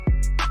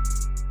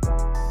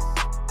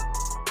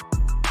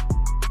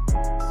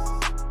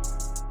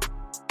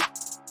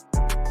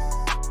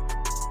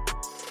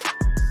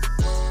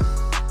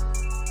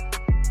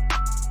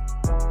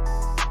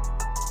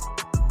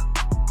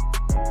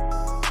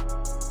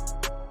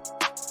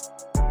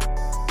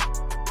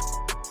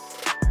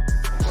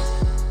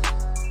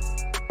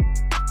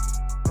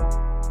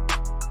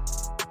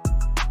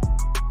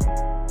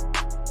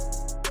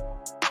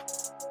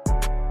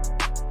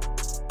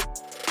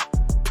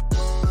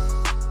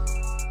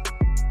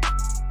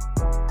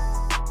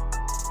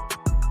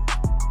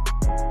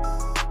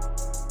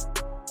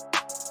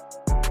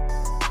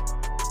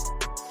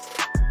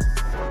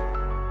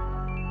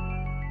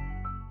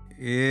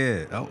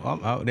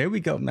There we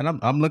go, man.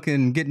 I'm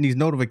looking, getting these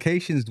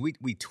notifications. We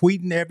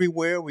tweeting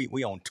everywhere.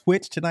 We on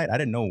Twitch tonight. I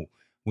didn't know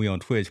we on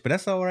Twitch, but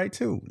that's all right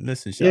too.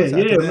 Listen, Yeah, shouts out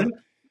to yeah, man. them.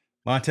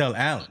 Montel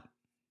Allen,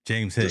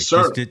 James Yes, Hicks,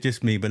 sir.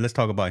 just me. But let's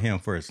talk about him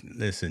first.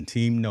 Listen,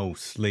 Team No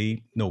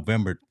Sleep,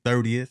 November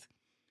 30th.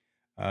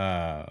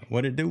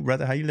 What it do,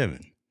 brother? How you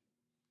living?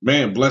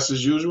 Man, blessed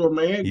as usual,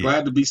 man. Yeah.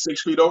 Glad to be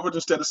 6 feet over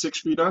instead of 6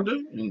 feet under.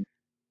 And,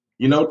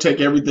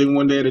 take everything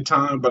one day at a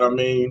time. But I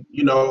mean,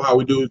 you know how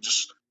we do,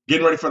 just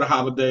getting ready for the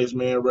holidays,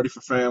 man, ready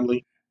for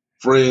family,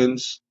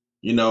 friends,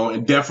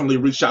 and definitely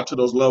reach out to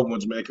those loved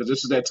ones, man, because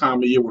this is that time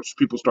of year where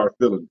people start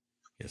feeling it.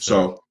 Yes, sir.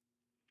 So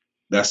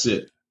that's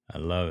it. I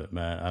love it,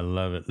 man. I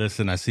love it.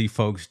 Listen, I see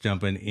folks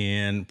jumping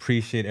in.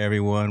 Appreciate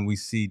everyone. We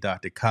see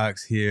Dr.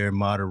 Cox here,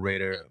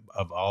 moderator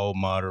of all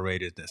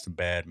moderators. That's a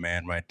bad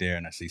man right there.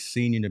 And I see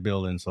Senior in the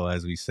building. So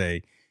as we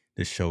say,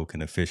 the show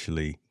can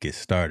officially get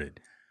started.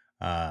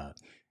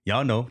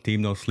 Y'all know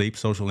Team No Sleep,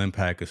 social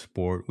impact of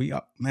sport.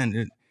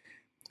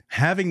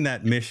 Having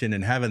that mission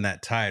and having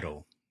that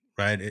title,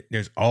 right?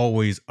 There's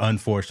always,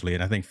 unfortunately,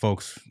 and I think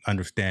folks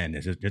understand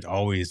this. There's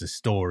always a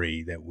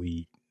story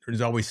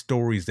there's always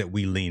stories that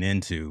we lean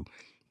into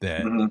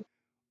that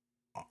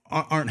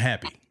aren't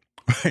happy,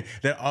 right?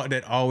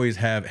 That always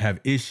have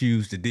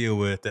issues to deal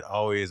with, that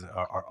always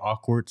are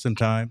awkward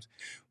sometimes.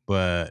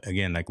 But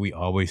again, like we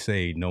always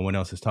say, no one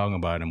else is talking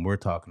about them. We're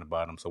talking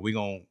about them, so we're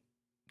gonna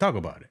talk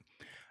about it.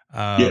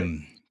 Yeah.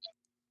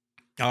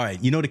 All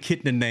right, the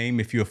Kitna name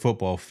if you're a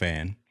football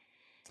fan.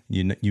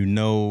 You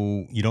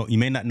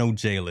may not know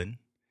Jalen,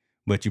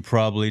 but you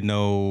probably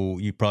know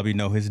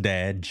his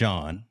dad,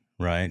 John,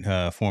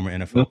 right? Former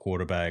NFL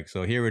quarterback.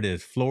 So here it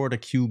is: Florida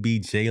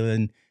QB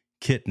Jalen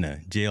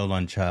Kitna, jailed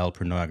on child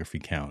pornography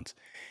counts.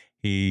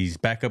 He's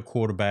backup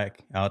quarterback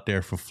out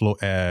there for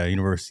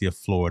University of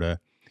Florida,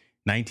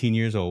 19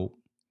 years old.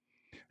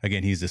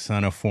 Again, he's the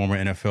son of former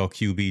NFL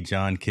QB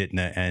John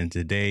Kitna, and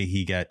today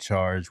he got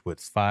charged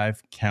with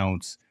 5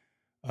 counts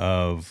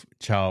of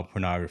child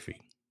pornography.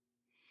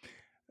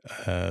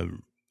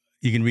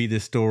 You can read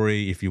this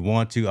story if you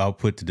want to. I'll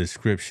put the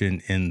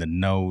description in the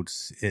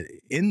notes.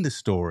 In the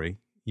story,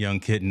 young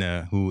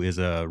Kitna, who is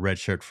a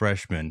redshirt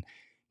freshman,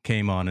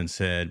 came on and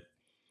said,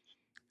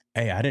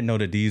 "Hey, I didn't know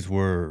that these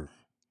were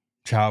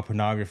child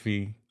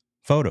pornography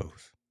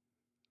photos."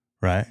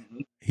 Right?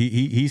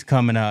 He's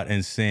coming out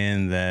and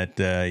saying that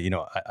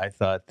I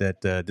thought that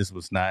this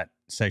was not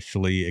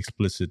sexually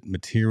explicit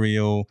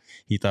material.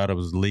 He thought it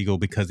was legal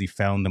because he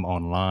found them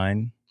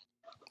online.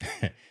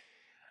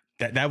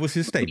 That was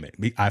his statement.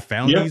 I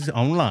found these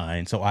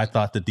online, so I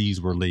thought that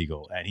these were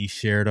legal, and he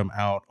shared them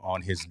out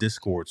on his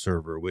Discord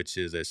server, which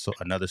is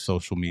another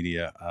social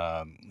media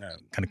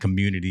kind of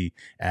community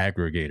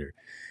aggregator.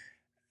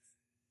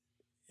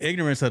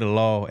 Ignorance of the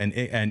law,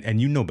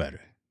 and you know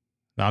better.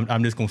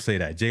 I'm just gonna say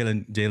that,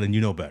 Jalen,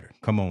 you know better.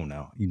 Come on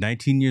now, you're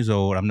 19 years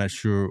old. I'm not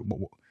sure.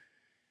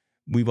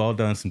 We've all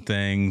done some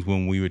things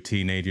when we were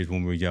teenagers,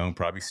 when we were young,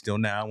 probably still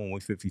now when we're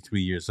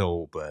 53 years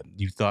old, but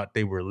you thought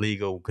they were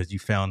legal because you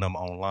found them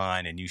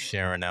online and you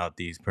sharing out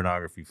these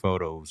pornography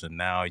photos, and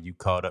now you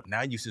caught up.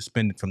 Now you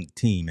suspended from the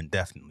team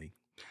indefinitely.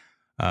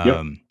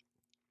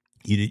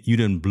 You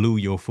done blew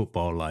your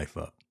football life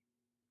up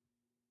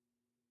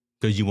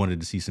because you wanted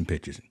to see some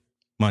pictures.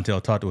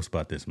 Montel, talk to us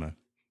about this, man.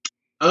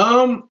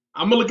 I'm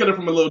gonna look at it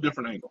from a little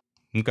different angle.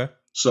 Okay.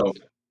 So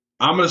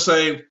I'm gonna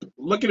say,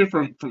 look at it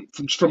from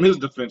his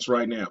defense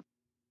right now.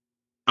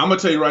 I'm gonna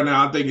tell you right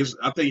now. I think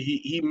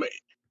he may.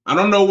 I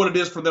don't know what it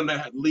is for them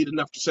to lead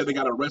enough to say they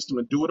got to arrest him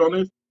and do it on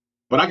it.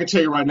 But I can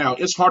tell you right now,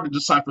 it's hard to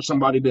decipher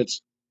somebody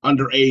that's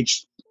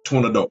underage to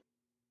an adult,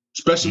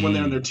 especially when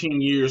they're in their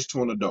teen years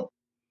to an adult.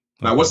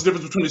 Now, what's the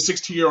difference between a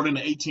 16-year-old and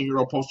an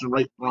 18-year-old posting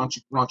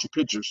raunchy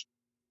pictures?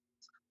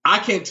 I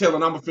can't tell,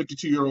 and I'm a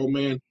 52-year-old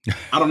man.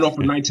 I don't know if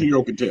a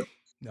 19-year-old can tell.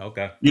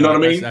 Okay. You know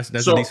what I mean? That's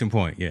a decent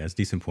point. Yeah, it's a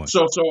decent point.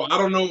 So I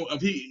don't know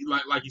if he,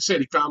 like you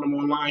said, he found them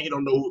online. He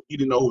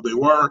didn't know who they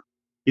were.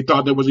 He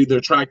thought there was either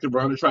attractive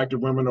or unattractive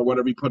women or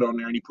whatever he put on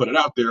there, and he put it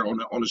out there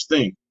on his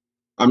thing.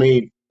 I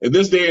mean, in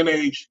this day and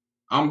age,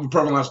 I'm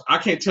perfectly honest, I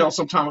can't tell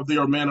sometimes if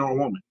they're a man or a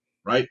woman,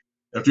 right?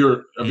 If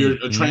you're a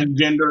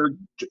transgender,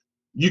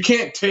 you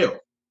can't tell.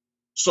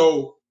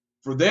 So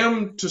for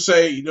them to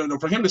say,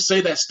 for him to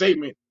say that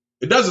statement,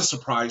 it doesn't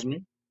surprise me.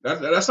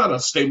 That's not a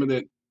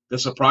statement that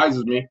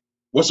surprises me.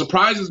 What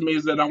surprises me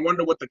is that I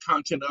wonder what the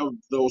content of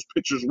those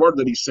pictures were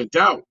that he sent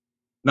out.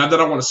 Not that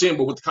I want to see him,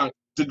 but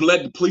to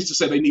let the police to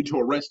say they need to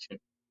arrest him.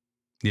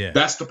 Yeah,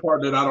 that's the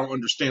part that I don't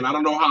understand. I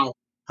don't know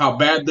how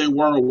bad they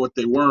were or what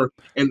they were.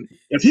 And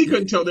if he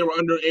couldn't tell they were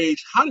underage,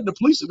 how did the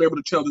police be able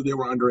to tell that they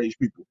were underage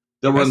people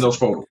that were in those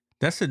photos?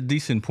 That's a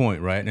decent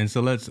point, right? And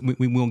so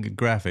we won't get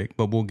graphic,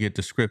 but we'll get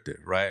descriptive,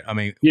 right? I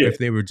mean, if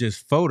they were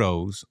just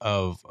photos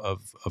of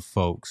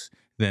folks,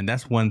 then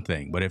that's one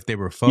thing. But if they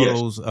were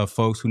photos of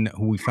folks who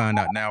we find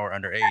out now are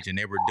underage and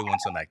they were doing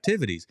some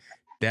activities,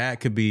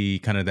 that could be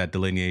kind of that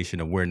delineation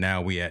of where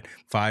now we at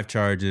 5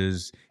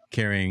 charges,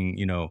 carrying,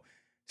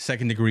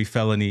 second-degree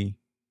felony,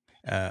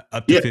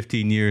 up to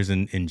 15 years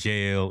in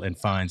jail, and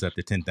fines up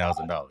to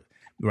 $10,000.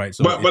 Right.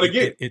 So But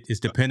again, it's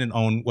dependent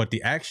on what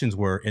the actions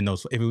were in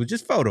those. If it was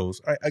just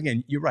photos,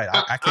 again, you're right.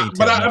 I can't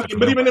but tell nothing from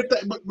but even nobody.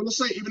 if that, but let's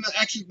say even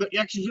the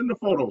actions in the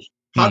photos,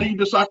 how do Hmm. you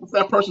decide if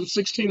that person's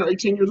 16 or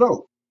 18 years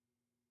old?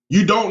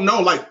 You don't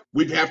know. Like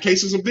we have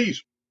cases of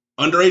these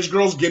underage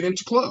girls get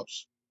into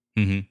clubs,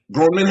 Hmm.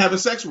 grown men having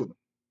sex with them.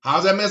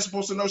 How's that man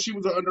supposed to know she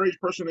was an underage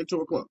person into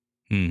a club?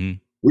 Hmm.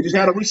 We just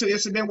had a recent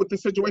incident with the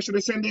situation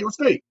at San Diego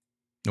State.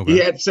 He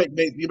Okay. had sex.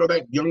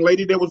 That young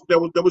lady that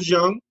was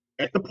young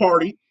at the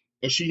party,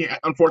 and she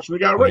unfortunately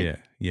got Oh raped.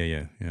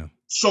 yeah. Yeah.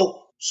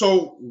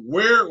 So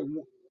where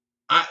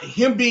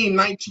him being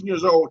 19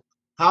 years old,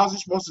 how is he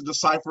supposed to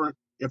decipher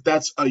if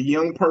that's a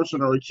young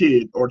person or a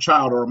kid or a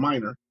child or a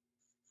minor,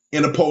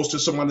 in opposed to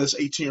someone that's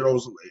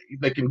 18-year-olds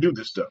that can do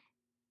this stuff?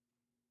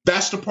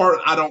 That's the part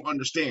I don't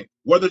understand.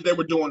 Whether they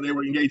were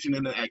engaging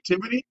in an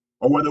activity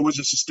or whether it was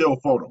just a still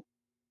photo.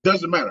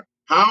 Doesn't matter.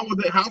 How's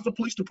the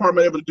police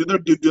department able to do their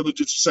due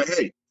diligence to say,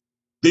 hey,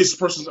 this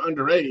person's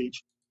underage?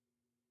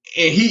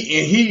 And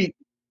he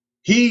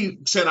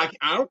said,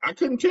 I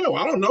couldn't tell.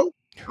 I don't know.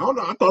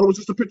 I thought it was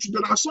just a picture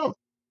that I saw.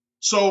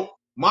 So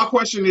my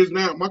question is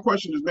now,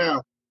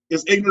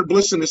 is ignorant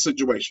bliss in this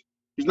situation?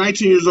 He's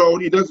 19 years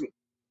old.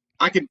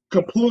 I can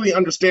completely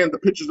understand the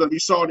pictures that he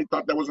saw and he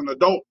thought that was an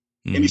adult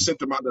and he sent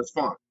them out. That's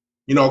fine.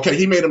 Okay,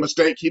 he made a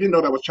mistake. He didn't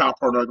know that was child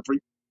pornography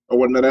or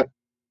whatnot. That.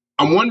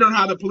 I'm wondering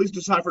how the police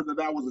deciphered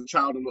that was a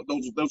child and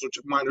those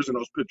are minors in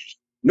those pictures.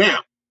 Now,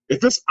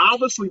 if it's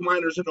obviously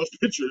minors in those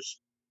pictures,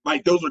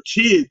 like those are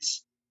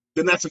kids,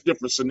 then that's a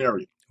different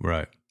scenario.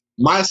 Right.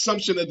 My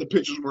assumption that the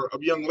pictures were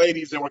of young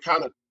ladies that were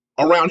kind of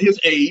around his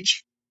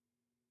age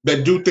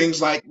that do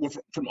things like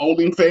from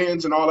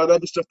OnlyFans and all that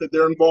other stuff that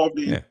they're involved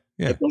in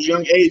at those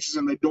young ages,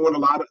 and they're doing a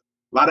lot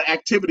of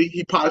activity.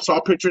 He probably saw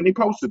a picture and he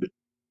posted it.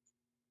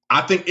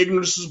 I think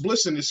ignorance is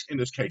bliss in this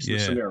case, in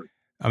this scenario.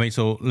 I mean,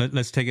 so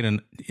let's take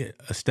it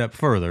a step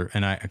further,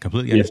 and I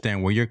completely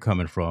understand where you're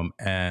coming from,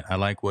 and I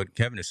like what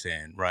Kevin is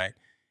saying. Right?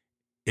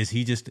 Is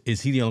he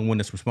the only one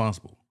that's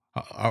responsible?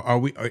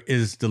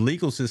 Is the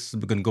legal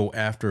system going to go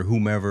after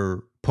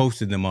whomever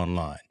posted them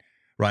online?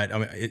 Right? I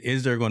mean,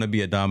 is there going to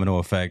be a domino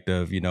effect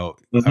of all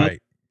right,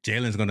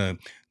 Jalen's going to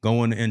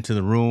go into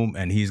the room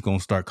and he's going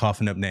to start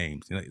coughing up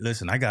names.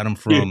 Listen, I got him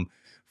from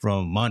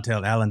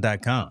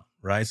MontelAllen.com.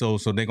 Right, so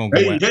they're gonna go.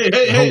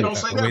 Hey! Don't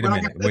say that. Wait a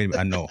minute.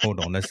 I know.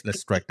 Hold on. Let's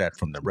strike that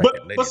from the record.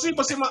 But see,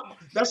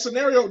 that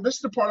scenario. This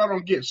is the part I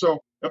don't get.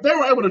 So if they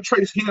were able to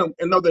trace him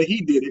and know that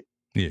he did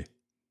it,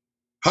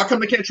 how come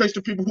they can't trace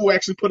the people who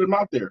actually put him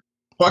out there?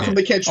 How come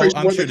they can't trace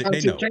where the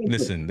content came from?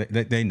 Listen,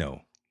 they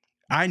know.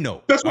 I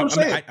know. That's what I'm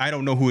saying. I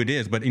don't know who it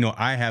is, but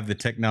I have the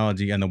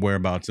technology and the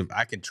whereabouts of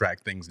I can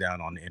track things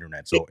down on the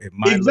internet. So if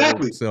my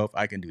little self,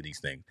 I can do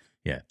these things.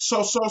 Yeah.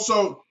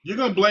 So you're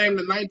gonna blame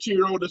the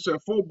 19-year-old that's in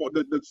football,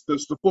 that's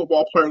the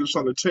football player that's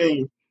on the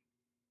team,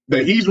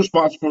 that he's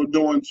responsible for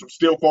doing some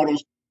still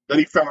photos that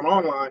he found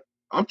online.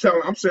 I'm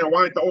saying,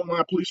 why ain't the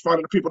online police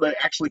finding the people that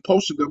actually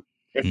posted them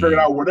and figured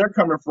out where they're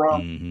coming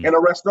from and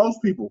arrest those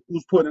people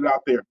who's put it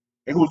out there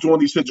and who's doing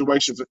these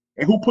situations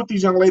and who put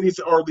these young ladies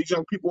or these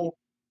young people,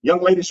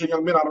 young ladies or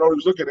young men, I don't know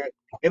who's looking at,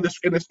 in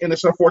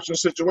this unfortunate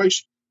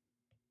situation.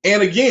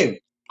 And again,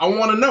 I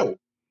want to know,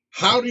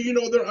 how do you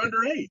know they're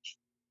underage?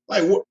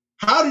 Like,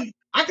 how do you?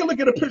 I can look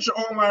at a picture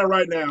online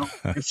right now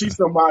and see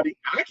somebody.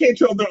 I can't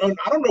tell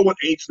I don't know what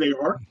age they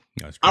are.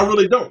 I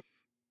really don't.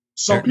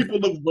 Some people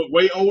look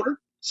way older.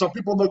 Some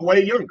people look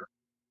way younger.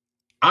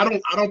 I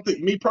don't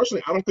think, me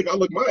personally, I don't think I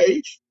look my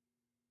age.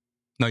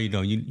 No, you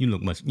don't. You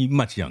look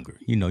much younger.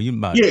 You're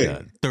about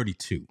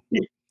 32.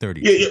 Yeah.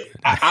 30. Yeah.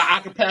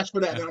 I can pass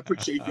for that, and I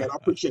appreciate that.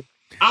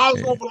 I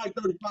was going for like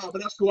 35,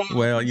 but that's cool.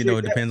 Well,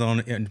 it depends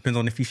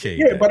on if you shave.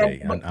 Yeah, but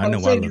I know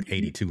I look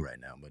 82 right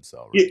now, but it's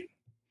all right. Yeah.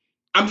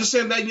 I'm just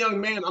saying that young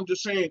man. I'm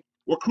just saying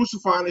we're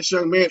crucifying this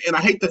young man, and I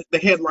hate the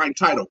headline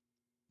title: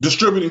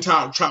 "Distributing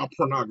child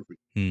pornography."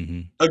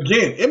 Mm-hmm.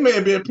 Again, it may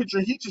have been a picture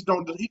he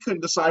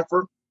couldn't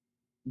decipher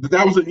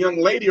that was a young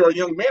lady or a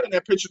young man in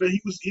that picture that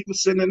he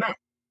was sending out.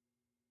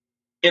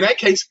 In that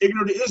case,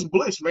 ignorant is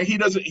bliss, man. He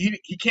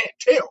can't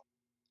tell.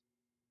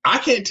 I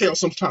can't tell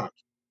sometimes.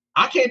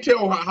 I can't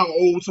tell how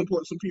old some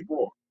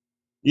people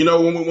are.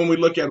 When we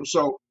look at them.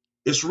 So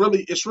it's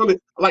really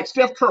like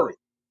Steph Curry.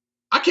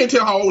 I can't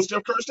tell how old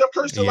Steph Curry. Steph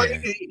Curry's still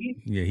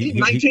he's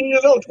 19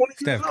 years old, 20 years old.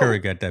 Steph Curry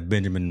got that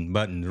Benjamin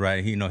Buttons,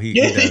 right? He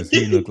does.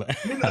 He look like.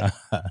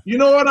 You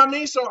know what I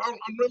mean? So I'm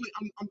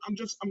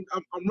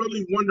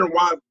really wondering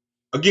why.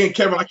 Again,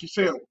 Kevin, like you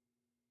said,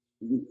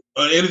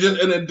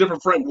 in a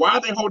different frame, why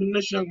are they holding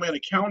this young man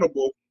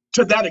accountable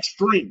to that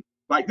extreme?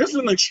 Like, this is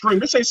an extreme.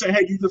 This ain't saying,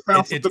 hey, you just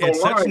found something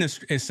online.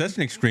 It's such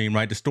an extreme,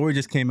 right? The story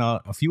just came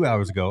out a few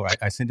hours ago.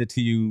 I sent it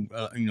to you,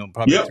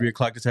 probably at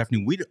 3:00 this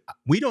afternoon.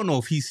 We don't know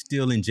if he's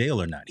still in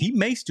jail or not. He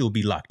may still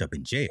be locked up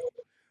in jail,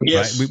 right?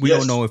 Yes, We don't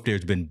yes. know if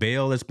there's been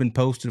bail that's been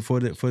posted for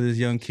this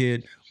young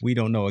kid. We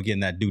don't know,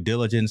 again, that due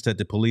diligence that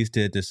the police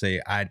did to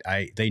say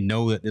they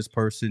know that this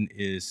person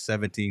is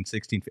 17,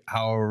 16,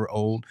 however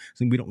old.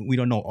 So we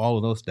don't know all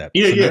of those steps.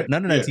 Yeah, So yeah,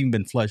 none of yeah. that's even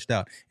been fleshed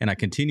out. And I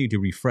continue to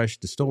refresh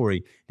the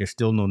story. There's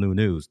still no new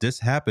news. This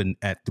happened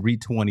at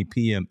 3:20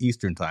 p.m.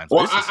 Eastern time. So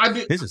Well, I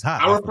did. this is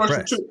hot I off the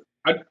refreshed it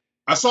press. too.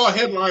 I saw a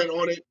headline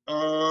on it.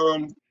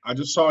 I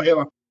just saw a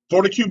headline.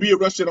 Florida QB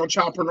arrested on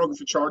child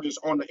pornography charges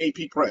on the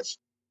AP Press,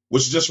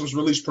 which just was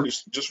released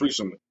just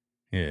recently.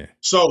 Yeah.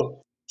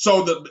 So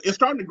it's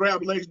starting to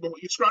grab legs, but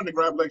it's starting to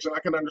grab legs, and I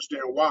can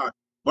understand why.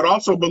 But I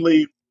also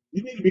believe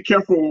you need to be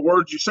careful with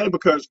words you say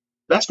because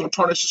that's going to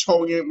tarnish this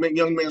whole young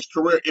man's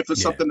career if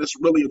it's Yeah. something that's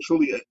really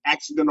truly an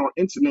accident or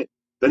incident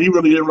that he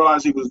really didn't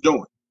realize he was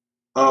doing.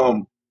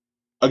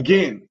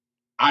 Again,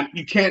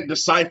 you can't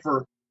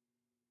decipher.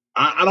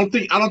 I don't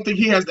think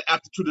he has the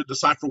aptitude to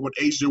decipher what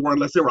age they were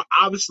unless there were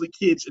obviously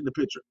kids in the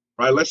picture,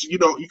 right? Unless you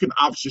can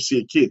obviously see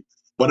a kid.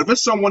 But if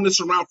it's someone that's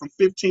around from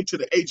 15 to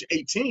the age of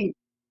 18,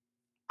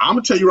 I'm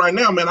gonna tell you right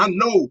now, man. I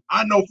know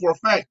for a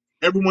fact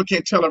everyone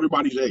can't tell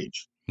everybody's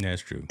age,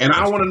 That's true. and I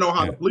That's want to true. know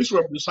how Yeah. the police were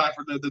able to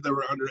decipher that they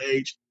were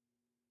underage,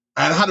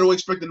 and how do we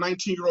expect a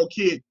 19-year-old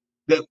kid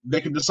that they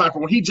can decipher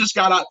when he just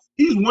got out?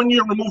 He's 1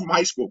 year removed from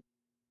high school.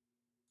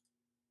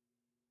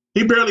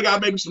 He barely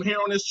got maybe some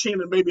hair on his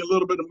chin and maybe a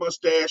little bit of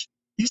mustache.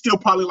 He's still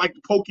probably like the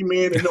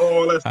Pokemon and know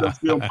all that stuff.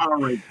 Still Power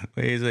Rangers.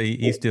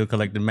 He's still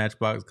collecting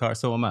Matchbox cars.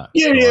 So am I.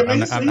 Yeah, So yeah, man. I'm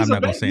He's a not going to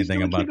baby. say He's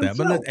anything still a about kid that.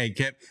 But himself. hey,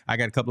 Kev, I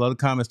got a couple other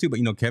comments too.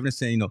 But Kevin is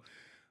saying,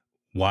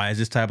 why is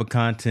this type of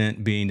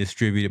content being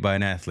distributed by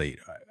an athlete?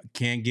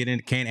 Can't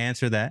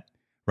answer that.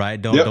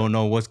 Right? Don't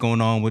know what's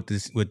going on with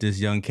this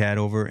young cat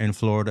over in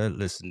Florida.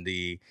 Listen,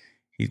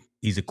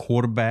 he's a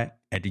quarterback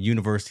at the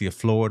University of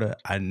Florida.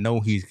 I know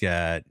he's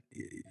got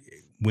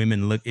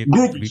women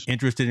Groupies.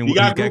 interested in. He's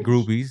Got groupies.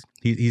 groupies.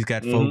 He's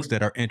got folks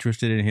that are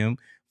interested in him.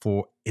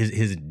 For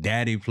his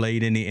daddy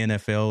played in the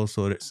NFL,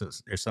 so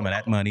there's some of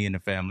that money in the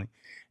family.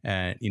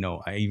 And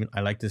I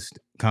like this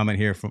comment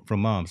here from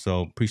Mom.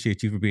 So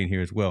appreciate you for being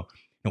here as well.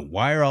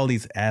 Why are all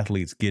these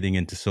athletes getting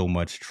into so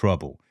much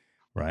trouble,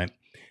 right?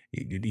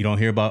 You don't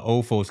hear about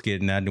old folks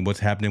getting that and what's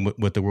happening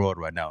with the world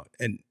right now.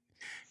 And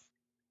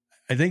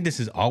I think this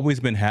has always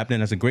been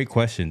happening. That's a great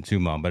question too,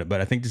 Mom. But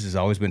I think this has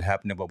always been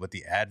happening. But with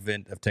the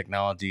advent of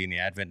technology and the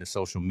advent of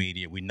social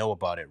media, we know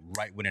about it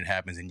right when it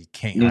happens, and you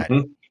can't hide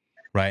it.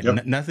 Right?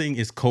 Yep. Nothing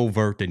is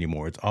covert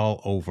anymore. It's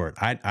all overt.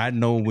 I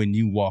know when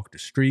you walk the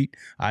street.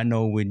 I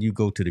know when you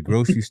go to the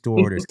grocery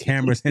store. There's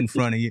cameras in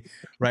front of you.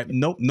 Right?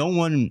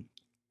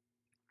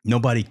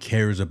 Nobody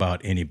cares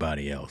about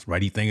anybody else,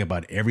 right? You think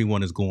about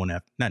everyone is going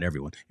after, not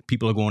everyone,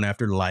 people are going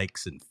after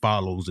likes and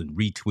follows and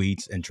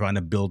retweets and trying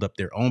to build up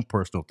their own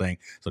personal thing.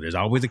 So there's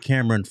always a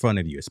camera in front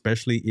of you,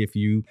 especially if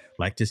you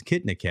like this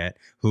Kidna cat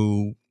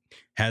who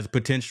has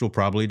potential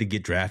probably to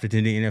get drafted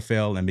in the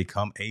NFL and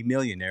become a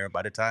millionaire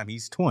by the time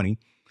he's 20.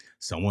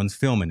 Someone's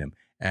filming him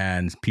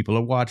and people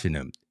are watching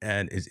him.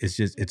 And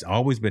it's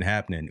always been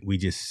happening. We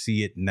just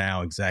see it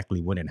now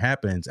exactly when it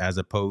happens, as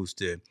opposed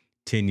to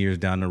 10 years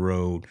down the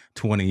road,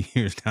 20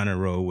 years down the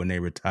road when they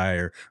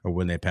retire or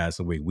when they pass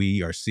away.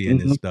 We are seeing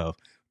this stuff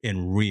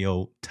in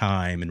real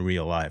time, in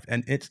real life.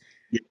 And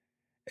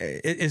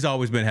it's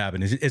always been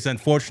happening. It's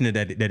unfortunate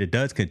that it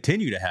does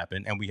continue to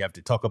happen and we have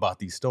to talk about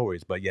these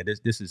stories. But yeah,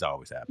 this has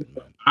always happened,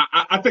 man.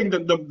 I think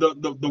that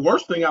the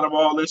worst thing out of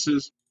all this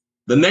is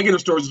the negative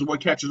stories is what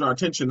catches our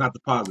attention, not the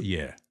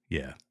positive.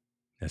 Yeah.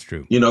 That's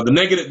true. The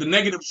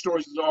negative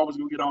stories is always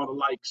going to get all the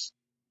likes.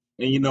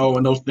 And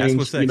and those things, that's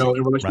what's sexy,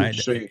 in relation right?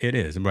 to saying. It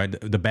is, right?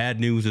 The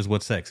bad news is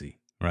what's sexy,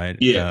 right?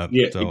 Yeah,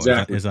 so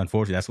exactly. It's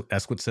unfortunate.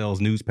 That's what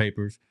sells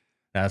newspapers.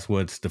 That's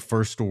what's the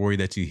first story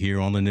that you hear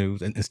on the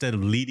news. And instead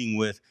of leading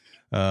with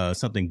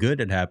something good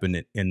that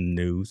happened in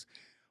the news,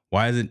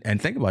 why is it?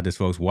 And think about this,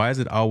 folks. Why is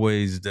it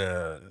always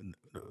the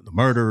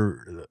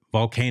murder, the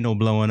volcano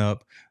blowing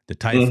up, the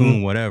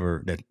typhoon,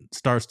 whatever that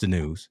starts the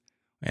news?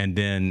 And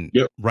then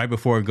right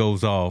before it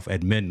goes off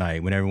at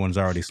midnight, when everyone's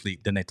already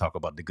asleep, then they talk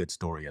about the good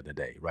story of the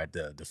day, right?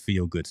 The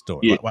feel good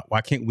story. Yeah. Why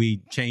can't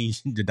we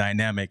change the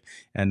dynamic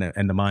and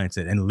the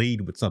mindset and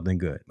lead with something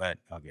good? But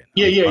again,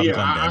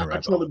 I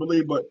totally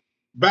believe. But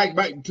back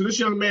to this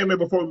young man,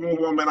 before we move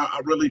on, man,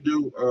 I really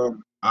do.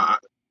 I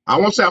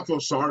won't say I feel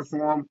sorry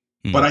for him,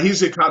 but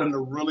he's caught in a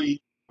really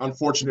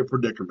unfortunate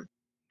predicament,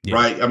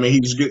 right? I mean,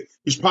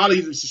 he's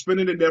probably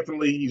suspended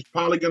indefinitely. He's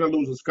probably going to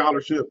lose a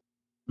scholarship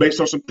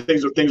based on some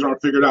things if things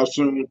aren't figured out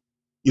soon.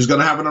 He's going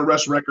to have an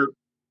arrest record.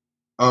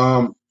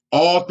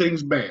 All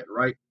things bad,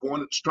 right?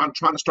 Trying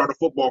to start a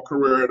football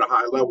career at a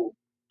high level,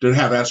 to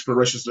have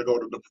aspirations to go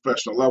to the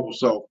professional level.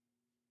 So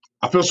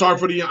I feel sorry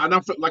for the. And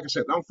like I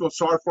said, I don't feel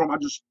sorry for him.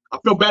 I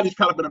feel bad. He's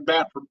kind of in a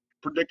bad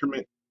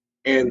predicament,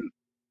 and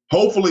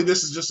hopefully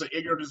this is just an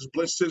ignorance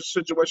bliss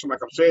situation. Like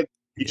I'm saying,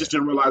 he just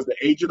didn't realize the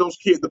age of those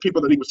kids, the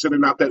people that he was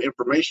sending out that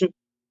information.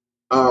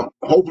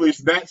 Hopefully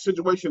it's that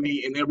situation,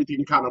 and everything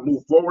can kind of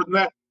move forward in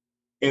that.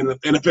 And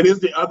if it is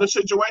the other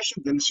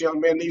situation, then this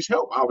young man needs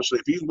help. Obviously,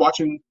 if he's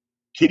watching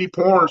kiddie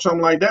porn or something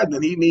like that,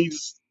 then he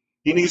needs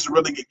he needs to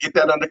really get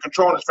that under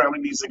control. And his family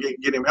needs to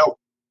get him help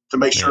to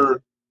make Yeah.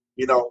 sure,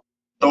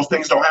 those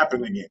things don't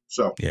happen again.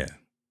 So Yeah.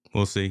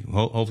 We'll see.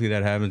 Hopefully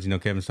that happens.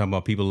 Kevin's talking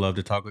about people love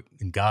to talk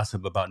and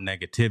gossip about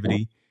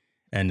negativity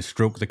and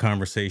stroke the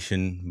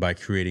conversation by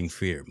creating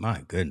fear.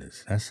 My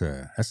goodness, that's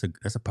a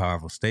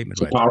powerful statement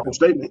it's a right powerful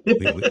statement.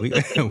 We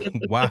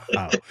wow,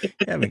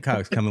 Kevin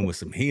Cox coming with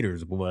some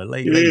heaters, boy.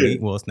 Yeah.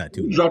 Well, it's not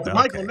too You late. drop the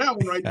mic Okay. on that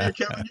one right there,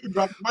 Kevin. You can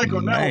drop the mic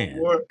on that one, Man,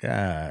 boy.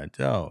 God,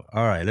 all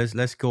right.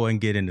 Let's go and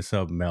get into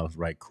something else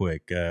right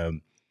quick.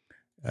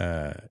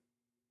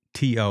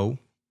 T.O.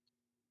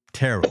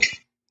 Terrell.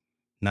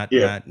 Not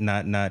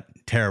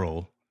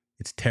Terrell.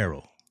 It's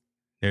Terrell.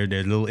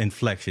 There's a little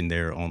inflection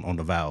there on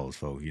the vowels,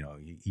 folks.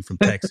 He's from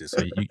Texas,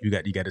 so you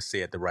got to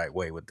say it the right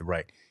way with the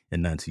right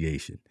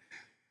enunciation.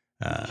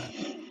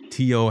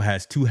 T.O.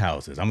 has 2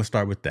 houses. I'm gonna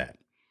start with that.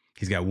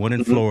 He's got one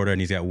in Florida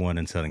and he's got one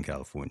in Southern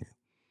California.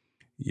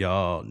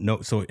 Y'all know,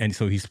 so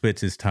he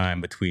splits his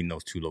time between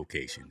those 2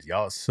 locations.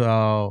 Y'all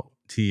saw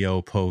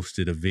T.O.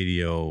 posted a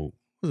video,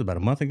 was it about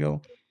a month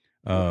ago,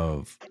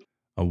 of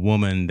a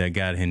woman that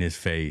got in his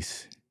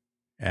face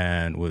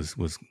and was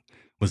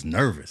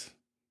nervous.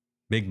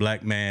 Big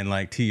black man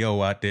like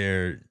T.O. out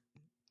there.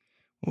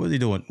 What was he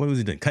doing?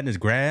 Cutting his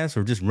grass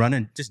or just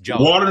running, just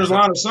jogging? Watering his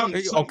lawn or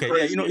something. Okay,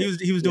 crazy.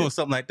 He was doing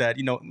something like that.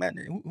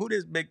 Man, who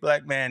this big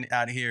black man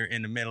out here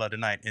in the middle of the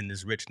night in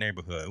this rich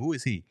neighborhood? Who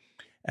is he?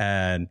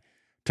 And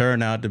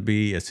turned out to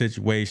be a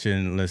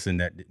situation, listen,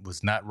 that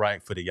was not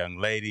right for the young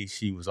lady.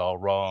 She was all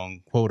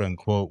wrong, quote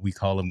unquote. We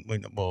call them,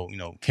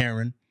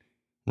 Karen,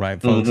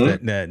 right? Folks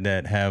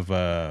that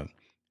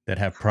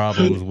have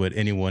problems with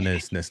anyone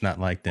that's not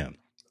like them.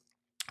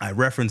 I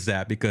reference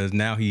that because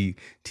now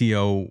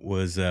T.O.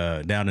 was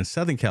down in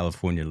Southern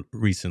California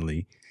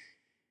recently.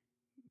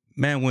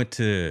 Man went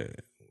to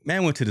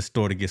the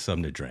store to get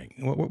something to drink.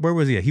 Where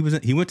was he at?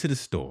 He went to the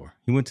store.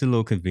 He went to a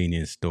little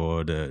convenience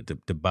store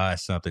to buy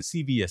something.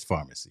 CVS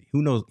Pharmacy.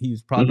 Who knows? He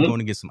was probably going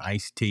to get some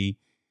iced tea.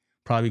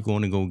 Probably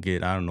going to go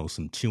get, I don't know,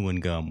 some chewing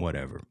gum,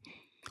 whatever.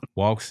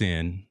 Walks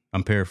in.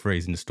 I'm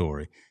paraphrasing the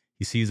story.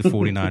 He sees a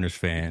 49ers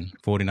fan.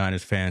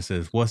 49ers fan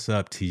says, "What's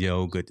up,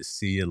 T.O.? Good to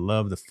see you.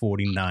 Love the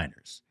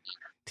 49ers."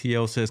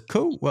 T.O. says,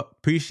 "Cool. Well,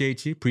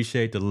 appreciate you.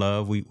 Appreciate the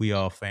love. We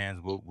all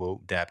fans.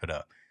 We'll dap it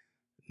up."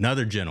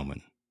 Another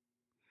gentleman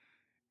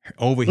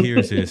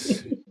overhears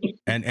this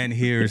and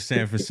hears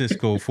San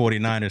Francisco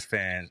 49ers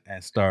fans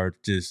and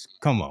starts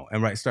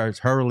starts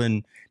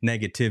hurling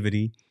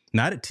negativity,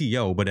 not at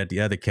T.O., but at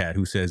the other cat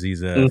who says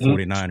he's a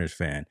 49ers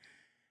fan.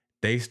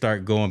 They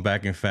start going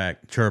back, in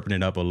fact, chirping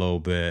it up a little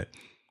bit.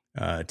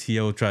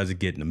 T.O. tries to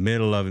get in the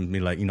middle of it and be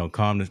like,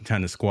 calm,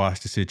 trying to squash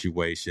the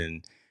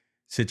situation.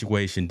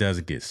 Situation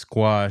doesn't get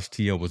squashed.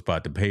 T.O. was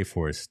about to pay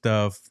for his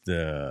stuff.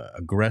 The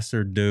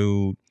aggressor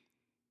dude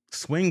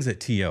swings at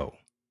T.O.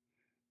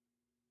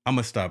 I'm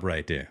going to stop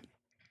right there.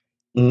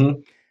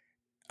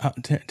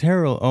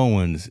 Terrell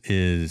Owens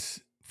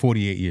is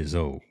 48 years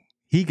old.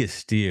 He could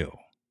still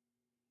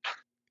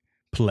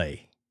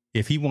play.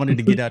 If he wanted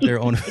to get out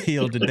there on the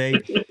field today,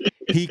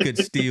 he could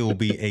still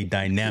be a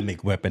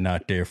dynamic weapon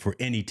out there for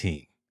any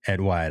team at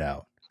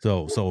wideout.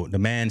 So the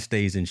man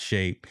stays in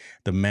shape.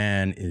 The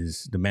man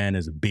is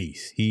a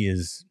beast. He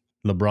is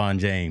LeBron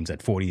James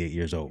at 48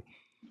 years old.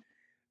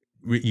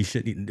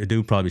 The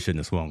dude probably shouldn't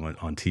have swung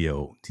on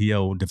T.O.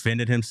 T.O.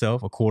 defended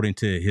himself according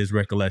to his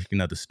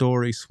recollection of the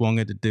story, swung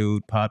at the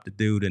dude, popped the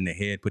dude in the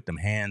head, put them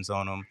hands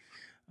on him,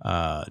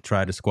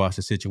 tried to squash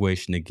the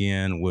situation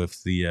again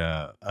with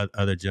the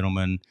other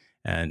gentleman,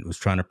 and was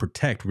trying to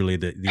protect really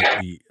the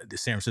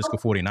San Francisco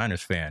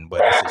 49ers fan.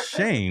 But it's a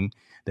shame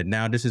that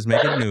now this is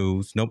making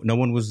news. No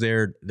one was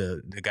there.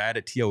 The guy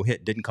that T.O.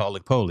 hit didn't call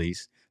the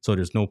police. So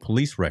there's no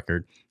police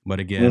record, but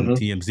again,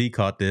 TMZ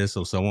caught this.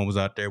 So someone was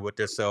out there with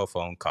their cell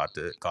phone, caught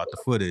the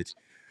footage.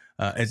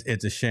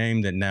 It's a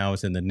shame that now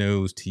it's in the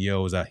news.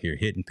 T.O. is out here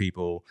hitting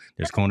people.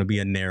 There's going to be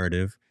a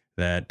narrative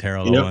that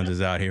Terrell Owens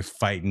is out here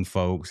fighting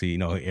folks.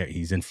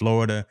 He's in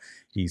Florida.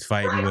 He's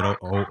fighting with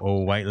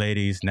old white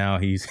ladies. Now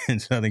he's in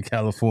Southern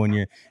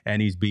California,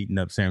 and he's beating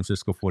up San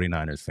Francisco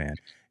 49ers fan.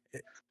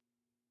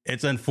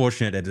 It's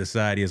unfortunate that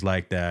society is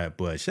like that,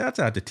 but shouts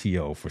out to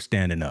T.O. for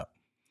standing up.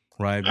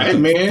 Right, hey,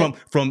 man.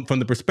 From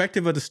the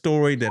perspective of the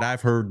story that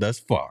I've heard thus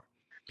far,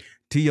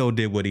 T.O.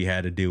 did what he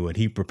had to do, and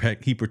he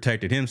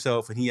protected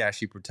himself, and he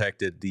actually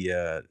protected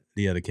the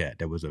other cat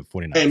that was a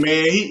 49. Hey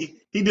man,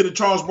 he did a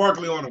Charles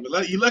Barkley on him.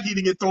 You're lucky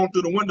to get thrown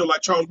through the window like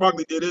Charles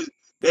Barkley did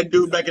that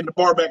dude back in the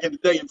bar back in the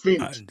day in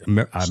Phoenix.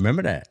 I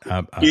remember that.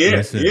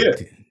 Yeah.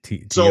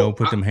 T.O.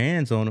 put them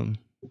hands on him.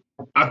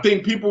 I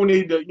think people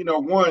need to,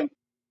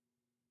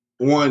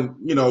 one,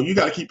 you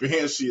got to keep your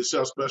hands to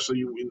yourself,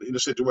 especially in a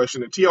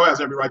situation. And T.O.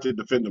 has every right to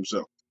defend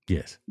himself.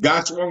 Yes. Guy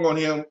swung on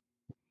him.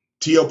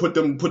 T.O. put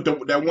that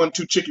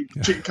 1-2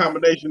 chicken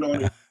combination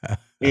on him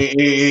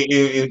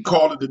and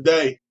called it a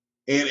day.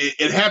 And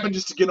it happened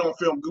just to get on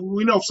film.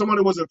 We know if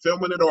somebody wasn't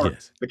filming it or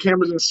the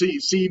cameras in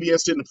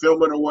CBS didn't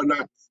film it or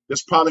whatnot,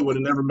 this probably would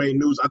have nehave made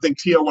news. I think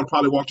T.O. would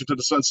probably walked into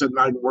the sunset and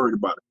not even worried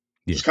about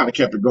it. Just kind of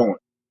kept it going.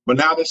 But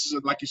now this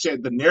is, like you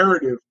said, the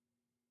narrative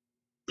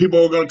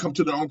people are going to come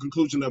to their own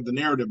conclusion of the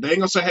narrative. They ain't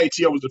going to say, hey,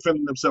 T.O. was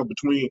defending himself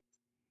between,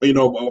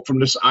 from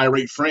this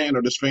irate friend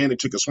or this fan that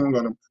took a swing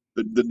on him.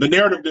 The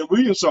narrative that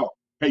we saw,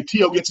 hey,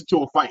 T.O. gets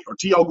into a fight or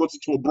T.O. goes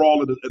into a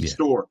brawl at the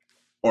store.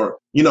 Or,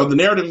 the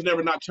narrative is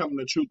never not telling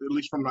the truth, at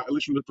least from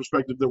the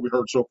perspective that we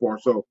heard so far.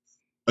 So,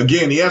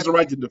 again, he has the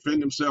right to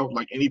defend himself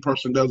like any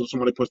person does if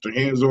somebody puts their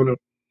hands on him.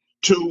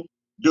 2,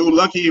 dude,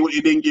 lucky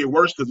it didn't get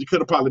worse because he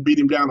could have probably beat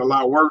him down a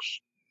lot worse.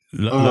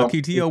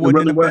 Lucky T.O.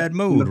 wasn't in a bad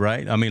mood,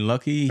 right? I mean,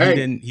 lucky he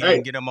didn't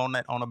get him on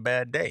a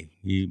bad day.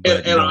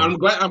 I'm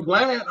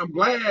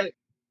glad,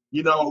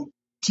 T.O.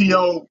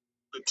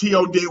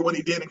 did what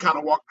he did and kind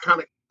of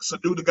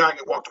subdued the guy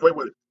and walked away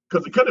with it.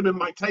 Because it could have been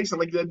Mike Tyson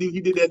like that dude.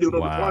 He did that dude on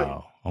the plane.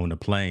 Wow, on the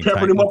plane.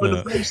 Peppered him up in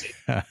the face.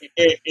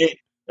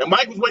 and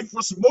Mike was waiting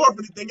for some more if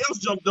anything else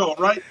jumped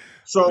on, right?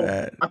 So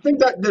I think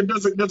that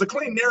there's a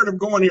clean narrative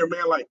going here,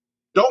 man. Like,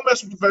 don't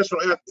mess with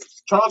professional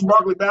athletes. Charles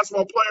Barkley,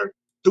 basketball player,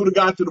 threw the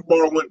guy through the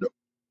bar window.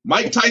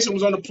 Mike Tyson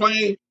was on the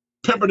plane,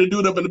 peppered the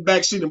dude up in the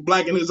back seat and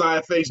blackened his eye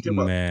and faced him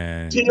up.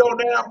 T.O.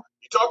 now,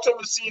 you talk to him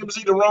at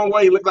CMC the wrong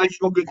way, he look like he's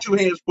going to get 2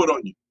 hands put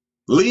on you.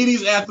 Leave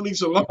these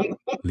athletes alone.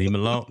 Leave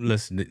them alone.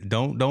 Listen,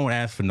 don't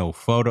ask for no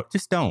photo.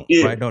 Just don't.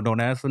 Right?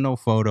 Don't ask for no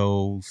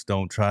photos.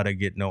 Don't try to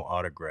get no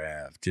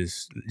autograph.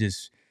 Just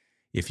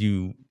if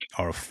you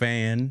are a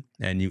fan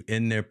and you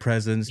in their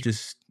presence,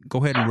 just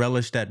go ahead and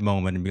relish that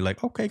moment and be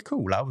like, okay,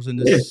 cool. I was in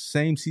the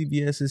same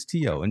CVS as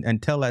T.O.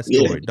 and tell that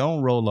story. Yeah.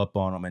 Don't roll up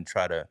on them and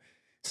try to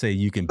say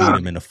you can beat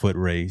them in a foot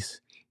race.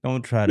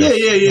 Don't try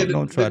to.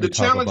 Don't try to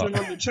talk about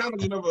the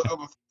challenging of a.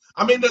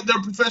 I mean,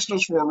 they're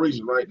professionals for a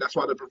reason, right? That's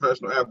why they're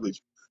professional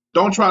athletes.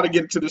 Don't try to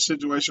get into this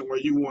situation where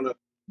you want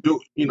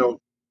to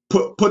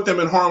put them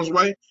in harm's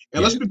way.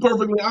 And let's be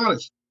perfectly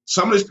honest.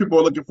 Some of these people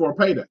are looking for a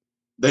payday.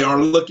 They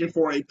are looking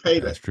for a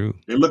payday. That's true.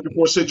 They're looking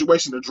for a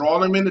situation to draw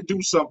them in to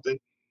do something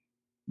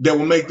that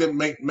will make them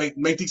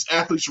make these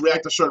athletes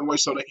react a certain way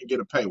so they can get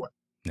a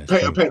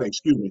payday.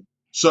 Excuse me.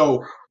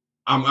 So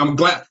I'm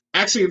glad.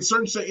 Actually, in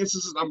certain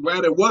instances, I'm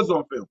glad it was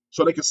on film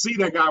so they could see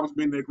that guy was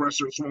being the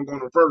aggressor and someone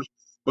going first.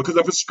 Because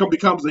if it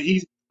becomes a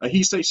he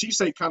say she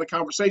say kind of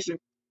conversation,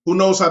 who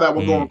knows how that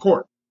will go in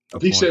court?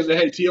 If he says that,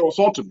 hey, T.O.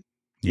 assaulted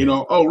me,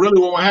 oh really,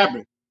 what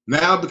happened?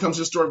 Now it becomes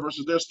his story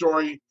versus their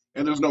story,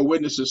 and there's no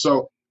witnesses.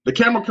 So the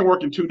camera can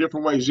work in 2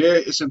 different ways. Yeah,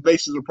 it's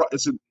invasive.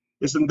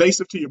 It's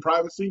invasive to your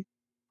privacy,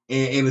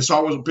 and it's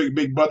always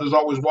big brother's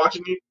always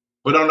watching you.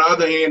 But on the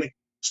other hand,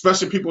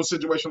 especially people in a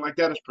situation like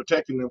that, it's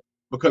protecting them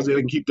because they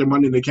can keep their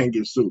money and they can't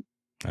get sued.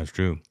 That's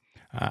true.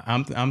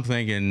 I'm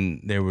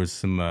thinking there was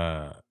some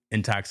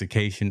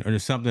intoxication or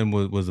something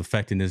was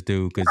affecting this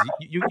dude because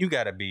you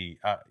got to be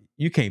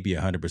you can't be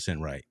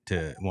 100% right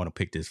to want to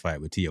pick this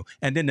fight with T.O.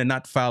 and then to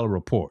not file a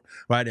report,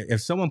 right?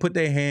 If someone put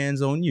their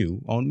hands on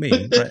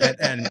me, right,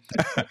 and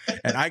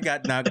I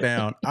got knocked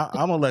down,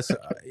 I'm gonna let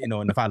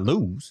and if I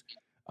lose,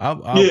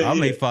 I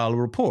may file a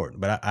report.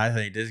 But I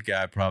think this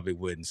guy probably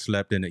wouldn't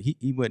slept in it.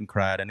 He wouldn't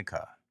cried in the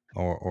car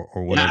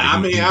or whatever. Yeah,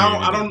 I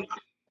mean,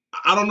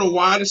 I don't know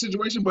why the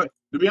situation, but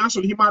to be honest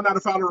with you, he might not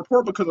have filed a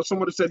report because if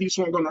someone had said he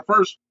swung on the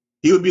first,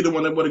 he would be the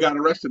one that would have got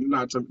arrested and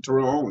not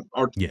Terrell Owens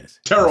or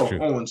Terrell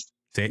Owens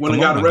when he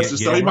got arrested.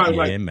 So he might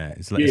man.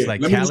 It's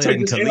like Khaled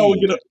and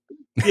Khalid.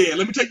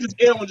 Let me take this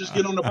L and just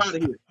get on up out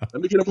of here.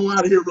 Let me get up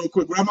out of here real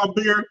quick. Grab my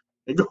beer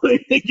and go ahead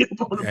and get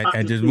up on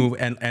and just move.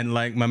 And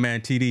like my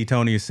man TD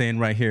Tony is saying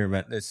right here,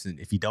 man, listen,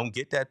 if you don't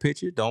get that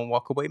picture, don't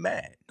walk away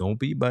mad. Don't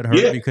be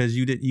butthurt because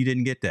you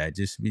didn't get that.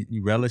 Just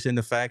you relish in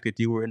the fact that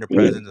you were in the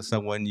presence of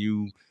someone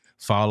you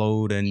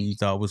followed and you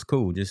thought was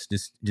cool. Just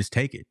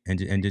take it and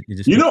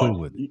just be cool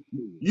with it.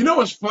 You know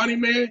what's funny,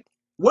 man?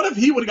 What if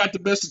he would have got the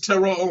best of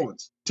Terrell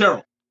Owens?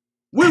 This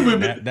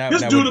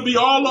dude would be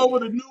all over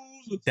the news.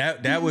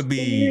 That would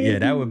be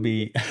that would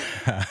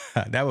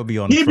be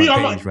on the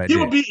front page right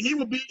there.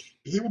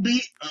 He would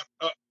be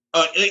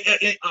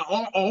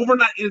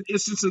overnight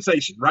instant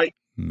sensation, right?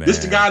 Man. This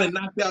the guy that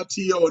knocked out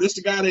T.O. This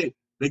the guy that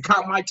they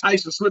caught Mike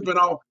Tyson slipping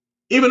off.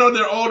 Even though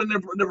they're old and they're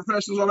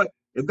professionals, all that.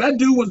 If that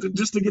dude was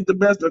just to get the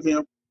best of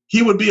him,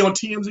 he would be on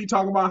TMZ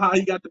talking about how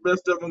he got the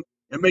best of him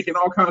and making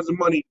all kinds of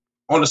money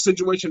on a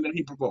situation that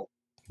he provoked.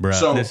 Bruh,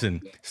 so,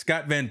 listen,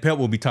 Scott Van Pelt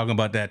will be talking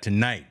about that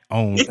tonight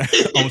on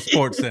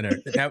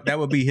SportsCenter. That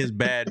would be his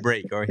bad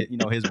break or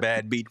his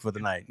bad beat for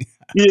the night.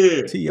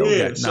 Yeah, T.O.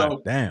 got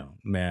knocked down,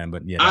 man.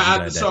 But yeah,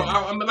 like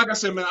I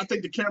said, man, I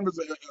think the cameras,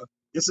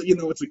 it's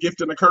a gift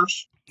and a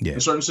curse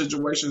in certain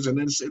situations, and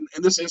in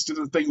this instance,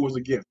 I think it was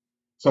a gift.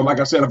 So, like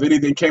I said, if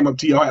anything came up,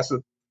 T.O. has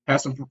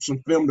some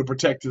film to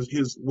protect his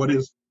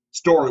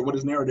story, what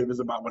his narrative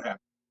is about what happened.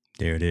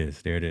 There it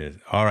is.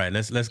 All right,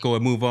 let's go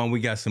and move on. We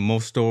got some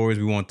more stories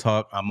we want to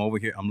talk. I'm over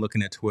here. I'm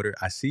looking at Twitter.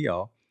 I see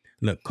y'all.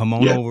 Look, come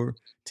on over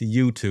to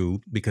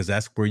YouTube because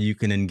that's where you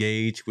can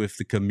engage with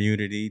the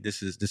community.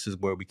 This is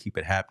where we keep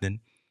it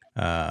happening.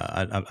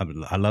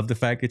 I love the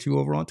fact that you're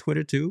over on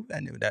Twitter too,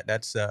 and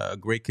that's a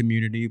great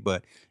community.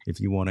 But if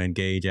you want to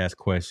engage, ask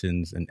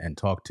questions, and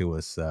talk to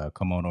us,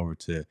 come on over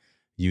to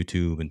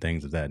YouTube and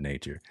things of that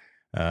nature.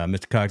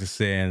 Mr. Cox is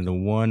saying the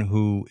one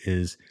who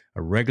is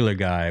a regular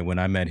guy when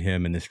I met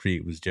him in the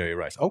street was Jerry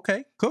Rice.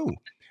 Okay, cool.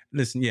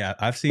 Listen, yeah,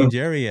 I've seen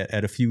Jerry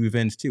at a few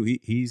events too.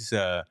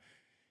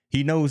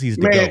 He knows he's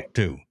the Man, GOAT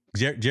too.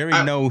 Jerry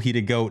know he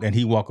the GOAT and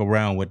he walk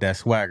around with that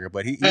swagger.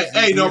 But but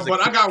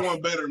I got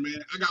one better, man.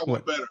 I got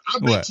one better.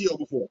 I've met T.O.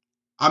 before.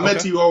 I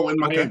met T.O. in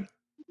Miami.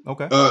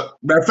 Okay.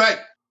 Matter of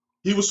fact,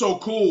 he was so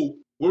cool.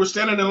 We were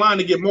standing in line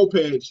to get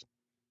mopeds.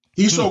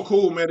 He's so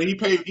cool, man, that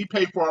he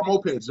paid for our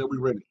mopeds that we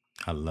rented.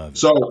 I love it.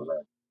 So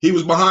he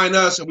was behind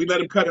us, and we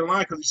let him cut in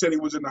line because he said he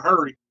was in a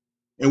hurry,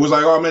 and was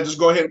like, "Oh man, just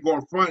go ahead and go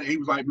in front." And he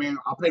was like, "Man,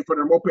 I'll pay for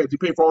their mopeds." He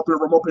paid for all 3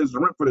 of our mopeds to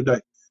rent for the day.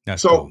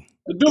 That's so cool.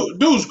 The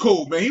dude's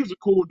cool, man. He was a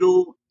cool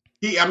dude.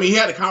 He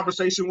had a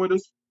conversation with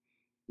us.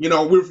 You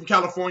know, we were from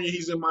California.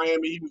 He's in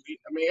Miami.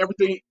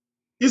 Everything.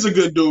 He's a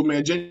good dude,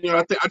 man.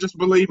 Genuine. I just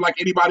believe, like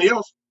anybody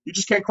else, you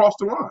just can't cross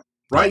the line,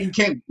 right?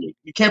 Yeah.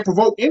 You can't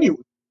provoke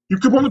anyone. You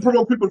can only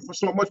provoke people for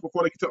so much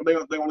before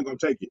they only gonna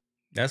take it.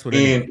 That's what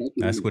anyone.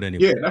 That's what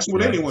anyone. Yeah, that's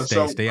what anyone.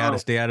 Stay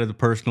out of the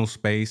personal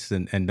space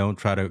and don't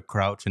try to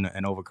crouch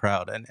and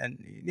overcrowd. And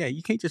yeah,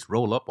 you can't just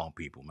roll up on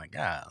people, my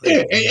God.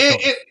 Yeah,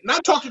 and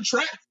not talking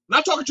trash.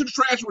 Not talking to the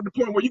trash with the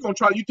point where you think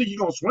you're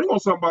gonna swing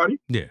on somebody.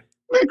 Yeah.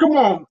 Man, come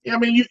on. I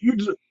mean,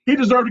 he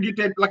deserved to get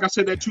that, like I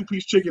said, that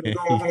 2-piece chicken to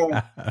go home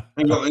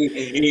and go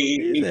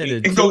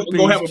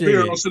have a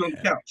beer and sit on the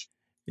couch.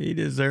 He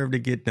deserved to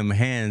get them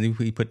hands. If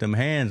he put them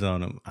hands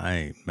on him, I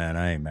ain't mad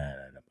at him.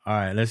 All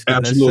right, let's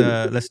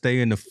stay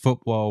in the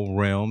football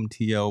realm.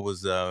 T.O.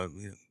 was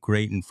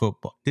great in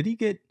football. Did he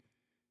get?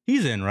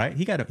 He's in, right?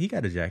 He got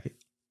a jacket.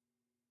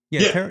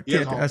 Yeah,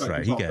 that's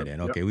right. He got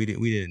in. Okay, we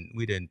didn't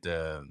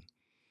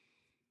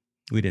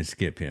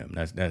skip him.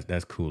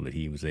 That's cool that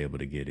he was able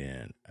to get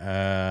in.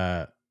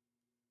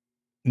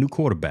 New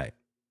quarterback,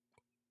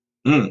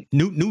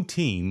 new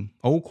team,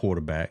 old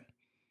quarterback.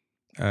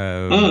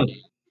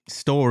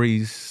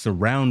 Stories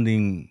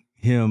surrounding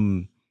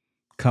him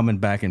coming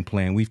back and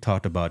playing. We've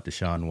talked about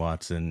Deshaun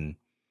Watson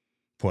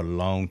for a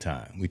long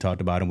time. We talked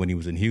about him when he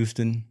was in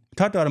Houston. We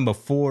talked about him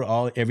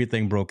before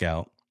everything broke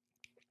out,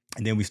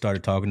 and then we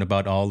started talking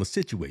about all the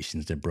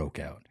situations that broke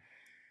out.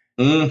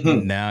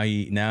 Mm-hmm. Now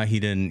he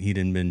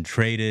didn't been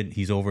traded.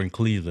 He's over in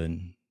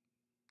Cleveland.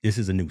 This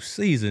is a new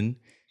season.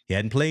 He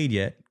hadn't played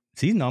yet.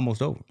 Season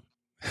almost over.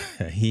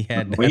 He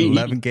had an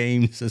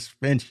 11-game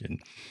suspension.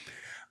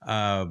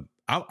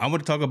 I want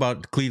to talk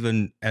about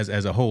Cleveland as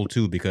a whole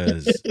too,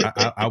 because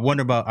I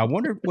wonder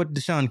what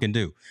Deshaun can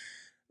do.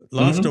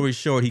 Long story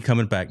short, he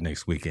coming back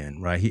next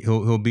weekend, right?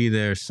 He'll be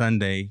there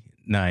Sunday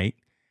night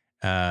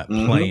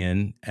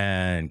playing,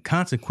 and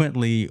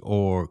consequently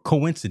or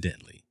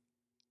coincidentally,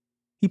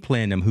 he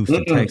playing them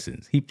Houston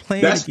Texans. He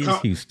playing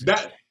against Houston.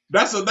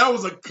 That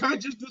was a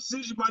conscious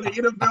decision by the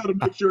NFL to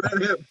make sure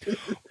that happened.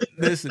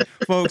 Listen,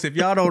 folks, if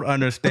y'all don't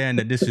understand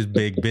that this is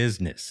big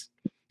business.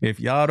 If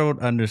y'all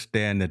don't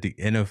understand that the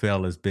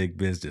NFL is big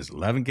business,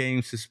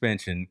 11-game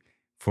suspension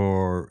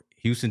for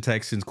Houston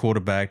Texans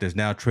quarterback that's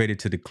now traded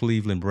to the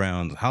Cleveland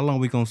Browns. How long are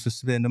we going to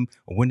suspend them?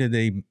 Or when did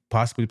they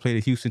possibly play the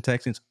Houston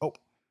Texans? Oh,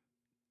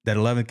 that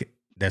 11,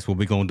 that's what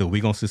we're going to do.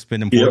 We're going to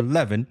suspend them for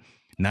 11,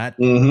 not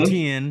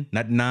 10,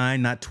 not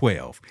 9, not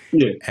 12.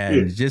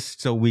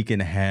 Just so we can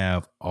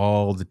have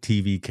all the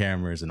TV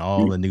cameras and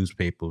all the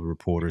newspaper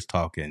reporters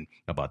talking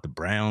about the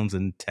Browns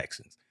and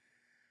Texans.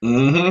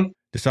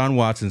 Deshaun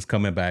Watson's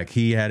coming back.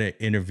 He had an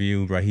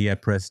interview, right? He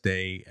had press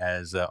day,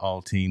 as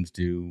all teams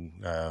do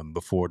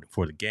before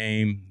the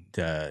game.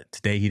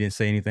 Today, he didn't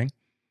say anything.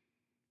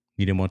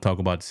 He didn't want to talk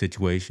about the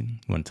situation.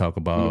 He want to talk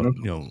about,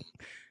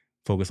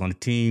 focus on the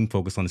team,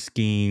 focus on the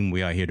scheme.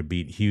 We are here to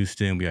beat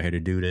Houston. We are here to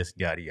do this,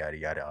 yada, yada,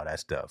 yada, all that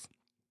stuff.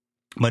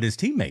 But his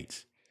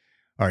teammates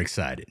are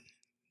excited.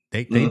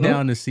 They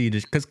down to see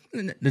this, because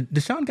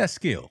Deshaun got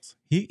skills.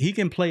 He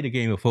can play the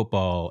game of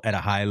football at a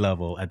high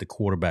level at the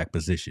quarterback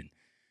position.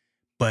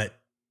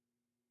 But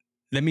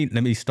let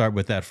me start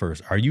with that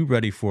first. Are you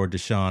ready for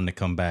Deshaun to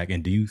come back?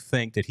 And do you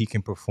think that he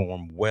can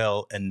perform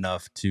well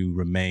enough to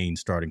remain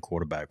starting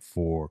quarterback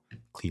for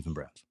Cleveland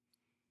Browns?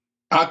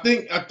 I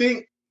think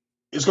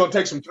it's going to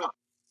take some time.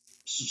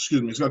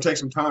 Excuse me. It's going to take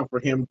some time for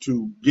him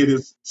to get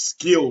his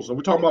skills. And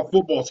we're talking about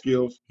football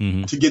skills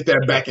to get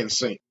that back in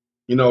sync.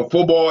 You know,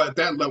 football at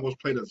that level is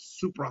played a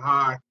super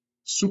high,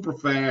 super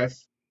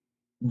fast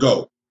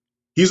go.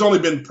 He's only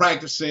been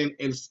practicing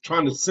and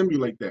trying to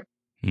simulate that.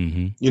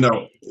 You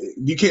know,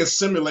 you can't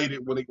simulate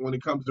it when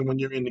it comes to when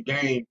you're in the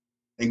game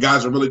and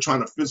guys are really trying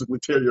to physically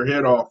tear your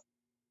head off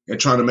and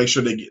trying to make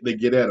sure they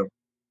get at him.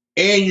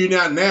 And you're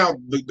not now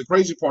the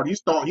crazy part.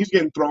 He's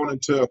getting thrown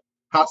into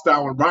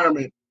hostile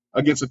environment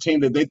against a team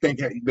that they think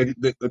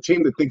the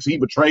team that thinks he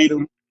betrayed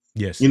him.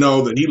 Yes, you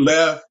know, that he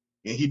left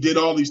and he did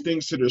all these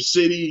things to their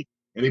city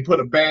and he put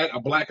a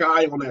black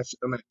eye on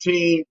that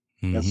team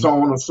and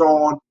so on and so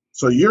on.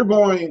 So they're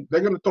going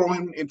to throw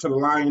him into the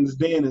lion's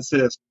den and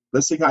says,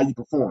 let's see how you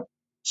perform.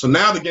 So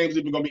now the game's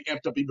even going to be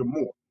amped up even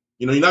more.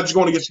 You know, you're not just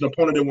going against an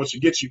opponent that wants to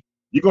get you.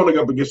 You're going to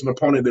go up against an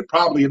opponent that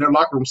probably in their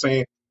locker room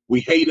saying, we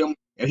hate him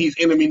and he's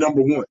enemy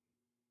number one.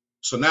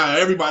 So now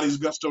everybody's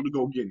gusto to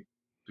go get him.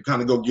 to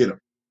kind of go get him.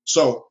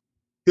 So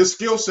his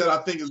skill set, I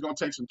think, is going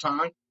to take some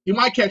time. He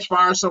might catch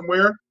fire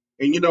somewhere,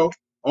 and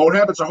old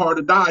habits are hard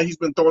to die. He's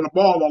been throwing the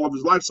ball all of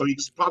his life, so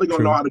he's probably going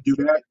to know how to do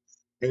that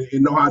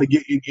and know how to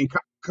get and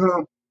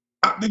come.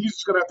 I think he's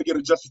just going to have to get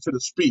adjusted to the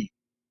speed.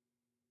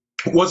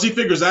 Once he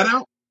figures that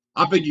out,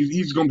 I think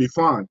he's going to be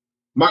fine.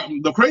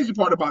 The crazy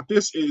part about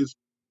this is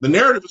the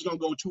narrative is going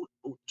to go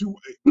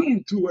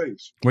two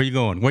ways. Where you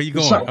going?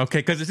 Okay,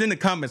 because it's in the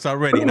comments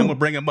already, and I'm gonna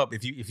bring them up.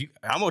 If you,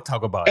 I'm gonna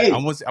talk about it.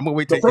 I'm gonna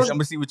wait. I'm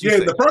gonna see what you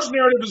say. The first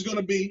narrative is going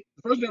to be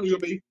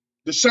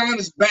Deshaun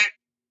is back.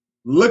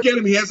 Look at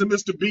him; he hasn't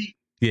missed a beat.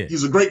 Yeah,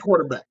 he's a great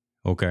quarterback.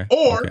 Okay.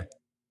 Or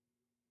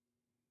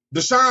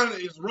Deshaun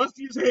is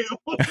rusty as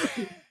hell.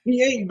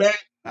 He ain't back.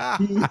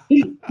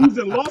 He's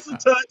in loss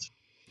of touch.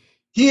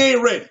 He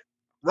ain't ready.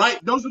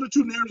 Right? Those are the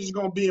two narratives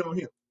going to be on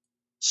him.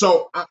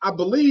 So I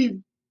believe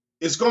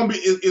it's going to be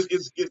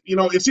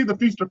it's either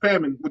feast or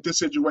famine with this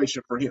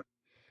situation for him.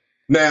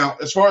 Now,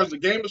 as far as the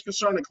game is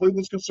concerned and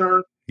Cleveland's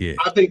concerned,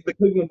 I think the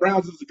Cleveland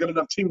Browns is a good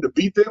enough team to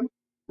beat them,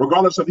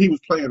 regardless of if he was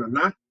playing or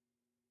not.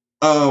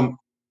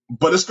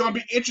 But it's going to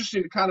be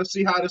interesting to kind of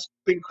see how this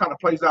thing kind of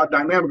plays out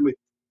dynamically.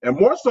 And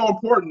more so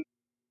important,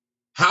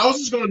 how is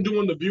this going to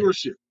do in the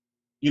viewership?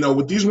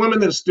 With these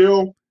women that are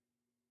still,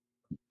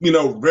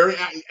 very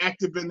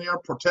active in there,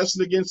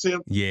 protesting against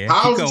him. Yeah.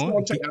 How is this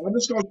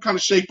going to kind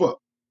of shape up?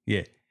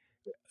 Yeah.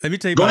 Let me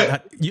tell you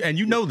about and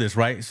you know this,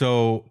 right?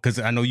 So, because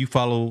I know you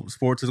follow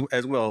sports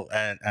as well,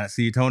 and I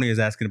see Tony is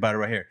asking about it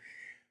right here.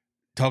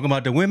 Talking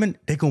about the women,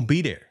 they're going to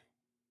be there.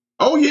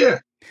 Oh, yeah.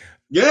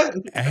 Yeah.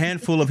 A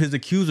handful of his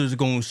accusers are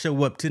going to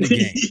show up to the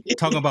game.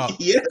 Talking about,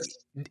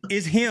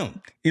 it's him.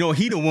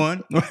 He the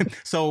one.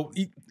 So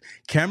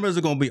cameras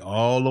are going to be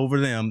all over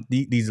them.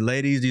 These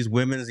ladies, these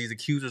women, these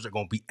accusers are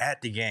going to be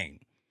at the game.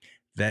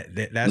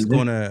 That's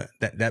going to,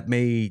 that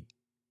may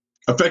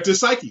affect his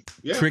psyche.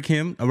 Yeah. Trick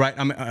him, right?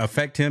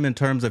 Affect him in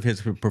terms of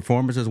his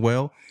performance as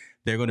well.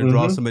 They're going to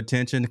draw some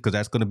attention because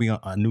that's going to be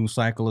a news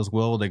cycle as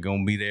well. They're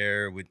going to be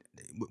there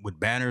with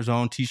banners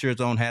on,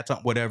 T-shirts on, hats on,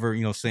 whatever,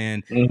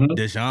 saying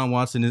Deshaun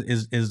Watson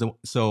is the.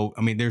 So,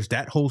 there's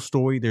that whole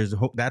story. There's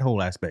that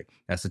whole aspect.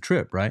 That's a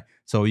trip, right?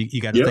 So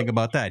you got to think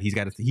about that. He's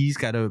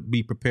got to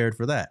be prepared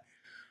for that.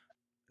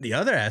 The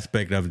other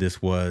aspect of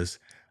this was,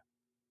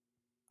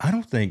 I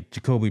don't think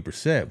Jacoby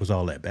Brissett was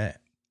all that bad.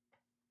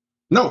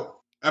 No,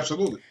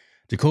 absolutely.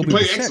 Jacoby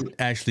Brissett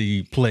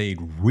actually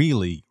played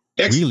really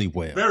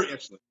well. Very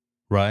excellent.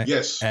 Right?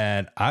 Yes.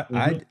 And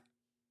I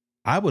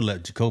would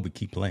let Jacoby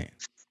keep playing.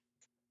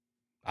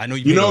 I know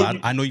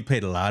you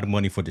paid a lot of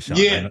money for Deshaun.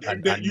 Yeah, I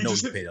know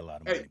you paid a lot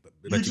of money,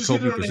 but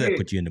Jacoby Brissett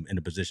put you in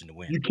a position to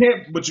win. You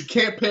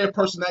can't pay a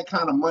person that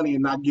kind of money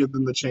and not give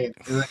them the chance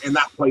and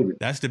not play them.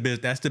 That's the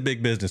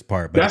big business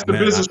part. That's the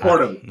business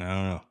part of it. I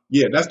don't know.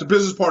 Yeah, that's the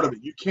business part of it.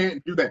 You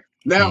can't do that.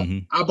 Now,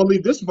 I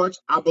believe this much.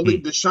 I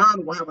believe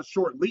Deshaun will have a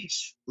short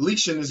leash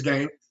in this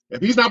game.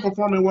 If he's not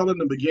performing well in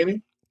the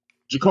beginning,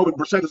 Jacoby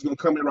Brissett is going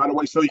to come in right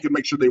away so he can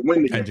make sure they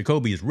win the game. And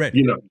Jacoby is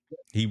ready.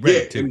 He's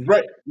ready too. He's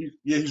ready.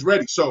 He's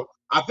ready. So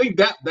I think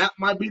that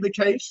might be the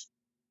case,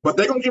 but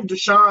they're going to give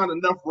Deshaun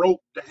enough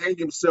rope to hang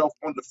himself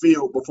on the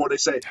field before they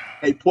say,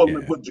 hey, pull him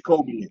and put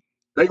Jacoby in.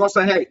 They're going to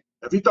say, hey,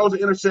 if he throws an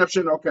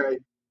interception, okay,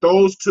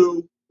 those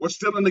two, we're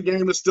still in the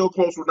game. It's still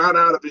close. We're not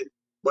out of it.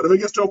 But if it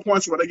gets to a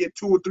point where they get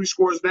 2 or 3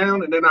 scores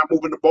down and they're not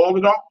moving the ball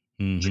at all,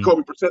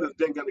 Jacoby Brissett is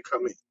then going to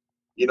come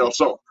in.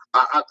 So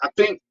I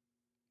think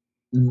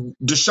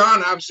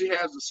Deshaun obviously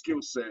has a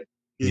skill set.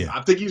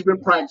 I think he's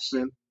been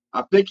practicing.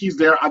 I think he's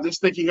there. I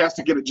just think he has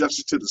to get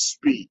adjusted to the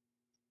speed.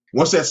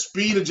 Once that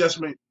speed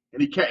adjustment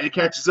and it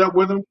catches up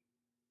with him,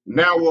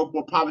 now we'll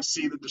probably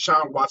see the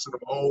Deshaun Watson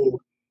of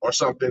old or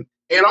something.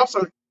 And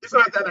also, he's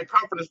going to have that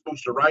confidence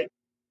booster, right?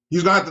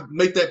 He's going to have to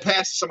make that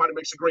pass if somebody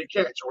makes a great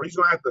catch, or he's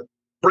going to have to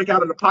break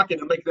out in the pocket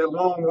and make that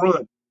long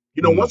run.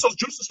 Once those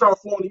juices start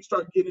flowing, you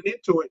start getting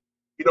into it,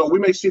 we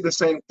may see the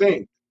same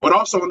thing. But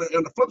also on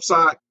the flip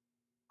side,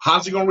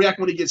 how's he going to react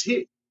when he gets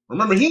hit?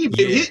 Remember, he ain't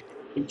been hit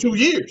in 2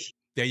 years.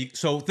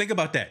 So think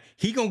about that.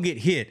 He going to get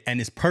hit, and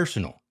it's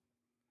personal.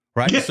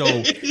 Right, so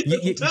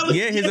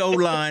his old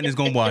line is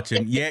gonna watch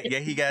him.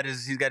 He got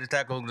his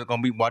tackle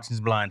gonna be watching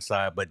his blind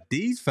side. But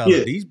these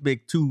fellas, these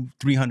big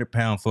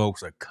 200-300-pound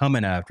folks are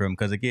coming after him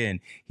because again,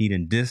 he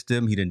done dissed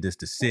him, he done dissed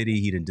the city,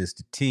 he done dissed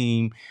the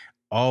team,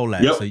 all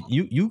that. So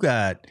you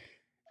got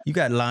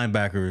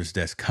linebackers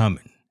that's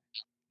coming,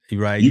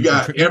 right? You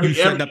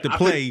setting up the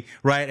play,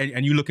 right,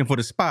 and you looking for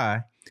the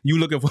spy. You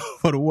looking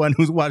for the one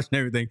who's watching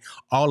everything.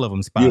 All of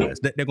them spies.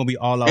 They're going to be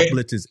all out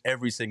blitzes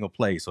every single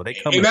play. So they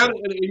come. And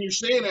you're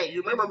saying that.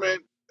 You remember, man.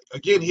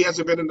 Again, he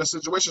hasn't been in the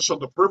situation, so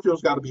the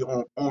peripheral's got to be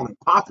on and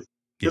popping.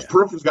 His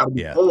peripheral's got to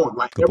be on.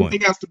 Like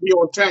everything has to be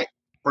on tech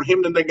for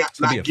him to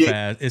not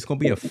get. It's going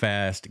to be a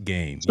fast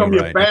game. It's going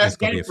to be a fast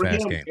game for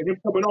him and him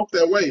coming off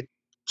that way.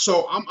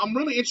 So I'm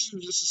really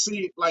interested just to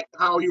see like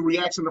how he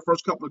reacts in the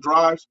first couple of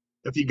drives.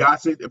 If he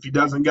got it, if he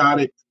doesn't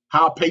got it,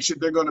 how patient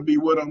they're going to be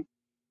with him.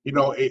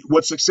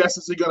 What success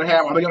is he going to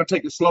have? Are they going to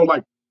take it slow,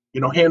 like,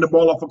 hand the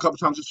ball off a couple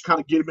times just to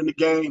kind of get him in the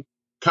game,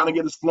 kind of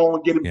get his flow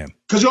and get him?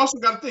 Because you also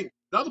got to think,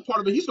 the other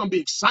part of it, he's going to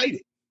be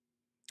excited.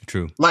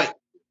 True. Like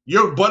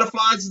your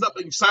butterflies is up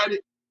and excited,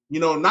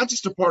 not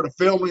just a part of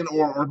failing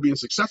or being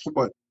successful,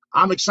 but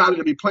I'm excited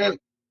to be playing.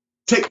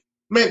 Take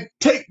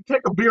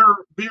a beer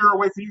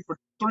away from you for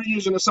 3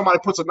 years, and then somebody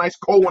puts a nice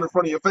cold one in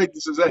front of your face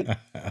and says, "Hey,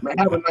 man,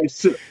 have a nice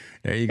sip."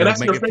 There you And go. that's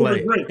Make your it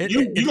favorite play.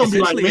 drink. You're gonna be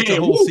like, man, it's a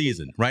whole woo.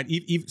 season, right?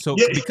 So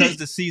Yeah. because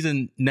the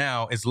season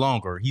now is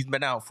longer, he's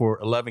been out for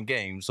 11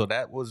 games. So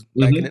that was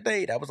back in the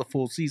day. That was a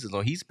full season.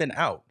 So he's been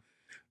out,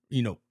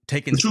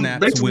 taking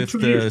snaps with the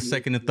years,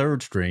 second and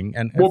third string,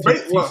 and well, a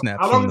few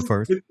snaps from the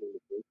first.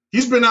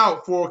 He's been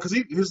out for because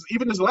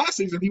even his last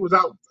season he was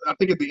out. I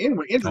think at the end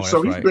with injury.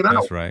 So he's been out.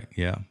 That's right.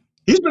 Yeah.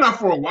 He's been out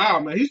for a while,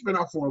 man. He's been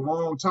out for a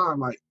long time.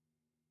 Like,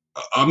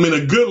 a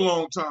good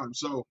long time.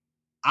 So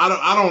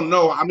I don't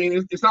know. I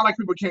mean, it's not like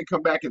people can't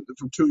come back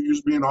from 2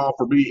 years being off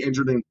or be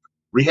injured and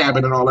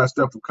rehabbing and all that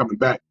stuff from coming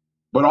back.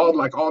 But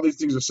all these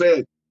things are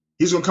said,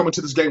 he's gonna come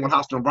into this game with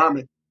hostile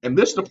environment. And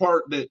this is the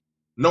part that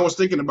no one's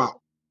thinking about.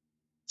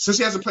 Since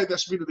he hasn't played that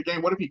speed of the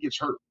game, what if he gets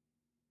hurt?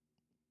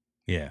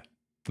 Yeah.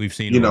 We've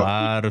seen a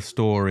lot of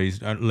stories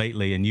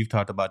lately, and you've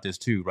talked about this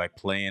too, right?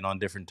 Playing on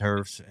different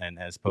turfs and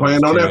as opposed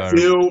playing on to that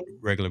field,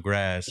 regular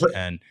grass.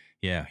 And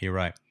yeah, you're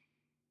right.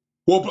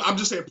 Well, I'm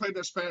just saying, playing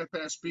that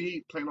fast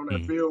speed, playing on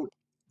that field,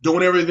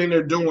 doing everything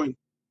they're doing.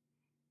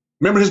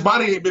 Remember, his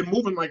body ain't been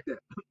moving like that.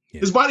 Yeah.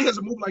 His body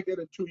hasn't moved like that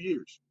in 2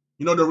 years.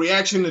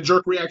 The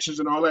jerk reactions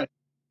and all that.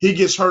 He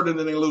gets hurt and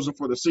then they lose him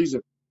for the season.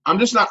 I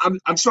just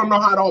don't know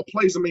how it all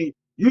plays. I mean,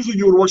 usually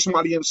you would work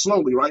somebody in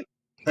slowly, right?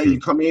 Hey,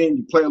 you come in,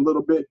 you play a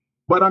little bit.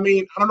 But, I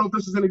mean, I don't know if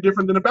this is any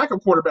different than a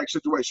backup quarterback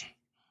situation.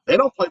 They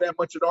don't play that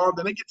much at all.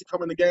 Then they get to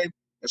come in the game,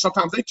 and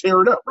sometimes they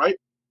tear it up, right?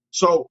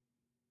 So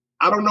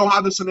I don't know how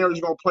this scenario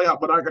is going to play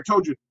out. But like I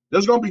told you,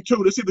 there's going to be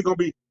two. This either going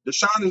to be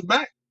Deshaun is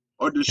back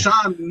or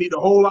Deshaun need a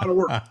whole lot of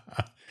work.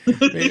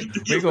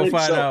 We're going to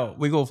find out.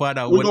 We're going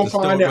to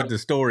find out what the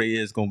story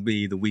is going to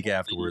be the week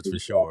afterwards for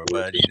sure.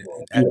 But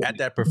at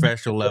that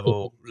professional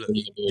level,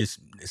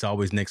 it's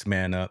always next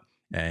man up.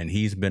 And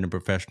he's been a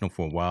professional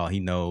for a while.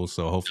 He knows.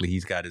 So hopefully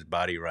he's got his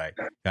body right,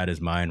 got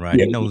his mind right.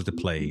 He knows the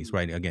plays,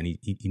 right? Again,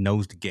 he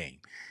knows the game.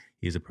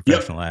 He's a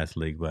professional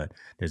athlete, but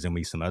there's going to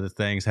be some other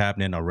things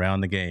happening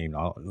around the game.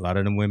 A lot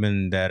of the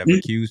women that have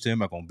accused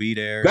him are going to be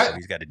there. So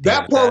he's got to deal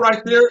with that.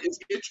 Right there is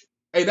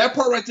that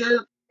part right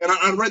there, and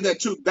I read that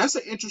too. That's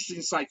an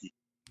interesting psyche.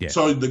 Yeah.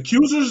 So the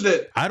accusers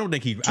that I don't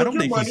think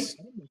he's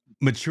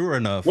mature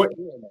enough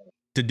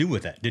to deal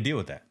with that. Think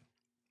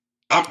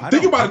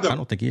about it though. I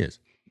don't think he is.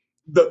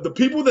 The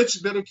people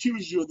that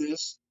accuse you of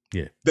this,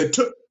 that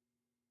took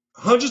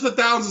hundreds of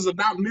thousands, if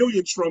not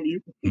millions, from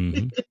you,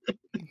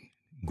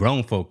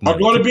 grown folk money. Are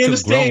going to be in the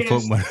stands.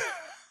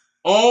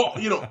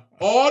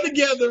 all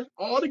together,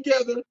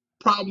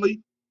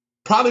 probably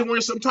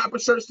wearing some type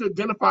of shirts to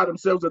identify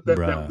themselves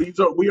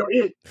that we are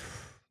it.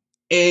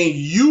 And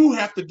you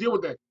have to deal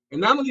with that. And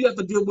not only you have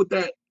to deal with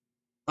that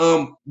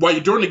while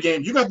you're during the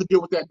game, you have to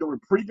deal with that during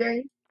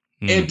pregame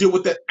and deal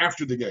with that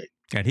after the game.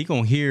 And he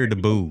gonna hear the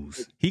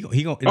boos. He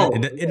gonna.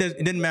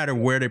 It doesn't matter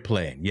where they're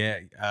playing. Yeah,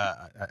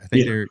 I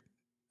think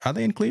are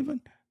they in Cleveland?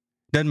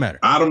 Doesn't matter.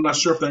 I'm not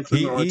sure if they're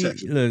Cleveland or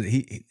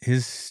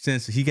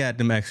Texas. He got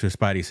them extra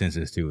spidey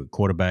senses to a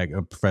quarterback,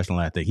 a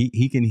professional athlete.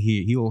 He can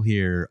hear. He will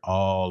hear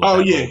all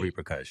of that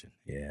repercussion.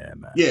 Yeah,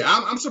 man. Yeah,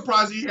 I'm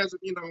surprised he hasn't.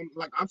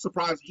 I'm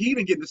surprised he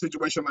didn't get in the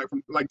situation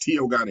like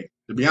T.O. got in.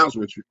 To be honest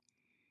with you,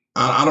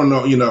 I don't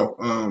know.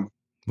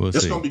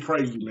 It's going to be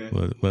crazy, man.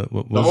 We'll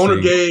the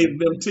owner gave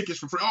them tickets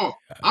for free. Oh,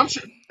 I'm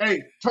sure.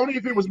 Hey, Tony,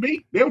 if it was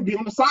me, they would be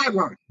on the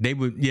sideline. They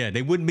would,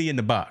 they wouldn't be in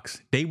the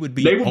box. They would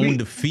be on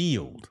the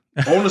field.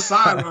 On the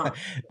sideline.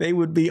 They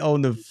would be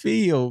on the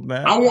field,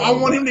 man. I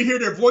want him to hear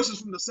their voices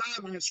from the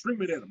sideline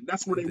screaming at him.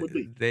 That's where they would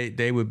be.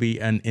 They would be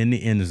in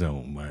the end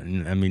zone,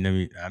 man. I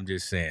mean, I'm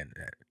just saying.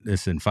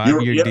 Listen,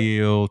 5-year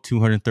deal,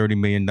 $230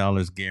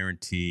 million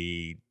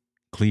guaranteed.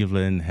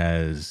 Cleveland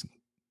has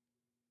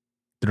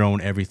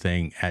thrown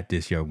everything at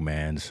this young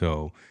man.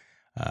 So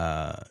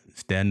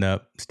stand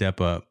up,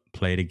 step up,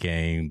 play the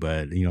game.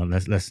 But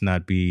let's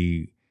not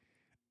be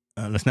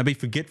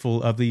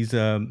forgetful of these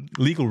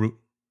legal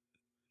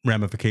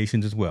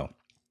ramifications as well.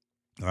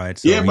 All right.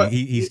 So but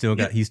he still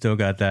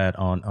got that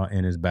on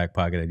in his back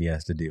pocket that he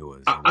has to deal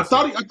with. So I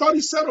thought he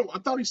settled. I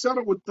thought he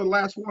settled with the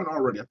last one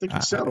already. I think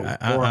he settled.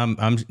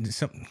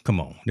 Come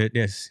on.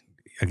 There's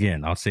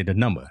again. I'll say the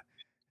number.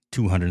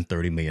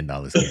 $230 million.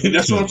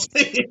 That's what I'm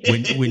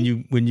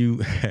saying. When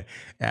you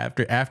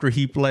after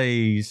he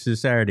plays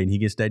Saturday and he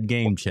gets that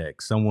game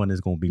check, someone is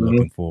going to be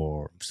looking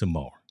for some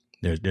more.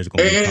 There's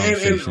going to be a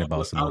conversation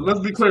about some more. Let's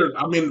be clear.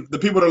 I mean, the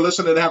people that are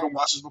listening that haven't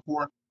watched this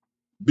before,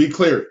 be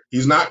clear.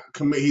 He's not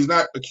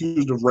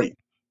accused of rape.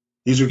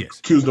 He's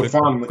accused of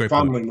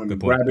fondling women,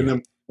 grabbing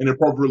them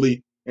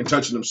inappropriately and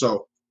touching them.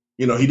 So,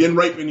 he didn't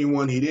rape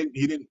anyone. He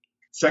didn't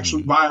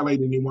sexually violate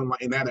anyone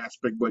in that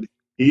aspect, but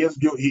he is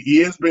guilty. He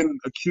has been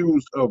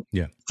accused of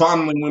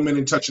fondling women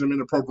and touching them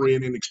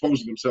inappropriately and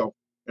exposing himself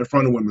in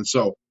front of women.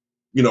 So,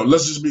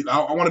 let's just be.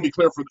 I want to be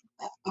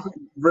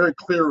very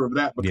clear of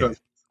that because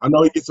I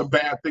know he gets a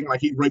bad thing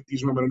like he raped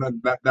these women,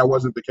 and that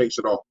wasn't the case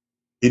at all.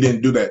 He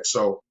didn't do that.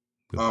 So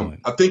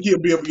I think he'll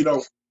be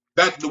able,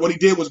 that what he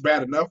did was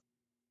bad enough,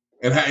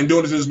 and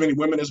doing it to as many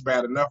women is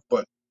bad enough,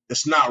 but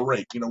it's not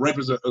rape. Rape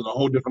is a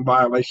whole different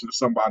violation of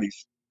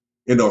somebody's,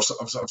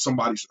 of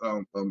somebody's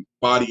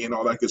body and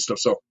all that good stuff.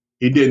 So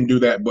he didn't do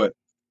that, but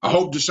I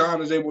hope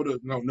Deshaun is able to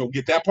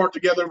get that part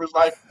together of his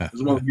life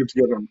as well as get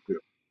together on the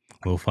field.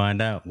 We'll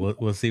find out.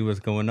 We'll see what's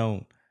going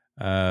on.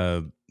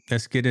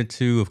 Let's get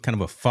into kind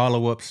of a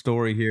follow-up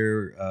story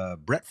here.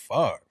 Brett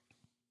Favre.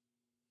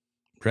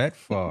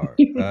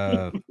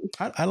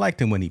 I liked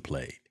him when he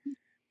played.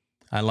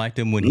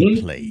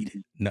 He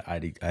played. No,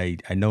 I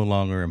no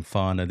longer am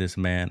fond of this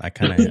man.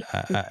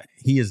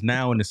 He is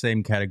now in the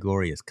same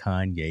category as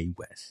Kanye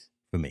West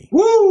for me.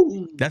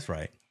 Woo! That's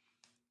right.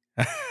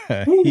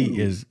 He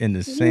is in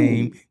the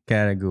same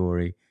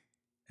category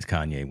as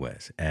Kanye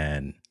West,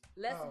 and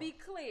let's be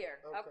clear,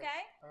 okay?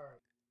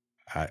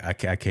 I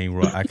can't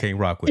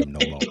rock with him no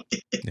more.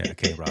 Yeah, I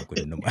can't rock with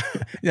him no more.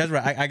 That's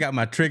right. I got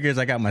my triggers.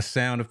 I got my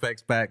sound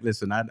effects back.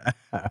 Listen,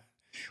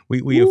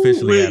 we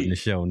officially having the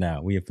show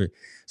now.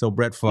 So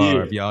Brett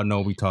Favre, y'all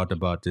know we talked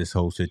about this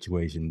whole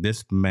situation.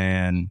 This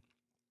man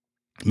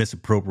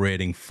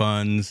misappropriating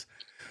funds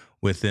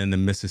within the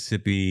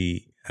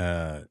Mississippi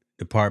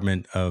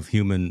Department of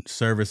Human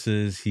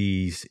Services.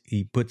 He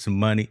put some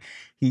money.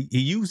 He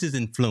used his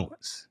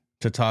influence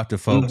to talk to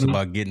folks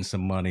about getting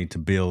some money to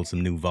build some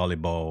new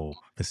volleyball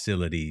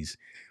facilities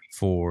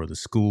for the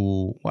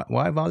school.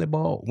 Why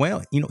volleyball?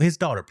 Well, his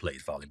daughter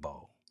plays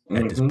volleyball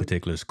at this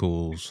particular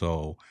school.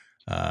 So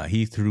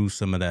he threw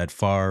some of that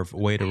Favre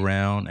weight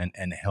around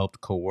and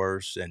helped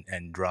coerce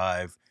and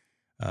drive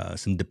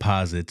some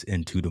deposits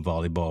into the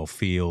volleyball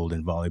field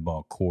and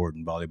volleyball court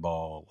and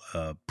volleyball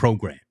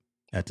program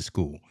at the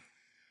school.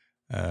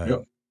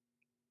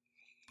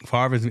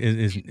 Favre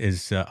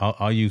is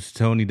I'll use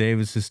Tony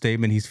Davis's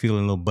statement. He's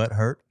feeling a little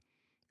butthurt,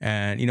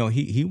 and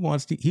he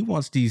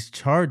wants these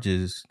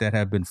charges that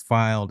have been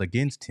filed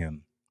against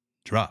him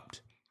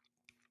dropped.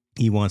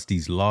 He wants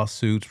these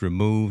lawsuits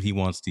removed. He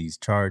wants these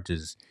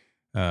charges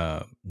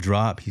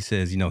dropped. He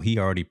says, he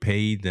already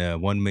paid the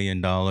 $1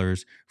 million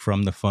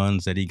from the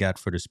funds that he got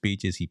for the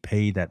speeches. He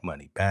paid that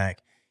money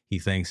back. He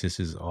thinks this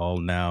is all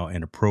now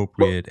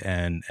inappropriate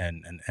and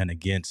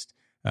against.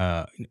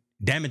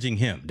 Damaging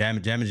him,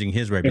 damaging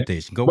his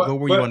reputation. Go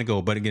where you want to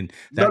go. But again,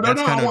 that's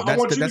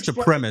the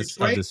premise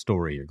of the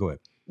story here. Go ahead.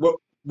 Well,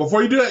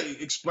 before you do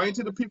that, explain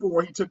to the people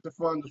where he took the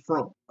funds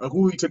from, or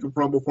who he took it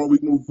from before we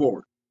move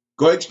forward.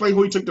 Go ahead, explain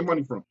who he took the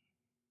money from.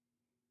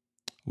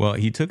 Well,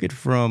 he took it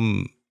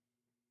from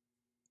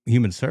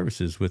Human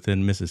Services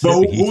within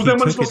Mississippi. Who's that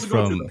money supposed to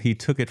go to? He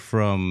took it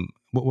from,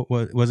 what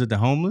was it the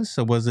homeless,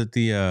 or was it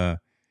the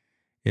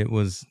It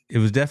was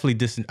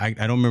definitely I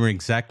don't remember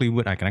exactly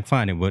what I can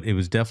find it, but it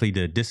was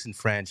definitely the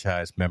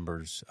disenfranchised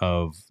members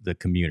of the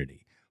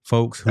community,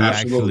 folks who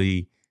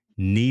actually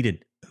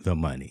needed the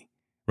money,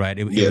 right?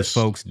 It was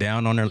folks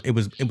down on their. It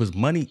was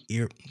money.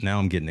 Now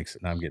I'm getting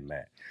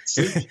mad.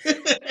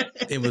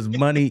 It was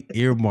money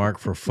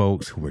earmarked for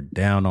folks who were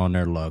down on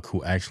their luck,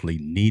 who actually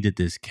needed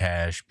this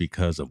cash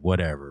because of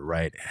whatever,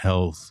 right?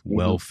 Health,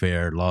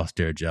 welfare, lost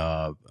their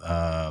job.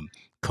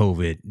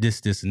 COVID,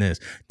 this, and this.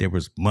 There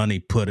was money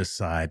put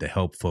aside to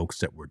help folks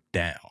that were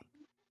down.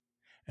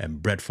 And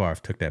Brett Favre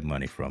took that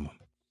money from them.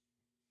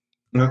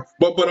 Yeah.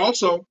 But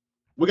also,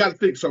 we got to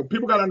think. So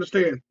people got to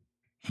understand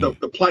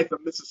the plight of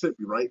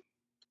Mississippi, right?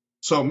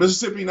 So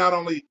Mississippi not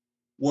only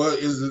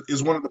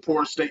is one of the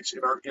poorest states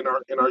in our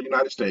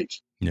United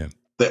States. Yeah.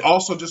 They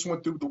also just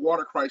went through the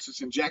water crisis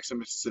in Jackson,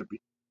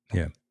 Mississippi.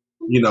 Yeah.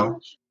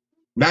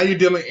 Now you're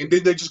dealing, and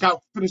then they just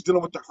got finished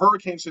dealing with the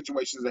hurricane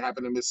situations that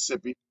happened in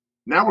Mississippi.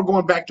 Now we're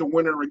going back to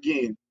winter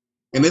again.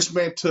 And this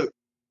man took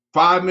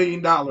 $5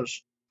 million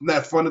from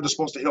that fund that is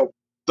supposed to help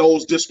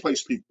those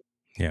displaced people.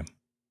 Yeah.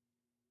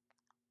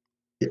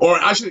 Or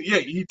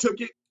he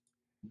took it,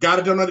 got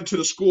it donated to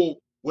the school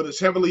with as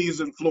heavily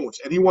his influence.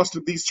 And he wants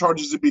these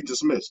charges to be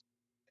dismissed.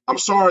 I'm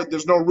sorry,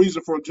 there's no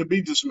reason for it to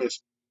be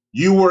dismissed.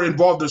 You were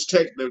involved.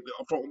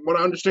 From what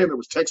I understand, there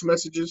was text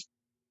messages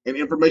and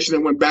information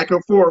that went back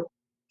and forth.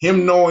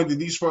 Him knowing that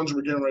these funds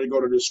were getting ready to go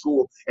to this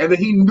school, and that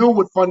he knew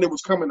what fund it was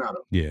coming out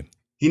of. Yeah,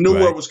 he knew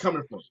where it was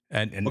coming from,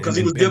 because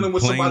he was dealing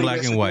with somebody.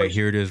 Black and white.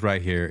 Here it is,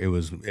 right here. It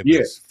was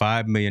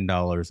 $5 million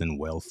in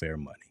welfare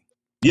money.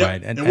 Yeah,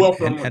 right?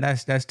 And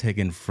that's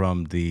taken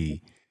from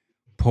the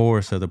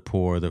poorest of the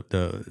poor,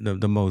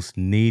 the most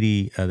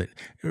needy.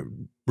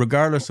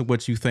 Regardless of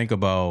what you think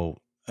about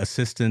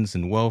assistance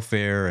and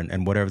welfare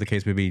and whatever the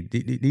case may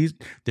be,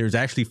 there's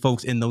actually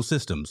folks in those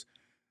systems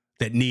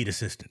that need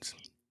assistance.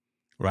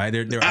 Right,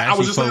 there are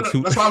actually folks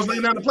who. That's why I was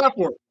laying down the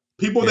platform.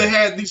 People that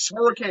had these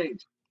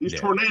hurricanes, these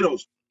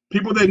tornadoes.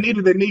 People that need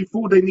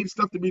food, they need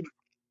stuff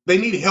they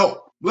need help.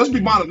 Let's be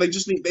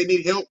honest, they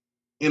need help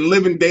in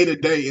living day to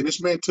day. And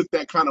this man took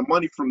that kind of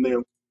money from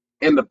them.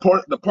 And the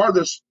part of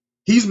this,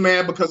 he's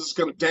mad because it's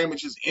going to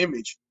damage his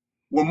image.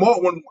 When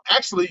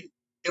actually,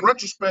 in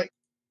retrospect,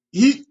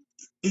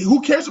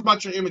 who cares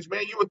about your image,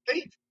 man? You're a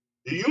thief.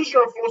 You use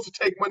your influence to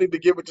take money to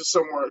give it to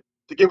somewhere,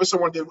 to give it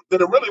somewhere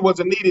that it really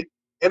wasn't needed,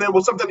 and it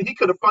was something that he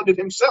could have funded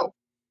himself.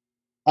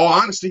 All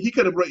honesty, he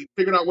could have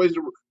figured out ways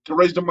to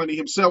raise the money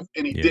himself,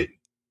 and he didn't.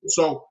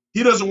 So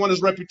he doesn't want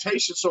his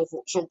reputation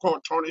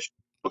so-called tarnished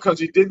because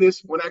he did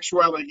this. When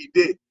actuality, he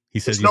did. He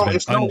says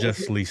he's been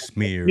unjustly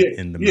smeared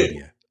in the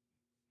media.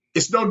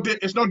 It's no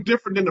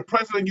different than the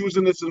president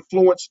using his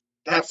influence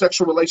to have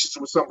sexual relations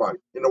with somebody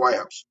in the White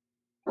House.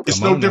 It's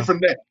no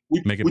different than that.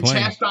 We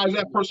chastise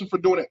that person for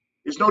doing it.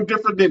 It's no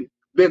different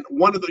than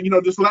one of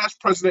the, this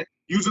last president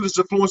using his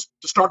influence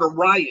to start a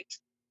riot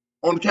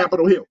on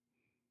Capitol Hill.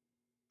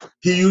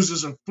 He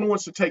uses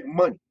influence to take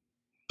money.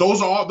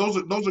 Those are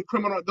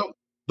criminal.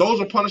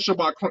 Those are punishable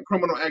by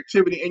criminal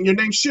activity, and your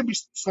name should be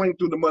slain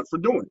through the mud for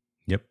doing it.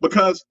 Yep.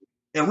 Because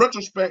in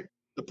retrospect,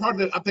 the part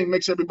that I think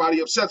makes everybody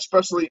upset,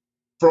 especially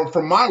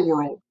from my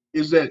world,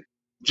 is that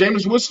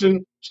Jameis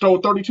Winston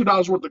stole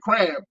 $32 worth of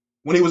crab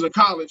when he was in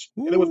college,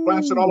 and it was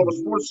blasted all over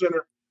Sports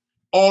Center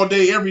all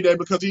day, every day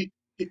because he.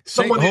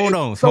 Hold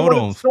on,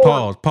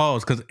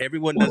 pause, because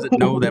everyone doesn't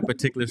know that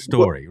particular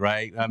story,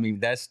 right? I mean,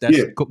 that's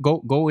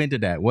go into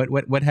that.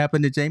 What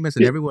happened to Jameis,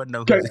 and everyone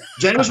knows. Okay.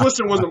 Jameis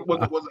Winston was an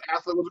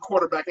athlete, was a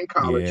quarterback in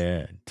college.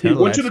 Yeah, he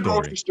went to the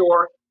grocery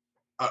store.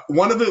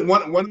 One of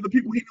the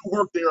people he knew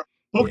worked there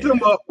hooked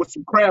him up with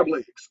some crab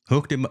legs.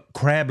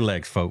 Crab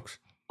legs, folks.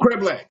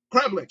 Crab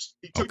legs.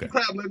 He took the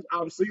crab legs.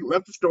 Obviously,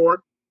 left the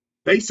store.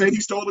 They said he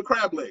stole the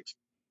crab legs.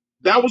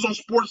 That was on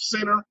Sports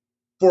Center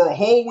for a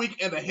whole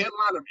week and the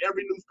headline of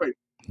every newspaper.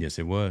 Yes,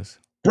 it was.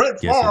 Brett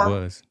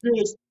Favre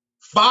steals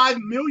 $5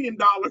 million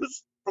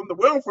from the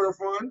welfare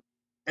fund,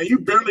 and you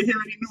barely hear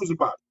any news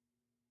about it.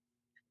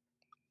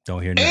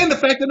 Don't hear nothing. And the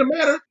fact of the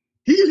matter,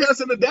 he has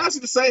an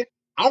audacity to say,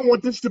 I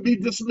want this to be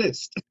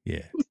dismissed.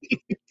 Yeah.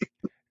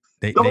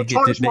 They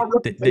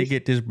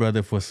get this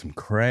brother for some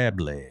crab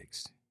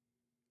legs.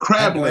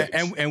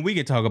 And we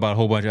can talk about a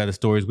whole bunch of other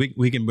stories.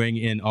 We can bring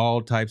in all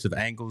types of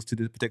angles to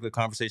this particular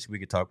conversation. We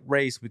could talk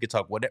race. We could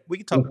talk whatever.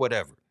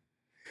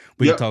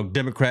 We can talk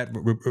Democrat,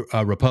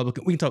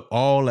 Republican. We can talk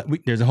all that.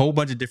 There's a whole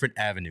bunch of different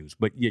avenues.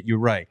 But you're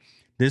right.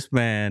 This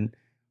man,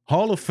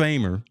 Hall of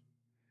Famer,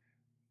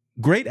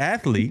 great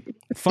athlete,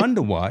 fun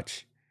to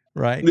watch,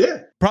 right?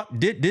 Yeah.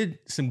 Did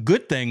some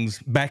good things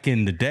back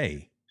in the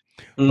day,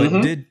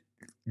 but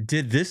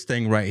did this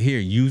thing right here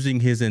using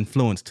his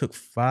influence, took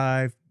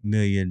 $5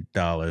 million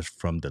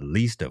from the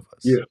least of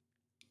us. Yeah.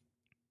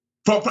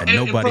 And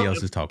nobody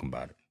else is talking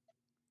about it.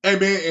 Hey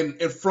man,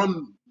 and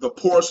from the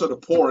poorest of the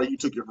poor, you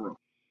took it from.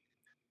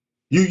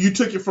 You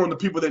took it from the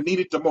people that need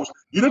it the most.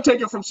 You didn't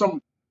take it from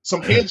some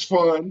hedge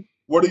fund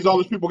where all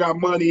these people got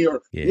money,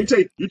 or you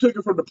took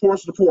it from the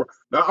poorest of the poor.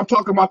 Now I'm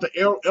talking about the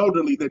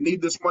elderly that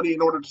need this money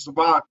in order to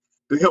survive,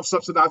 to help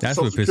subsidize the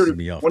Social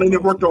Security when they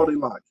never worked all their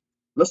lives.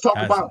 Let's talk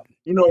about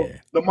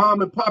the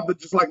mom and pop that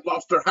just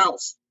lost their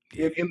house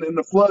in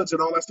the floods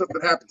and all that stuff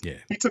that happened. Yeah.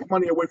 He took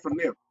money away from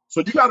them.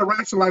 So you got to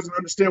rationalize and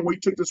understand where he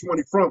took this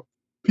money from.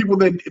 People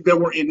that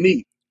were in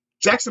need.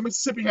 Jackson,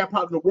 Mississippi had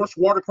probably the worst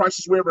water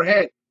crisis we ever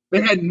had.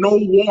 They had no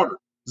water,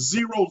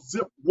 zero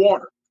zip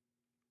water.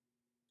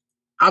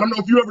 I don't know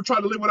if you ever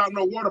tried to live without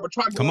no water, but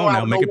try to come on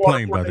now, make it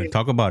plain, brother.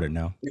 Talk about it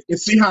now. And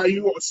see how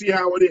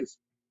it is.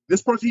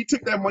 This person, he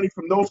took that money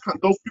from those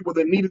people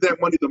that needed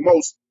that money the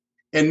most,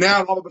 and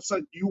now all of a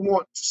sudden you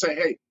want to say,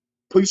 "Hey,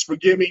 please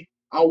forgive me.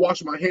 I'll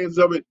wash my hands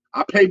of it.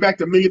 I pay back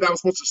the $1 million I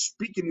was supposed to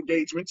speaking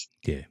engagements."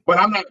 Yeah. But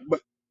I'm not.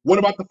 But what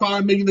about the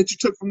 $5 million that you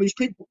took from these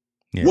people?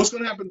 Yeah. What's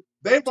going to happen?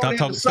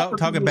 Stop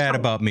talking bad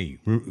about me.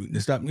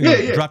 Stop.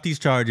 Drop these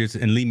charges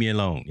and leave me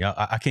alone.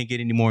 I can't get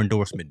any more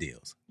endorsement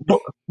deals.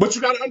 But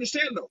you got to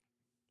understand though,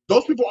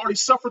 those people already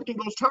suffered through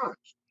those times.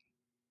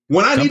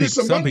 When I needed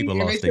some money,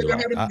 and they said they're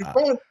having any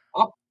fun,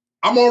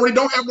 I'm already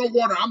don't have no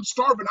water. I'm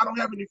starving. I don't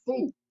have any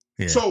food.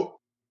 Yeah. So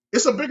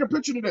it's a bigger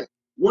picture than that.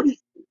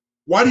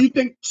 Why do you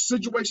think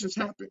situations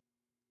happen?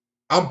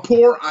 I'm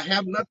poor. I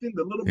have nothing.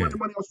 The little bit of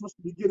money I was supposed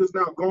to get is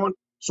now gone.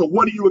 So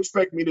what do you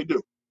expect me to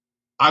do?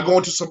 I go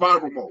into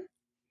survival mode.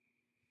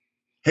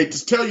 Hate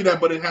to tell you that,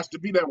 but it has to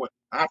be that way.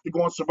 I have to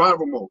go in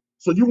survival mode.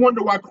 So you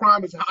wonder why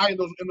crime is high in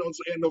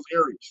those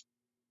areas.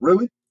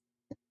 Really?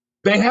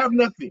 They have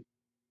nothing.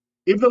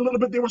 Even the little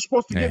bit they were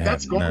supposed to get,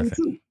 that's gone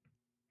too.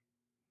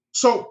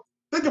 So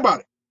think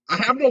about it. I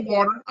have no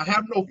water. I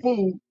have no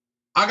food.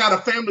 I got a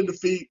family to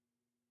feed.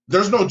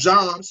 There's no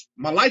jobs.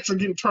 My lights are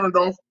getting turned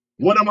off.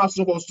 What am I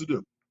supposed to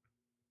do?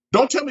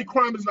 Don't tell me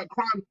crime is not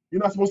crime.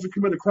 You're not supposed to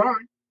commit a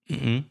crime.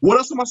 Mm-hmm. What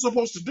else am I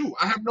supposed to do?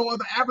 I have no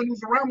other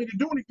avenues around me to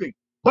do anything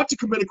but to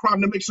commit a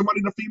crime to make some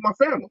money to feed my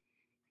family.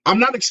 I'm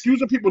not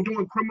excusing people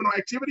doing criminal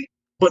activity,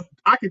 but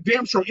I can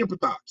damn sure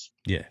empathize.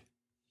 Yeah.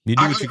 You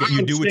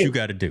do what you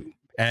got to do.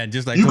 And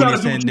just like Tony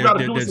is saying,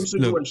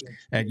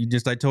 and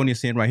just like Tony is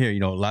saying right here,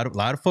 a lot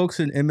of folks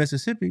in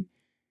Mississippi,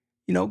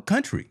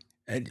 country.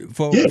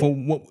 For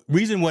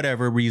reason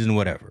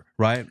whatever,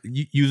 right?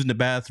 Using the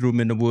bathroom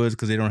in the woods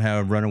because they don't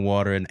have running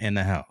water in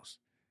the house.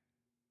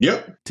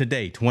 Yep.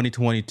 Today,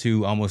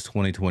 2022, almost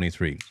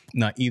 2023.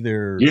 Now,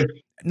 either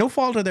no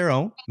fault of their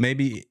own.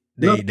 Maybe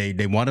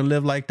they want to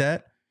live like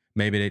that.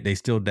 maybe they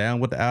still down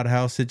with the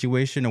outhouse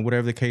situation or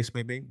whatever the case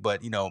may be.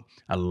 But,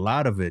 a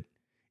lot of it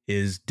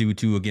is due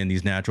to, again,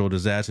 these natural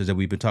disasters that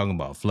we've been talking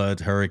about: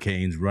 floods,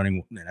 hurricanes,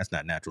 running. Man, that's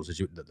not natural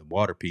situation. The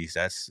water piece,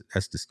 that's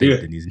the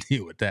state that needs to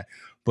deal with that.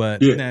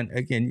 But then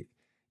again,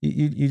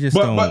 you just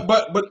don't.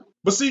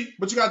 But see,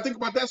 you got to think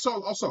about that.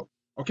 So also,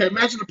 okay,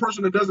 imagine a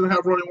person that doesn't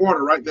have running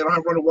water, right? They don't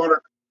have running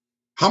water.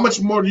 How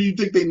much more do you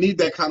think they need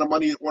that kind of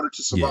money in order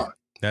to survive?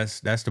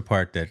 That's the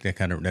part that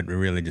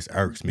really just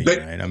irks me,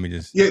 right? I mean,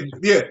 just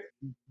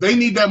they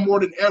need that more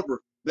than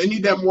ever. They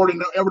need that more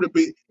than ever to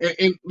be.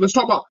 And let's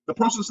talk about the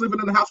person that's living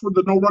in the house with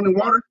no running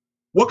water.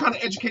 What kind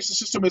of education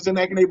system is in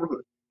that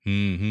neighborhood?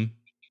 Mm-hmm.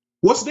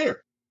 What's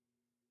there?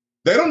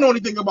 They don't know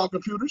anything about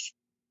computers.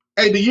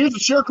 Hey, the years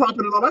of sharecropping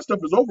and all that stuff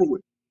is over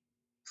with.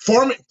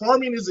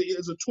 Farming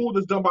is a tool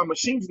that's done by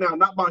machines now,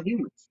 not by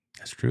humans.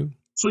 That's true.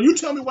 So you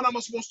tell me what I'm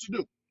supposed to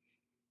do.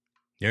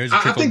 There's a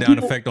trickle down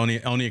effect on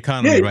the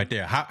economy right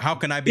there. How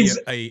can I be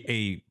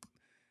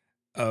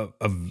a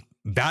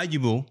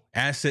valuable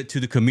asset to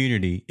the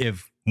community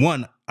if,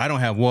 one, I don't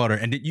have water,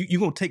 and you're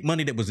gonna take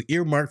money that was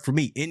earmarked for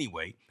me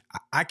anyway?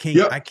 I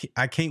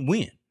can't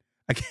win.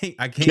 I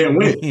can't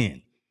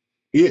win.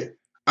 Yeah.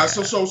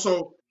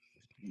 So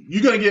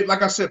you're gonna get,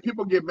 like I said,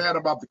 people get mad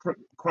about the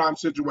crime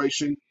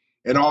situation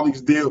and all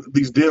these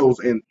deals,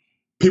 and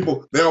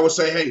people, they always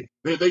say, hey,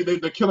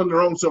 they're killing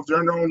their own self. They're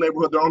in their own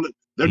neighborhood.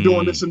 They're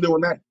doing this and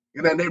doing that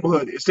in that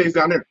neighborhood. It stays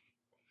down there.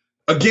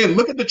 Again,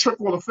 look at the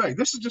trickle effect.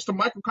 This is just a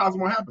microcosm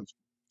of what happens.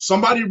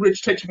 Somebody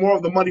rich takes more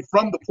of the money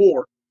from the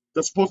poor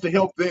that's supposed to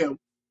help them,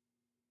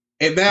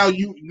 and now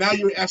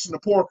you're asking the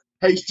poor,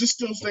 hey, just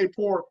still stay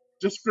poor.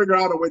 Just figure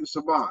out a way to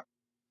survive.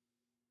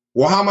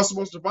 Well, how am I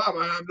supposed to survive?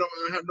 I have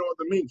no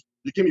other means.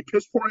 You give me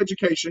piss poor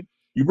education.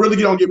 You really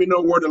don't give me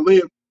nowhere to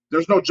live.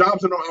 There's no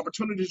jobs and no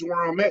opportunities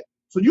where I'm at.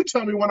 So you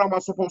tell me what am I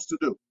supposed to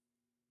do?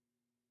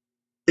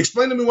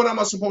 Explain to me what am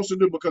I supposed to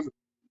do, because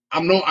I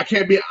don't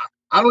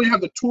even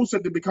have the tool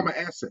set to become an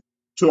asset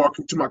to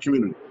my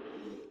community.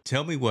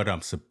 Tell me what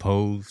I'm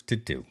supposed to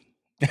do.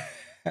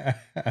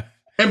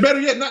 And better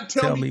yet, not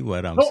tell me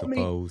what I'm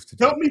supposed to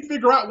do. Help me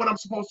figure out what I'm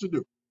supposed to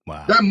do.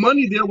 Wow. That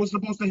money there was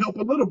supposed to help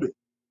a little bit.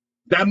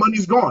 That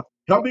money's gone.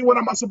 Help me, what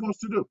am I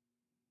supposed to do?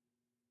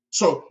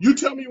 So you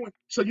tell me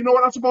so you know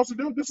what I'm supposed to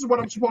do? This is what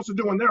I'm supposed to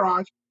do in their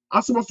eyes.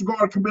 I'm supposed to go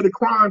out and commit a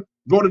crime,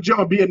 go to jail,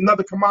 and be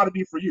another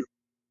commodity for you.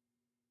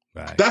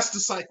 Right. That's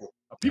the cycle.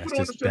 People don't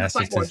understand the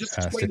cycle. Just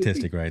a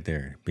statistic right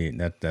there.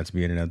 That's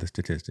being another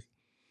statistic.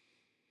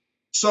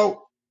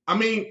 So, I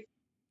mean,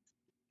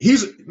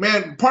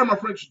 pardon my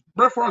French,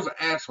 Brett Favre's an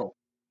asshole.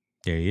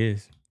 Yeah, he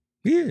is.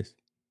 He is.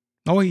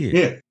 Oh, he is.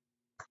 Yeah.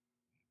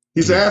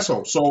 He's an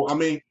asshole. So, I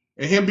mean,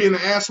 and him being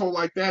an asshole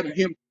like that, and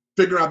him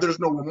figuring out there's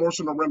no remorse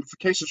or no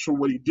ramifications for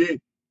what he did,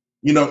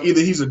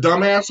 either he's a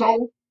dumb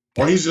asshole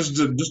or he's just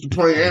a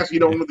plain ass. He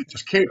don't really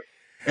just care.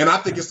 And I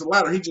think it's the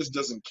latter. He just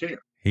doesn't care.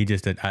 He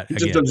just doesn't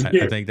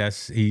care. I think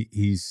that's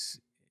he's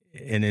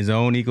in his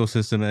own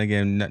ecosystem. And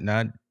again,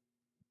 not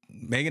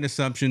making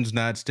assumptions,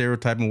 not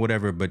stereotyping,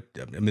 whatever. But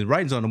I mean,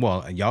 writing's on the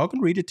wall. Y'all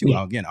can read it too.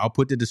 Again, I'll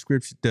put the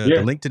description,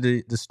 the link to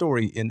the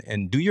story,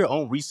 and do your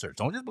own research.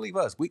 Don't just believe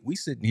us. We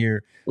sitting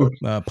here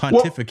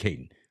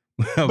pontificating.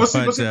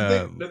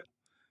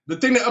 The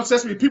thing that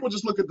upsets me, people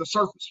just look at the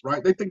surface,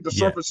 right? They think the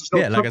surface is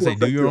no. Like I say,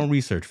 do your own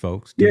research,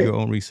 folks. Do your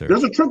own research.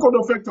 There's a trickle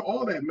effect to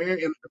all that, man.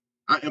 And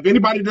if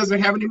anybody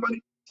doesn't have any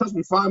money, trust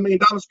me, $5 million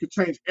could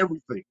change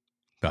everything.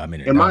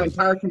 In my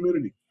entire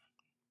community.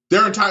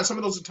 Some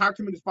of those entire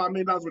communities, $5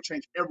 million would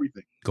change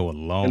everything. Go a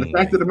long way. And the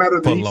fact of the matter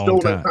is that he stole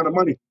that kind of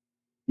money.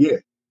 Yeah,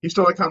 he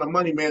stole that kind of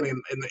money, man,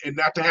 and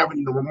not to have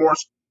any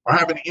remorse or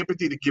having the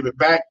empathy to give it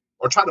back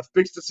or try to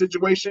fix the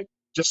situation,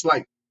 just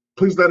like,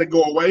 please let it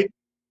go away.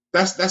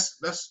 That's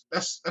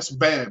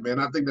bad, man.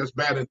 I think that's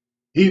bad. And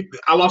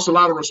I lost a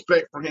lot of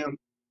respect for him.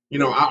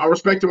 I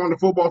respect him on the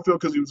football field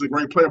because he was a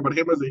great player, but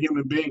him as a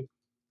human being,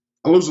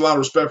 I lose a lot of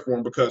respect for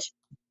him because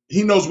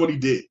he knows what he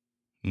did.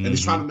 And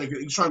he's trying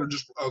to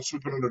just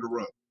sweep it under the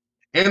rug.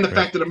 And the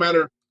fact of the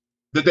matter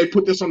that they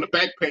put this on the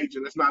back page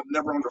and it's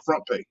never on the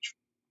front page.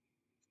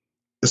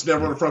 It's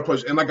never on the front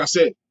page. And like I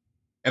said,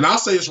 and I'll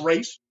say it's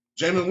race.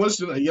 Jameis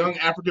Winston, a young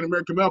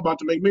African-American male about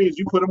to make millions,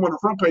 you put him on the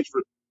front page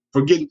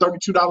for getting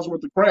 $32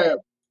 worth of crab.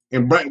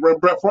 And Brett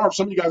Favre,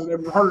 some of you guys have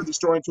never heard of the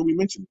story until we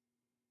mentioned it.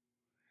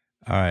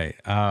 All right.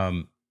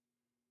 I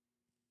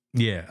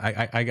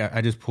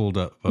just pulled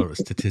up a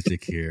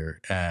statistic here,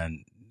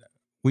 and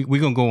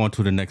we're going to go on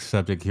to the next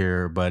subject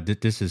here, but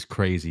this is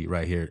crazy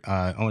right here.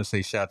 I want to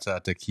say shouts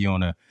out to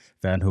Keona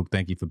Van Hook.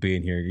 Thank you for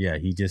being here. Yeah,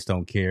 he just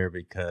don't care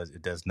because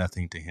it does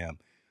nothing to him.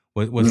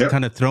 What's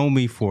kind of thrown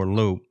me for a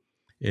loop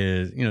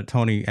is,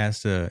 Tony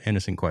asked an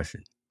innocent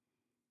question.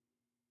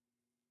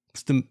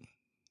 What's the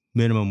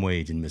minimum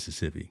wage in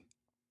Mississippi?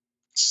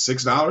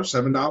 $6,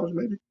 $7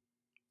 maybe?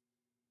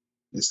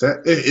 Is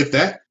that, if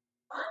that?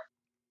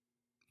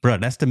 Bro,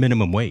 that's the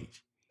minimum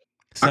wage.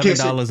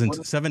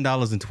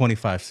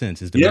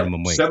 $7.25 is the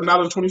minimum wage.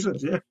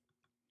 $7.20, yeah.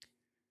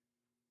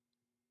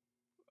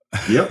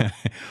 Yep.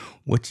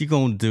 What you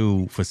gonna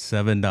do for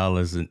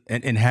 $7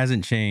 and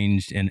hasn't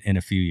changed in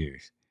a few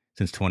years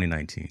since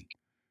 2019?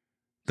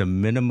 The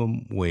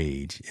minimum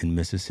wage in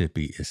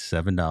Mississippi is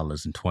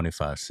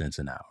 $7.25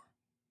 an hour.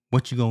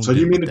 What you gonna So do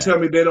you mean with to that? tell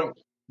me they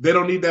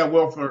don't need that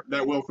welfare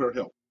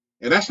help?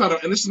 And this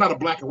is not a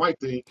black and white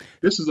thing.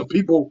 This is a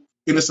people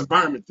in this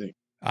environment thing.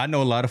 I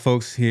know a lot of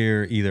folks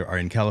here either are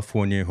in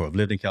California or have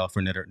lived in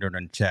California. They're in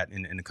the chat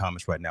in the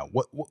comments right now.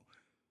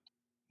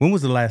 When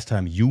was the last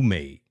time you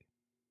made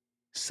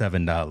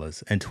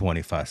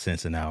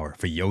 $7.25 an hour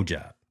for your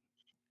job?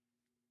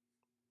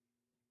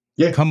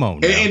 Yeah. Come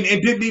on now. And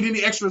didn't need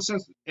any extra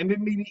assistance. And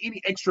didn't need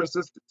any extra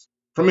assistance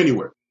from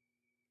anywhere.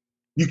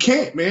 You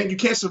can't, man. You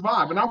can't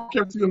survive. And I don't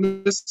care if you're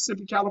in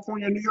Mississippi,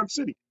 California, or New York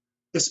City.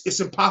 It's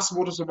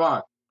impossible to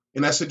survive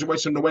in that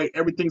situation the way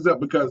everything's up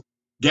because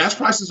gas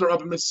prices are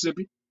up in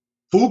Mississippi.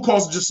 Food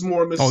costs are just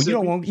more in Mississippi.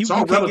 You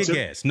can't get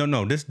gas.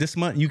 No. This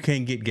month you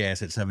can't get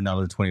gas at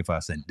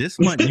 $7.25. This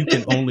month you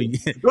can only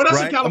well, that's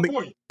right? in California.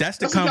 I mean, that's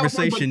the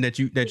conversation that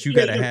you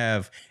gotta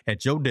have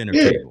at your dinner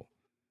table.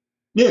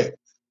 Yeah.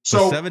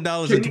 So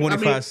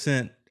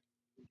 $7.25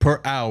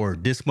 per hour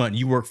this month.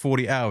 You work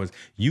 40 hours.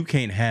 You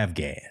can't have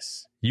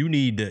gas. You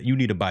need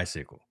a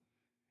bicycle.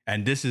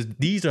 And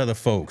these are the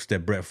folks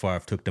that Brett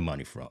Favre took the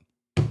money from.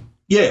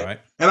 Yeah.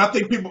 Right? And I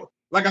think people,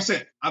 like I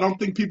said, I don't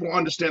think people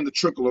understand the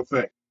trickle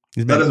effect.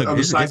 It's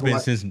been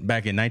since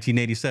back in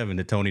 1987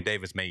 that Tony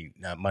Davis made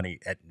money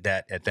at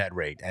that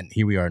rate, and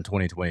here we are in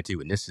 2022,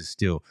 and this is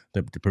still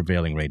the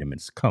prevailing rate. I mean,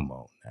 come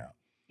on now.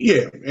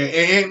 Yeah,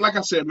 and like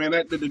I said, man,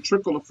 the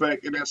trickle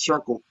effect in that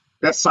cycle,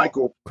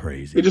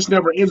 crazy. It just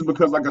never ends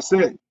because, like I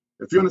said,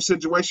 if you're in a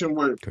situation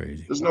where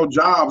there's no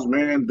jobs,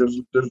 man,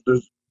 there's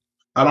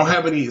I don't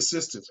have any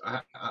assistance. I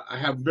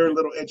have very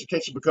little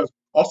education because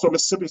also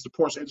Mississippi is the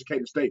poorest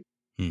educated state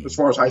as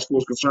far as high school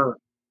is concerned,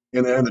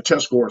 and the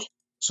test scores.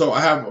 So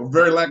I have a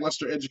very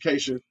lackluster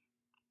education.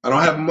 I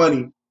don't have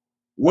money.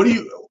 What do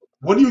you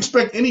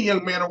expect any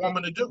young man or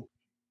woman to do?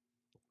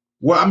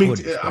 Well, I mean,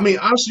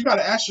 honestly, you got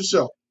to ask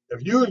yourself,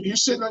 if you're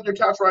sitting on your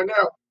couch right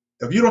now,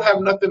 if you don't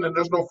have nothing and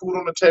there's no food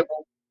on the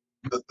table,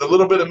 the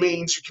little bit of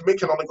means you can make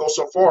can only go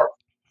so far.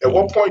 At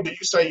what point do you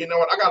say, you know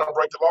what, I got to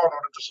break the law in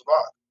order to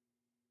survive?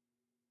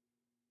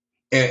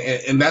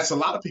 And that's a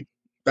lot of people.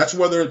 That's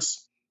whether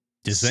it's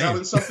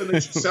selling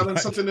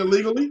something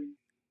illegally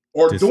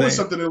or doing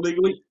something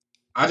illegally.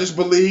 I just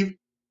believe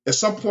at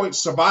some point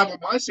survival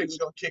mindset is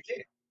going to kick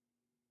in.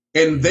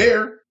 And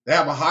there, they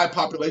have a high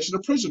population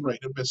of prison rate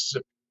in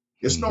Mississippi.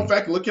 It's no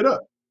fact. Look it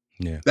up.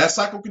 Yeah. That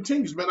cycle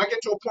continues, man. I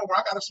get to a point where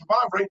I got a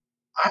survival rate.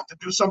 I have to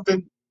do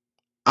something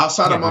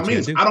outside of my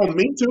means. I don't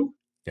mean to.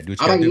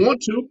 I don't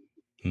want to.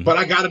 But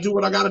I got to do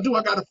what I got to do.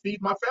 I got to feed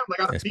my family. I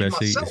got to feed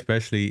myself.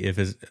 Especially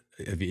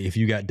if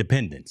you got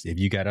dependents, if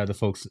you got other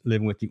folks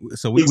living with you.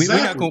 So we're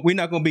not going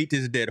to beat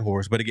this dead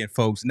horse. But again,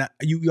 folks,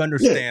 you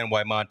understand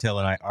why Montel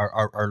and I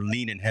are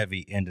leaning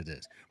heavy into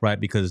this, right?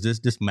 Because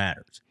this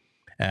matters,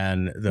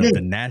 and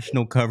the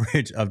national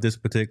coverage of this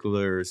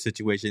particular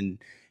situation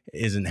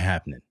isn't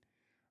happening,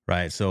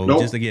 right? So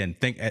just again,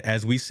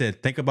 as we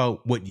said, think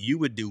about what you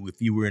would do if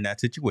you were in that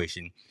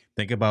situation.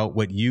 Think about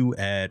what you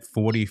at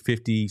 40,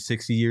 50,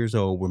 60 years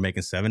old were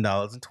making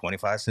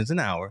 $7.25 an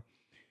hour.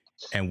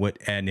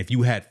 And if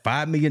you had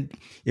 $5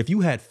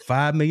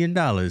 million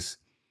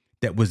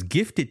that was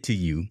gifted to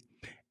you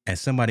and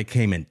somebody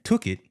came and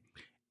took it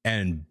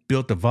and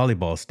built a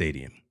volleyball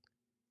stadium,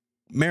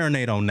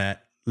 marinate on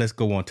that. Let's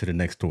go on to the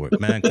next story,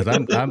 man. Because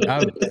I'm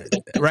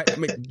right. I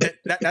mean,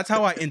 that's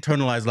how I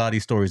internalize a lot of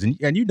these stories, and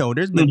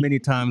there's been many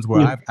times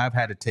where I've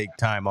had to take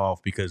time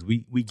off because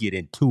we get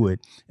into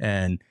it,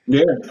 and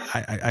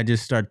I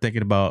just start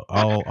thinking about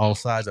all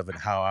sides of it,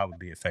 how I would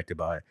be affected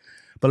by it.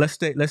 But let's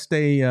stay in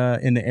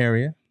the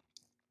area.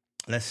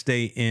 Let's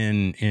stay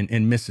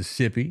in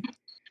Mississippi.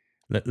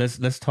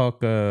 Let's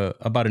talk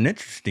about an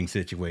interesting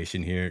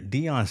situation here.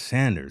 Deion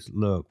Sanders.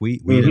 Look, we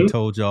done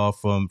told y'all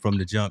from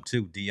the jump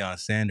too. Deion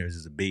Sanders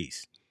is a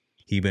beast.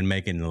 He been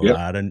making a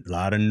lot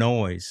of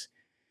noise.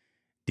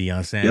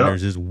 Deion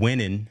Sanders is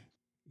winning.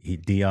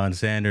 Deion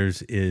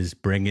Sanders is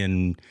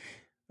bringing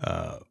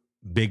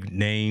big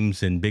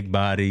names and big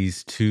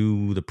bodies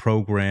to the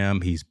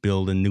program. He's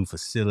building new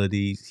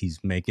facilities. He's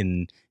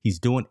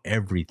doing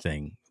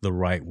everything the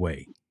right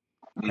way,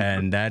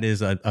 and that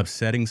is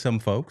upsetting some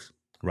folks.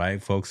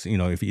 Right, folks.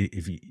 If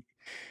you're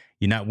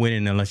not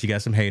winning unless you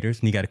got some haters,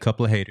 and you got a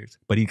couple of haters,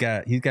 but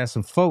he's got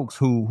some folks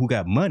who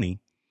got money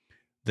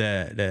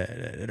that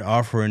are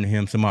offering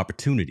him some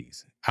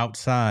opportunities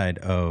outside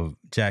of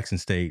Jackson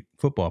State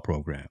football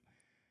program.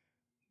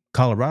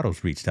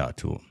 Colorado's reached out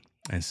to him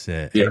and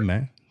said, "Hey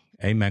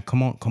man,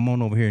 come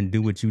on over here and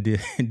do what you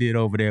did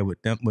over there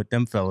with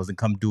them fellas, and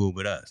come do it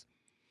with us."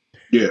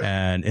 Yeah,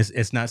 and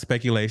it's not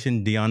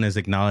speculation. Deion is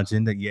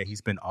acknowledging that he's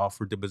been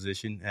offered the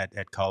position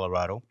at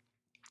Colorado.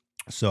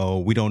 So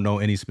we don't know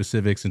any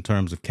specifics in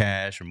terms of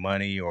cash or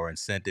money or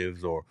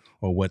incentives or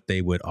what they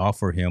would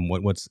offer him,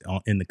 what's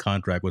in the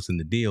contract, what's in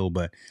the deal,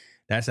 but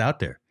that's out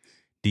there.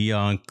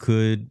 Deion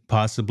could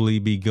possibly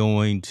be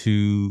going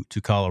to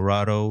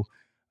Colorado.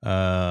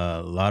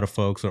 A lot of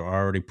folks are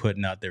already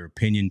putting out their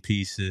opinion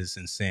pieces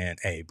and saying,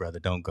 "Hey, brother,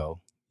 don't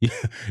go.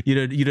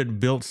 You done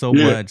built so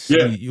Yeah, much.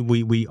 yeah.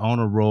 We on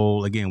a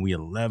roll again. We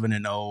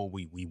 11-0.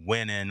 We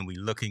winning. We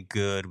looking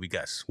good. We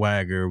got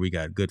swagger. We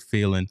got good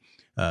feeling.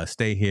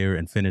 Stay here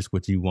and finish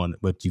what you want,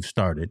 what you've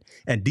started."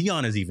 And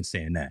Dion is even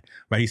saying that,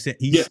 right? He said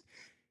Yeah.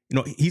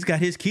 he's got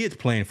his kids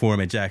playing for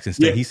him at Jackson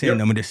State. Yeah, He's saying,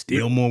 yeah, "I mean, there's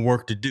still more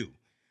work to do."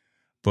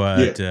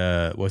 yeah.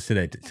 But what's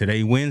today?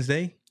 Today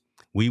Wednesday.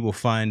 We will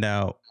find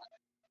out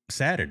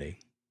Saturday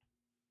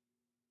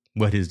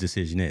what his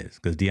decision is,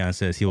 because Dion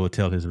says he will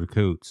tell his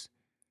recruits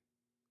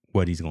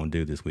what he's going to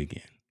do this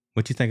weekend.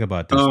 What do you think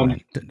about this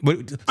one?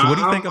 What do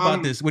you think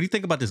about this? What do you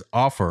think about this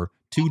offer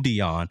to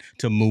Dion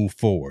to move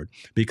forward?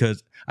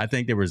 Because I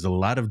think there was a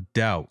lot of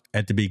doubt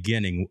at the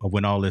beginning of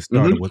when all this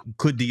started.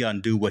 Could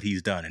Dion do what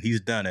he's done? And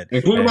he's done it.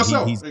 Including and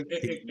myself,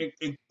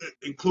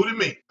 including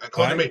me.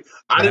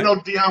 I didn't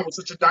know Dion was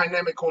such a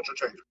dynamic culture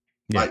changer.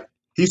 Yeah. Like,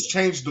 he's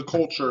changed the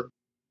culture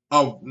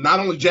of not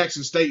only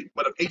Jackson State,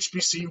 but of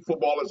HBCU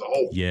football as a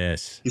whole.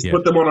 Yes. He's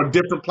put them on a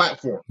different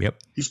platform. Yep.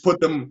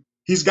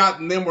 He's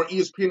gotten them where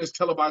ESPN is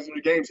televising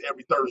the games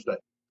every Thursday.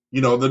 You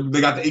know,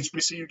 they got the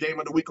HBCU game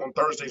of the week on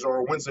Thursdays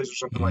or Wednesdays or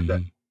something like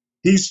that.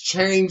 He's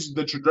changed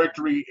the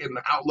trajectory and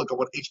the outlook of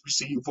what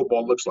HBCU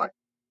football looks like.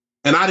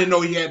 And I didn't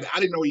know he was that guy. I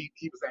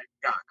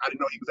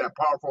didn't know he was that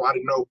powerful. I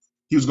didn't know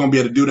he was going to be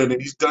able to do that.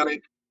 And he's done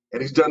it.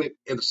 And he's done it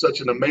in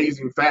such an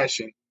amazing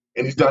fashion.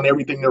 And he's done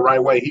everything the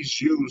right way. He's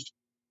used,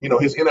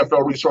 his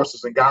NFL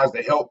resources and guys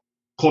to help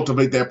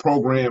cultivate that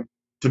program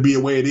to be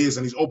the way it is.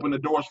 And he's opened the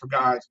doors for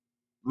guys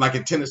like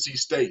at Tennessee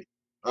State,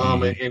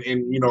 and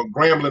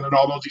Grambling and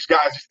all these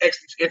guys,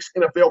 these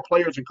ex-NFL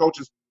players and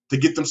coaches to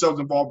get themselves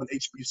involved in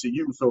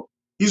HBCU. So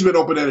he's been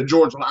open at Eddie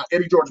George,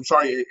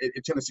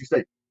 at Tennessee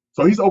State.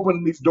 So he's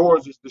opening these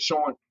doors just to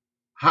showing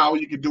how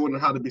you can do it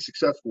and how to be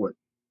successful at it.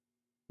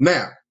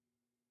 Now,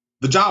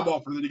 the job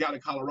offer that he got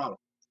in Colorado,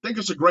 I think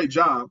it's a great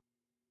job,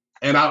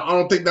 and I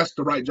don't think that's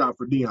the right job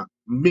for Dion.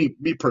 Me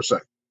per se.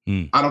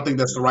 I don't think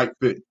that's the right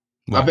fit.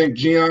 Wow. I think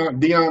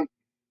Dion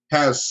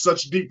has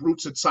such deep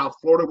roots in South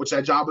Florida, which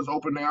that job is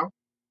open now.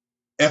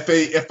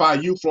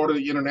 FIU, Florida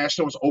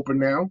International, is open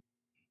now.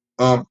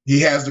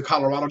 He has the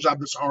Colorado job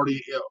that's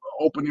already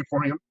opening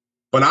for him.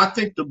 But I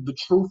think the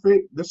true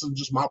fit, this is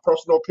just my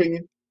personal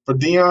opinion, for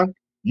Dion,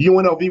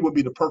 UNLV would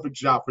be the perfect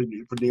job for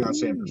Deion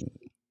Sanders.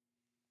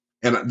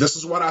 And this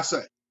is what I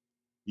say.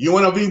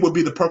 UNLV would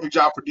be the perfect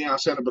job for Deion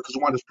Sanders because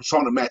one, his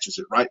persona matches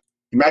it, right?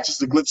 He matches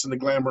the glitz and the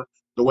glamour,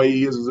 the way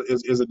he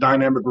is a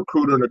dynamic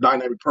recruiter and a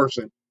dynamic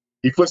person.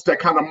 He fits that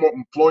kind of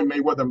Floyd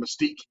Mayweather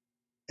mystique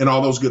and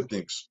all those good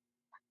things.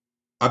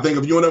 I think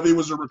if UNLV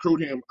was to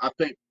recruit him, I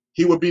think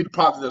he would be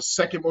probably the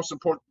second most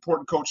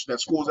important coach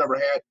that school's ever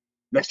had,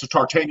 next to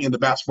Tartanian, the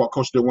basketball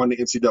coach that won the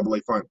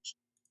NCAA finals.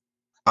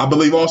 I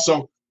believe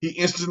also he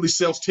instantly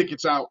sells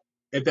tickets out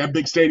at that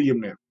big stadium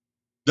now.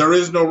 There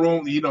is no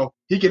room, he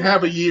can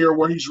have a year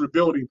where he's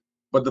rebuilding,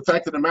 but the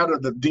fact of the matter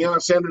that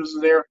Deion Sanders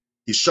is there,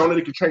 he's shown that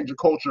he can change the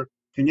culture.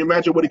 Can you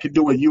imagine what he could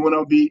do at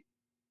UNLV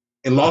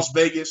in Las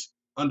Vegas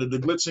under the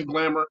glitz and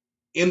glamour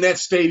in that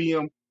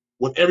stadium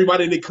with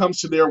everybody that comes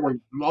to there,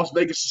 when Las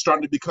Vegas is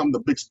starting to become the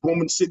big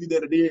booming city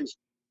that it is,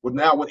 with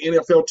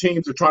NFL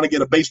teams are trying to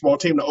get a baseball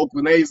team, the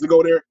Oakland A's, to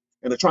go there,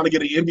 and they're trying to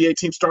get an NBA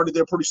team started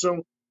there pretty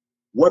soon.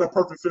 What a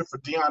perfect fit for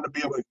Deion to be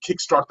able to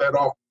kickstart that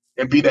off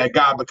and be that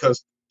guy,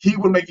 because he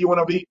would make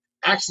UNLV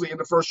actually in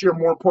the first year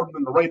more important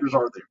than the Raiders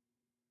are there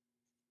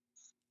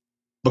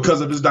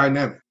because of his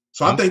dynamic.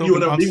 So I think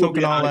UNLV would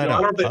be all that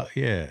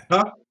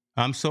up.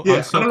 I'm soaking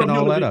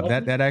all that up.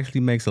 That actually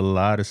makes a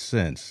lot of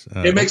sense.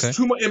 It makes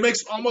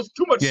almost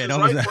too much sense. Yeah,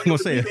 right? I'm gonna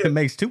say it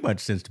makes too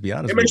much sense, to be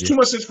honest. It makes too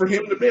much sense for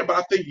him to be, but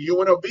I think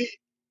UNLV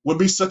would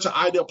be such an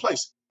ideal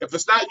place. If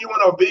it's not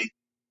UNLV,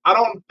 I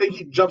don't think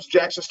he jumps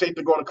Jackson State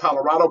to go to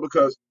Colorado,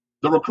 because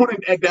the recruiting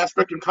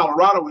aspect in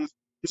Colorado is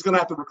he's going to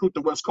have to recruit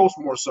the West Coast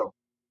more so.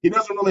 He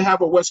doesn't really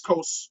have a West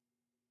Coast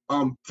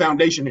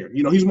foundation here.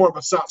 He's more of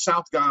a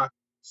South guy,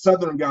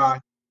 Southern guy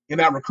in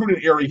that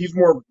recruiting area. He's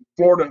more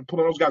Florida and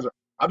pulling those guys up.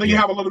 I think you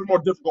have a little bit more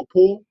difficult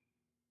pull.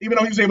 Even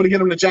though he was able to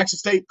get him to Jackson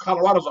State,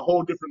 Colorado's a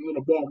whole different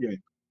little ball game.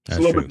 It's a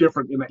little bit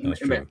different in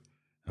that.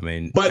 I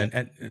mean, but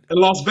in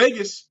Las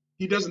Vegas,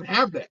 he doesn't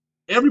have that.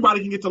 Everybody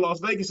can get to Las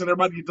Vegas, and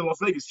everybody can get to Las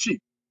Vegas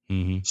cheap.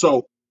 Mm-hmm.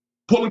 So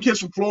pulling kids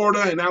from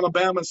Florida and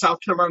Alabama and South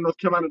Carolina, North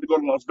Carolina to go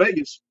to Las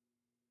Vegas,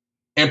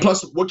 and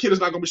plus, what kid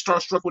is not going to be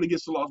starstruck when he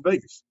gets to Las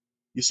Vegas?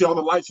 You see all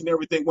the lights and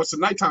everything. Once the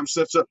nighttime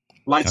sets up,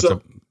 lights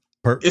up.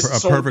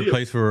 It's a perfect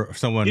place for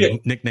someone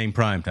nicknamed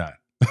Primetime.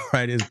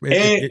 Right.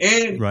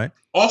 Right.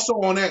 Also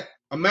on that,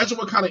 imagine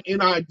what kind of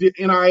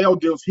NIL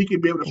deals he can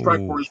be able to strike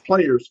for his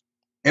players,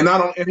 and not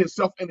on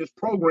himself and his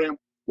program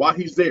while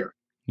he's there.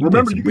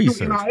 Remember, you can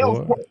do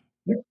NIL.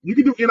 You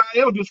can do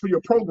NIL just for your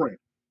program.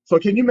 So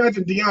can you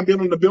imagine Deion being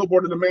on the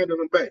billboard of the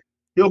Mandalay Bay?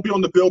 He'll be on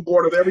the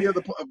billboard of every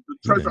other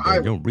Treasure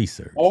Island. Don't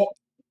research.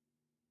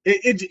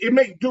 It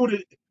makes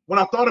when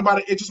I thought about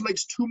it, it just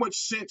makes too much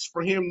sense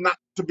for him not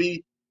to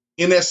be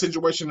in that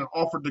situation and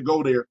offered to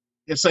go there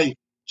and say,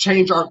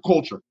 change our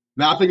culture.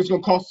 Now I think it's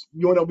going to cost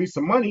UNLV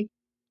some money,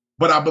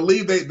 but I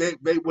believe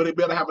they would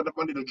better have enough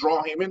money to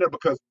draw him in there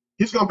because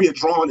he's going to be a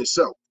draw in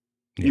itself.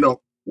 Yeah. You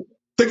know,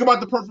 think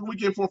about the perfect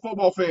weekend for a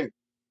football fan.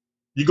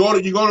 You go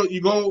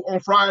on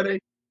Friday.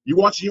 You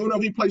watch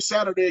UNLV play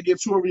Saturday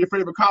against whoever your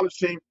favorite college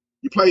team.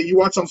 You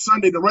watch on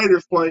Sunday the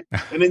Raiders play,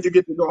 and then you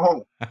get to go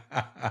home.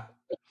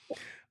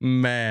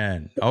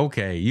 Man,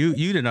 okay, you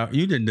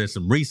didn't do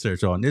some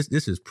research on this.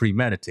 This is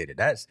premeditated.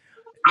 I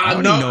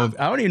don't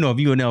even know if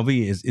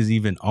UNLV is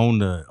even on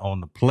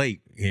the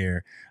plate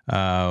here.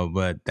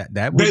 But that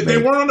they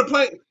weren't on the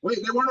plate. Wait,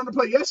 they weren't on the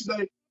plate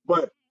yesterday.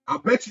 But I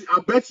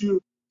bet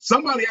you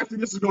somebody after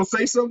this is going to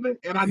say something,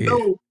 and I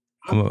know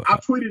I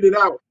tweeted it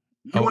out.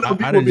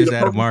 I didn't just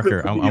add a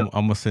marker. I'm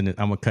gonna send it.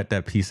 I'm gonna cut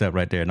that piece up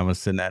right there, and I'm gonna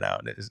send that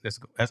out.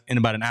 That's in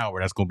about an hour.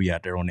 That's gonna be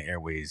out there on the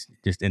airways,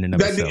 just in and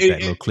of itself. That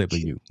little clip of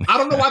you. I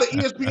don't know why the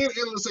ESPN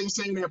analysts ain't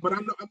saying that, but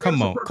I know.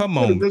 Come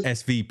on,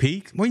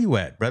 SVP. Where you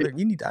at, brother?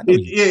 You need.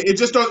 It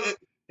just don't.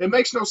 It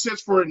makes no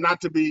sense for it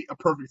not to be a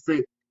perfect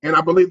fit, and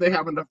I believe they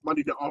have enough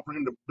money to offer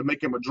him to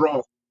make him a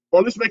draw, or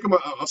at least make him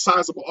a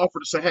sizable offer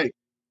to say, "Hey,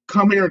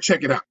 come here and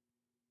check it out.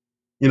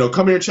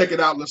 Come here and check it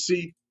out. Let's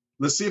see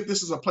if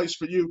this is a place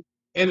for you."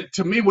 And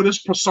to me, with his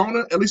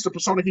persona, at least the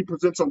persona he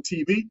presents on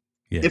TV,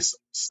 it's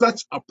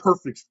such a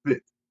perfect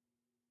fit.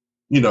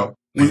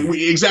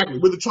 Exactly.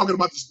 We're talking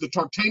about the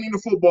Tartanian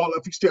of football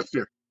if he steps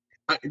there.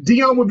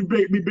 Deion would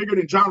be bigger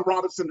than John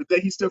Robinson the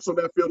day he steps on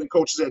that field and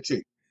coaches that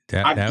team.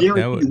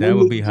 That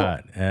would be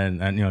hot.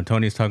 And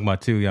Tony's talking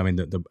about too. I mean,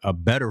 a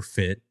better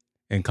fit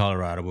in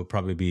Colorado would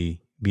probably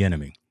be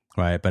Bieniemy,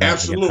 right? But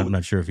again, I'm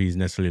not sure if he's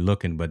necessarily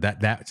looking. But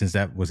that since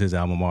that was his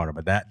alma mater,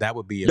 but that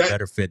would be a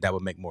better fit. That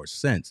would make more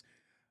sense.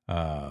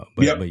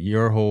 But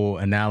your whole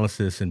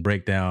analysis and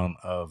breakdown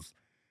of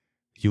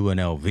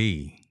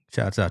UNLV,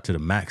 shouts out to the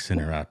Mack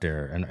Center out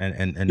there, and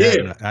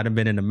I've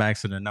been in the Mack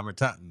Center a number of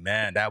times.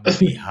 Man, that would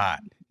be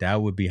hot.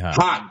 That would be hot.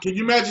 Hot. Can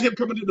you imagine him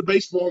coming to the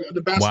basketball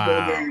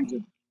games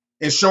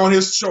and showing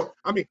his show?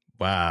 I mean,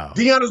 wow.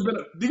 Deion has been.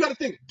 You got to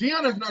think.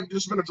 Deion has not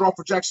just been a draw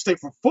for Jackson State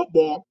for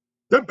football.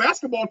 Their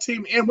basketball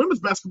team and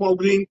women's basketball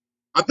team,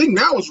 I think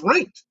now is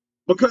ranked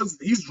because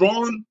he's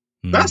drawing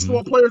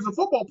basketball players and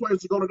football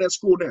players to go to that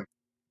school now.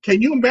 Can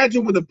you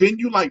imagine with a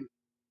venue like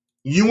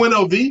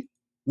UNLV,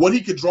 what he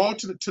could draw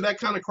to that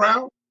kind of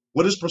crowd,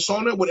 with his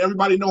persona, with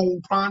everybody know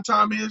who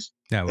Primetime is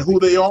and who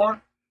they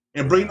are,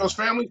 and bring those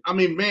families? I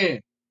mean,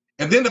 man.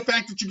 And then the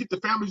fact that you get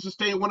the families to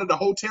stay in one of the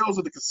hotels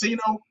or the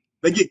casino,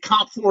 they get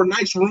comped for a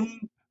nice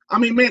room. I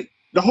mean, man,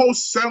 the whole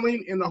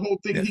selling and the whole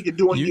thing he could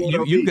do on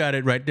UNLV. You got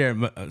it right there.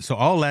 So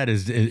all that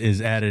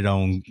is added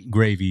on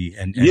gravy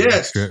and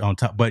extra on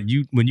top. But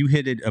when you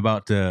hit it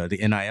about the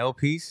NIL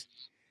piece,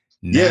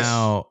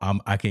 now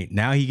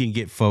now he can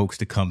get folks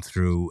to come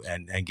through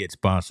and get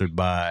sponsored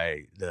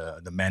by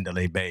the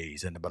Mandalay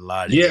Bays and the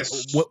Bellagio,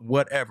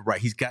 whatever. Right?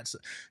 He's got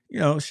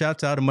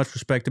shouts out and much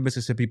respect to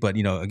Mississippi, but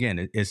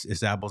again,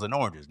 it's apples and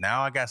oranges.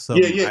 Now I got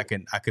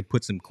something I could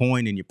put some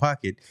coin in your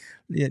pocket.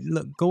 Yeah,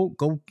 look,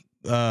 go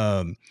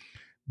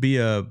be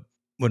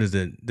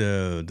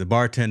the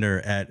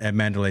bartender at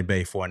Mandalay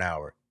Bay for an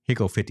hour. Here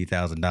go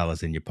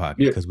 $50,000 in your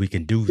pocket because we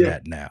can do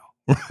that now,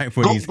 right?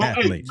 For these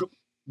athletes.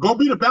 Go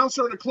be the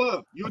bouncer in the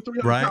club. You're a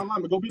 300-pound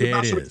lineman. Go be the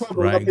bouncer in the club.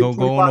 Right. Go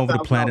on over to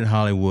Planet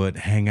Hollywood,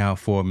 hang out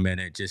for a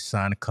minute, just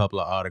sign a couple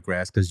of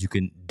autographs because you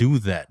can do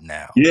that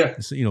now. Yeah.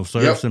 So,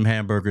 serve some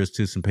hamburgers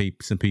to some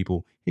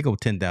people. Here go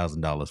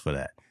 $10,000 for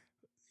that.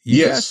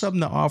 You got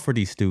something to offer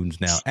these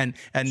students now, and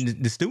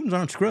the students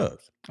aren't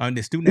scrubs.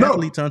 The student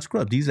athletes aren't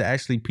scrubs. These are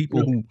actually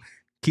people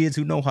kids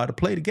who know how to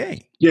play the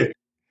game. Yeah.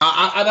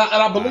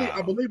 I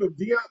believe if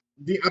Deion,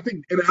 I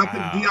think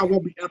Deion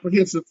won't be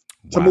apprehensive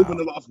to moving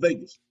to Las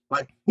Vegas.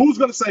 Like, who's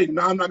gonna say,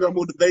 "No, I'm not gonna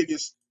move to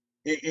Vegas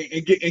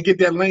and get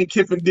that Lane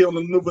Kiffin deal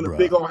and move in a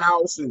big old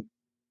house and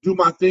do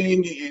my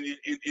thing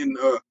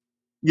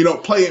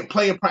and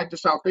play and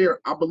practice out there."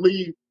 I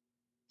believe.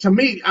 To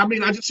me, I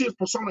mean, I just see his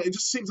persona. It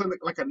just seems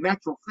like a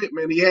natural fit,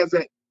 man. He has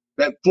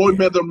that Floyd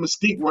Mayweather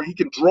mystique where he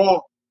can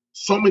draw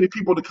so many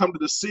people to come to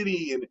the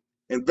city and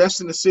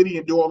invest in the city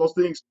and do all those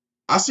things.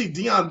 I see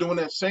Deion doing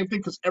that same thing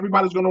because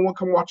everybody's going to want to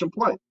come watch him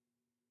play.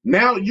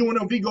 Now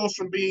UNLV goes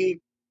from being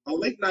a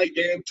late night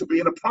game to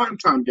being a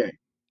primetime game.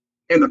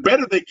 And the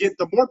better they get,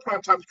 the more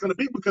primetime it's going to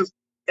be because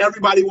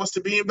everybody wants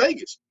to be in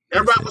Vegas.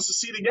 Everybody wants to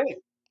see the game.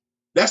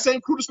 That same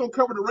crew that's going to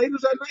cover the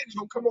Raiders that night is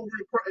going to come over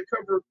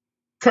and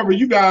cover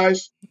you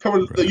guys, cover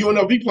the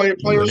UNLV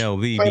players.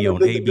 UNLV be on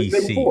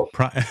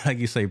ABC, like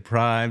you say,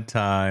 prime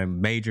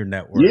time, major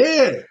network.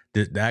 Yeah,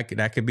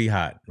 that could be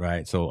hot,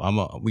 right? So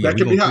we're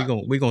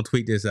gonna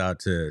tweet this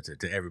out to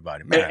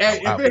everybody. Man,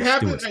 if it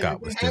happens,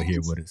 Scott was still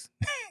here with us.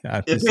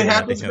 If it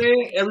happens,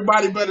 man,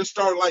 everybody better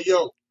start like,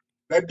 yo,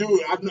 that dude,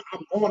 I'm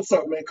on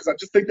something, man, because I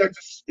just think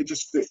it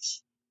just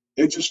fits.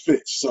 It just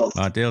fits. So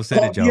Martell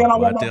said it, y'all. Yeah, I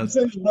want my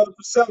percentage, brother,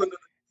 for selling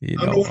it.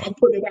 I'm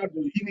putting it out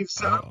there. He needs to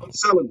sell. I'm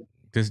selling it.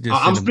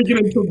 I'm speaking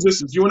into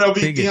existence. UNLV,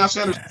 Deion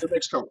Sanders is the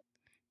next coach.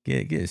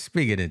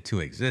 speak it into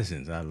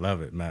existence. I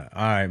love it, man.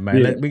 All right, man.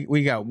 Yeah.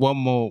 We got one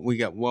more. We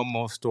got one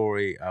more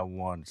story I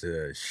want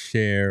to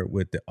share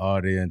with the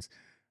audience.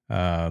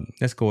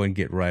 Let's go and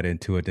get right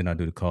into it. Then I'll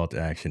do the call to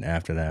action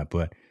after that.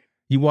 But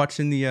you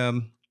watching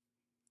the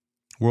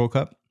World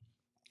Cup?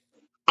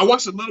 I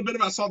watched a little bit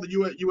of it. I saw the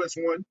US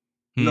won,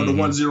 the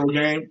 1-0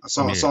 game. I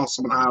saw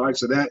some of the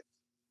highlights of that.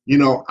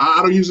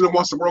 I don't usually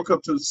watch the World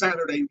Cup till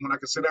Saturday when I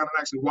can sit down and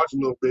actually watch a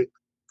little bit,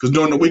 because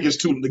during the week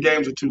the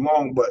games are too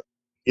long. But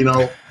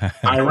Iran,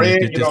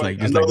 just like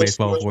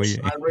baseball for you.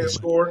 Iran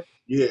score,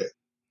 yeah.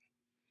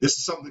 This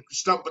is something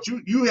stuff, but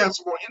you have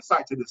some more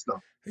insight to this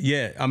stuff.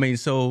 Yeah,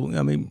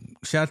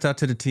 shouts out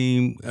to the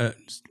team.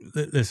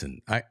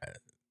 Listen,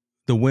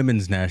 the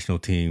women's national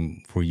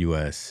team for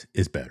US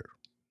is better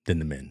than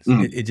the men's.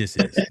 It just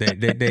is.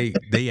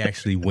 They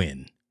actually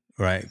win,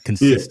 right,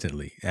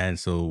 consistently, and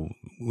so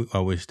I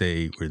wish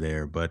they were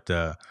there. But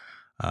the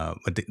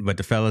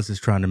fellas is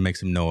trying to make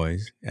some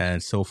noise,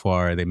 and so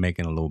far they're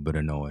making a little bit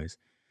of noise.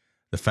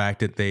 The fact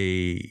that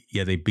they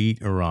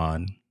beat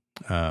Iran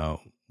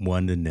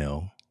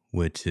 1-0,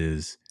 which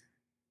is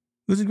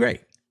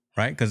great,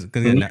 right? Because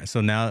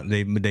so now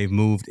they've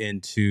moved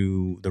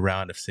into the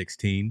round of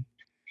 16,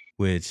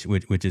 which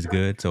is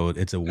good. So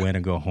it's a win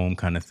and go home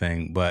kind of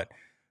thing. But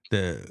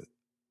the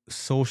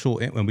social,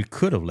 and we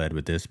could have led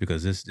with this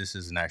because this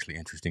is an actually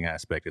interesting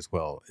aspect as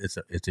well.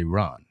 It's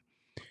Iran,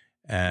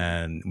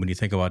 and when you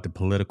think about the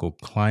political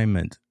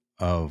climate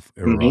of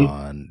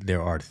Iran,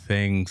 there are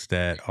things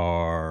that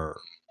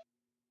are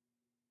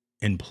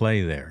in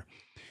play there.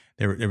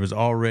 There was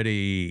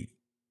already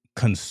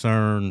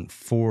concern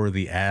for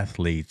the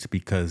athletes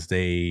because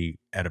they,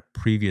 at a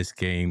previous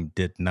game,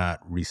 did not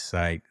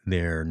recite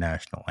their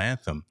national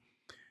anthem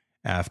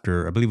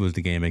after, I believe it was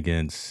the game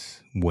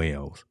against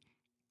Wales.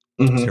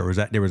 So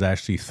there was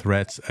actually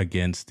threats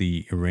against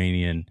the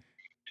Iranian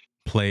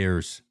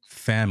players'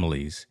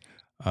 families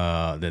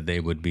that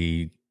they would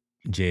be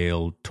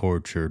jailed,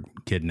 tortured,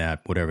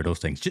 kidnapped, whatever, those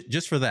things,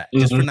 just for that,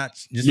 just for not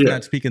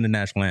speaking the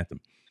national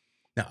anthem.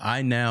 Now, I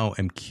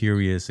am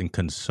curious and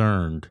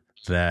concerned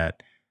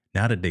that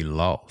now that they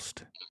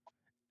lost,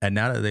 and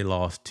now that they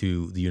lost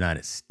to the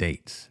United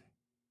States,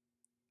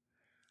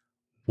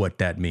 what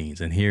that means.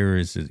 And here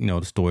is,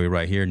 the story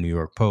right here, New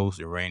York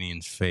Post: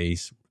 Iranians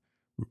face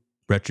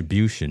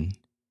retribution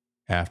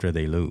after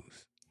they lose.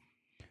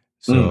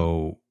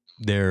 So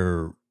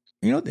there's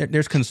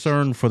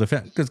concern for the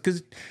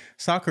because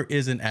soccer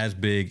isn't as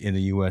big in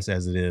the U.S.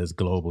 as it is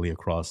globally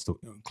across the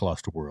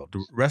world.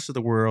 The rest of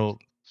the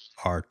world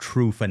are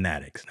true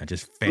fanatics, not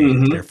just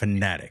fans. They're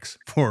fanatics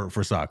for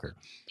soccer.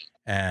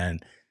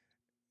 And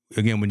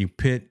again, when you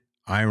pit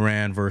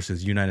Iran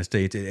versus United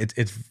States,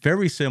 it's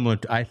very similar,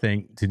 I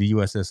think, to the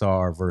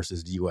USSR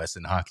versus the U.S.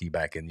 in hockey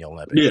back in the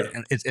Olympics. Yeah.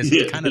 And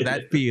it's kind of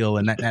that feel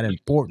and that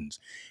importance.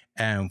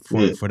 And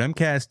for them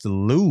cats to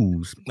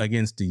lose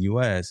against the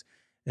U.S.,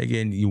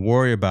 again, you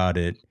worry about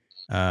it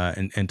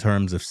in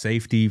terms of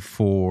safety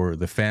for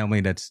the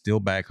family that's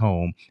still back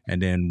home.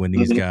 And then when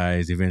these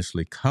guys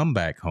eventually come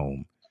back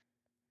home,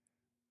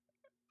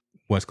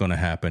 what's going to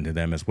happen to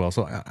them as well.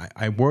 So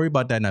I worry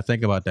about that, and I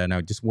think about that, and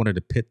I just wanted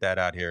to pit that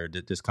out here,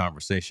 this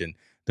conversation.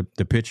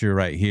 The picture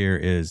right here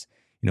is,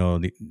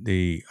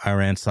 the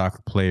Iran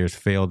soccer players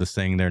failed to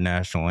sing their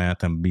national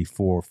anthem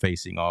before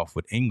facing off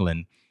with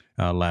England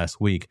last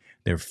week.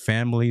 Their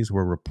families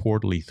were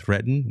reportedly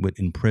threatened with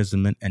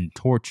imprisonment and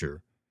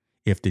torture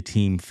if the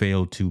team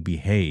failed to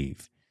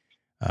behave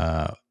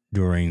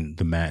during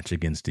the match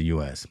against the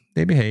U.S.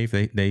 They behaved.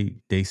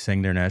 They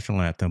sang their national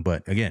anthem,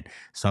 but again,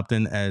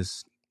 something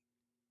as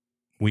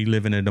we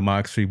live in a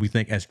democracy, we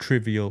think as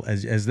trivial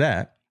as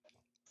that,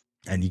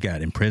 and you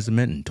got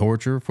imprisonment and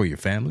torture for your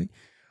family.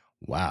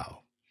 Wow.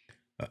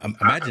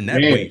 Imagine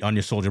that weight on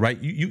your soldier, right?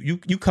 You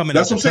coming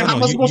out the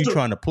tunnel, you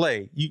trying to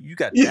play. You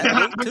got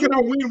that weight I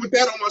cannot win with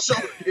that on my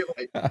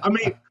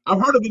shoulder.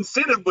 I've heard of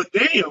incentive, but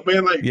damn,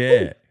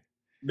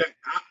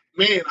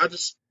 man,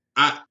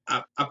 I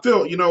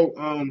feel,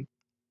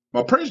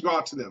 my prayers go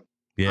out to them.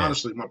 Yeah.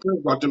 Honestly, my prayers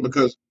go out to them,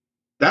 because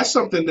that's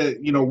something that,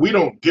 we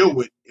don't deal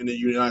with in the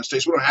United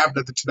States. We don't have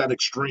nothing to that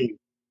extreme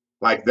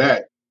like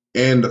that.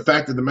 And the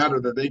fact of the matter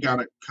that they got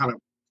to kind of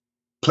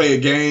play a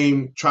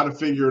game, try to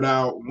figure it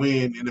out,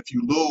 win. And if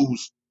you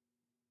lose,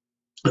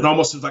 it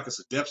almost seems like it's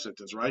a death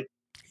sentence, right?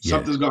 Yeah.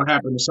 Something's going to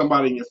happen to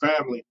somebody in your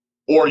family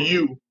or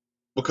you,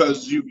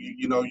 because you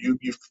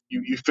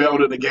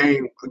failed in a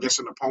game against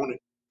an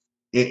opponent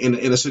in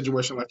a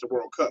situation like the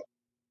World Cup.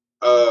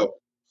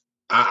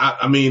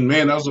 I mean,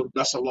 man,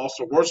 that's a loss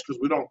for worse,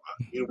 because we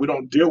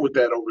don't deal with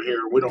that over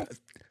here.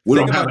 We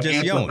don't have an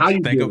Jesse Owens.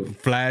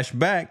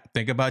 Flashback.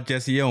 Think about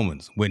Jesse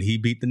Owens when he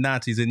beat the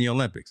Nazis in the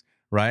Olympics,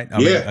 right? I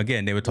mean,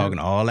 again, they were talking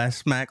all that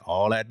smack,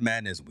 all that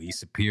madness. We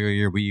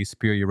superior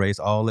race,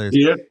 all this.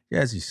 Yeah.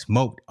 Yes, he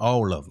smoked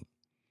all of them.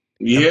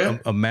 Yeah.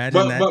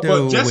 Imagine that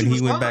dude when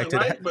he went back to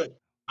that. But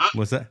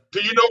What's that?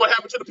 Do you know what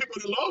happened to the people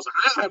that lost?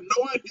 I have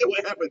no idea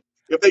what happened.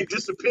 If they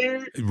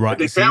disappeared, if Right.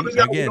 their See, families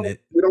got, again,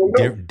 we don't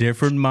know.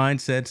 different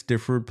mindsets,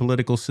 different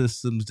political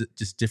systems,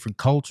 just different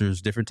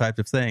cultures, different types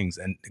of things.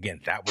 And again,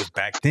 that was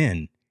back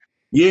then.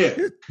 Yeah.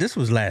 This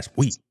was last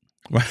week,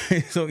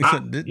 right? So this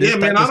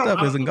man, type of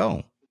stuff isn't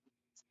gone.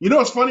 You know,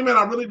 it's funny, man.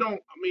 I really don't.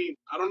 I mean,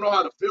 I don't know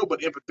how to feel,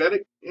 but empathetic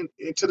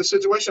into the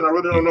situation. I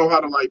really don't know how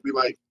to be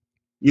like,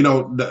 you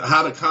know,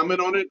 how to comment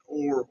on it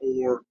or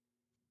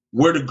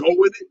where to go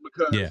with it,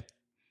 because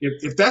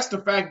if that's the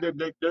fact that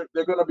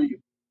they're going to be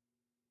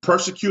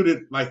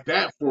persecuted like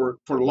that for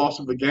the loss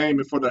of the game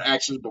and for their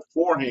actions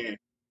beforehand,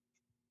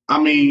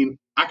 I mean,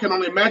 I can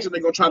only imagine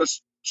they're going to try to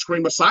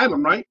scream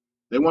asylum, right?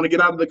 They want to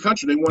get out of the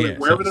country. They want to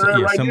wherever they're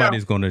at right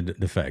somebody's now. going to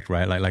defect,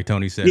 right? Like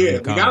Tony said. Yeah, we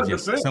got to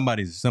defect.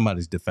 Somebody's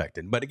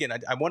defecting. But again,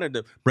 I wanted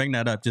to bring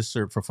that up just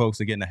for folks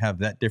again to have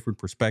that different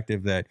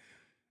perspective that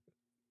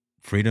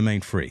freedom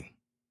ain't free.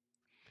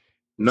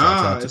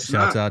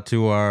 Shouts out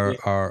to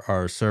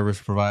our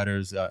service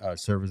providers, our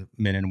service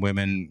men and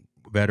women,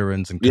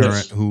 veterans and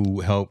current, who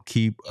help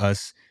keep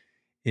us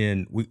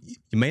in.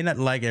 You may not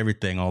like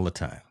everything all the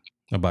time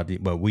but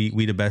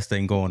we the best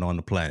thing going on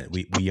the planet.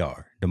 We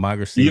are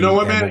democracy. You know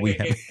what, man?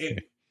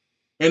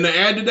 And to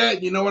add to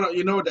that, you know what?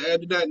 To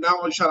add to that, not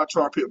only shout out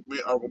to our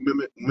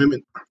women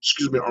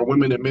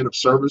and men of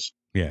service.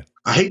 Yeah,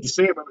 I hate to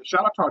say it, but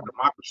shout out to our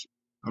democracy.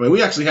 I mean,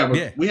 we actually have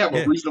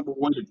a reasonable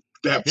way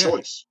to have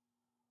choice.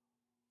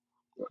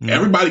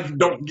 Everybody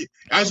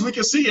as we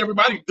can see,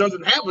 everybody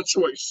doesn't have a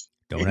choice.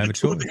 Don't have a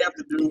choice. What they have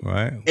to do,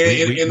 right?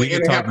 We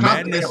can talk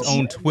madness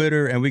on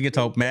Twitter, and we can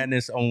talk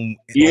madness on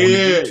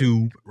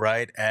YouTube,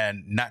 right?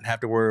 And not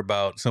have to worry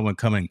about someone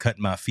coming and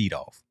cutting my feet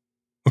off,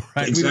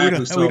 right?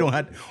 Exactly. We don't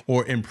have,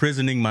 or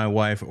imprisoning my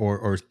wife,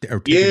 or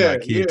taking my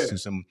kids to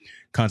some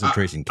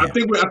concentration camp.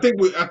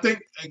 I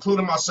think,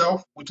 including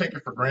myself, we take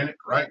it for granted,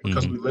 right?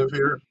 Because we live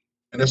here,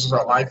 and this is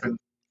our life, and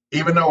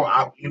even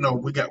though we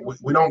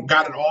don't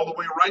got it all the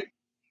way right.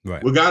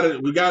 Right. We got it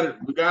at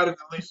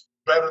least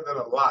better than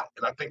a lot.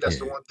 And I think that's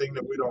the one thing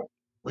that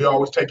we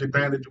always take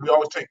advantage. We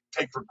always take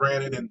for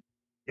granted. And,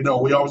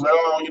 we always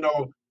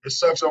it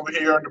sucks over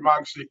here in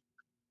democracy.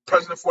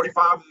 President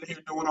 45 is here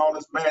doing all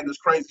this madness,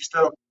 crazy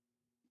stuff.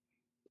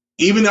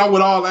 Even though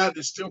with all that,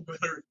 it's still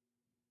better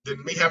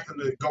than me having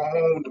to go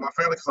home to my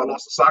family because I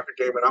lost a soccer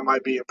game and I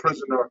might be in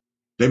prison, or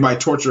they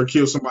might torture or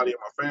kill somebody in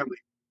my family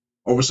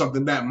over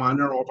something that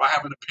minor. Or if I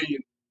have an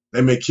opinion,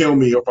 they may kill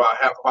me. Or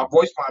if I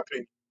voice my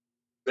opinion,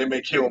 they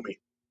may kill me.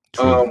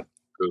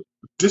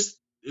 This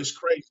is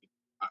crazy.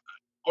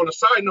 On a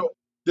side note,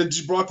 that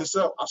you brought this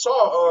up, I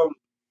saw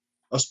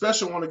a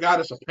special on a guy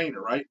that's a painter,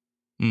 right?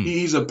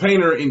 He's a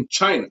painter in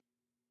China,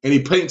 and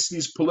he paints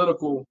these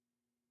political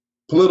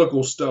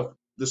stuff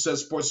that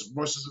says sports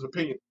versus his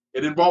opinion.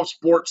 It involves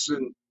sports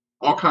and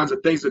all kinds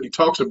of things that he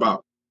talks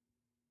about.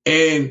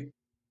 And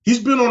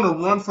he's been on a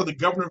run for the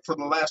government for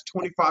the last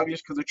 25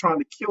 years because they're trying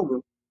to kill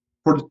him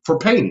for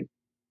painting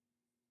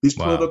these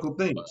political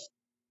things.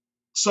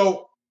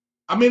 So,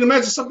 I mean,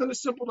 imagine something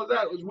as simple as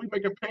that. Is we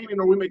make a painting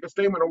or we make a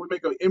statement or we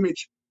make an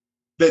image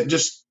that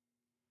just,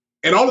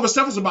 and all of a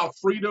sudden it's about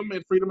freedom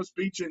and freedom of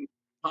speech and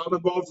how it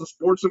involves the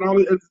sports and all.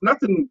 It's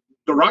nothing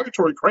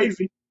derogatory,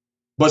 crazy.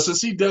 But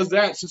since he does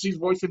that, since he's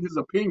voicing his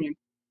opinion,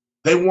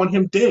 they want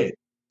him dead.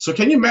 So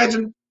can you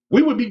imagine?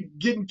 We would be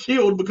getting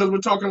killed because we're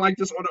talking like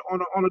this on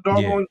a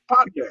doggone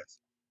podcast.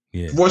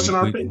 Yeah, voicing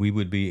our opinion. We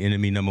would be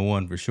enemy number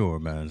one for sure,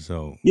 man.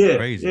 So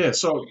crazy. Yeah.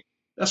 So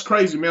that's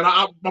crazy, man.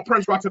 My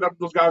prayers go out to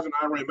those guys in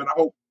Iran, man. I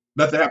hope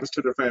nothing happens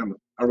to their family.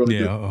 I really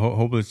do.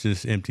 Hope it's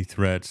just empty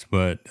threats,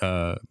 but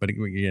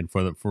again,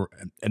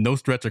 and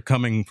those threats are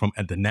coming from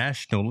at the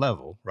national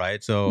level,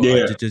 right? So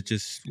I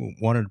just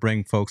wanted to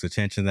bring folks'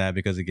 attention to that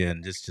because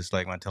again, just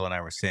like Montel and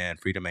I were saying,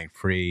 freedom ain't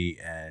free,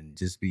 and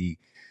just we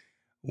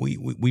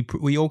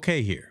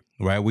okay here,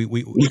 right?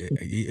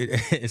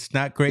 It's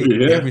not great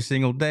every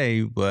single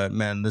day, but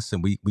man,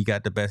 listen, we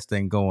got the best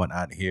thing going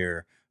out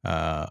here.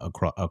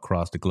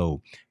 Across the globe,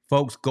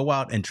 folks, go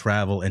out and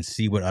travel and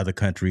see what other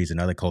countries and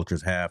other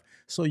cultures have,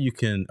 so you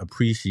can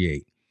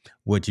appreciate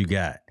what you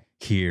got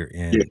here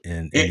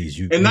in these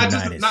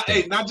United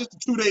States. Not just a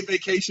 2-day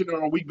vacation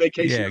or a week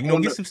vacation. Yeah,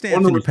 get some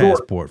stamps in your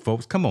passport,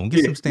 folks. Come on,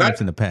 get some stamps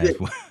in the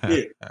passport.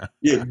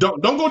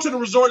 Don't go to the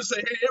resort and say,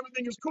 "Hey,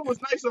 everything is cool. It's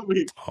nice over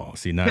here." Oh,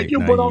 see, now take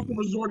your butt off the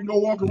resort and go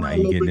walk around. Now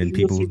you're getting in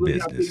people's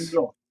business.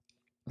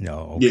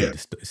 No, okay,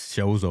 the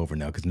show's over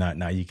now because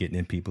now you're getting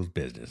in people's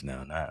business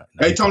now.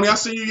 Hey, Tony, I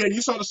see you. Yeah,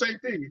 you saw the same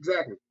thing.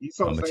 Exactly.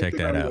 I'm gonna check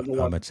that out. I'm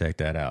gonna check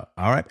that out.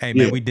 All right, hey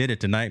man, we did it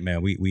tonight,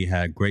 man. We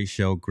had a great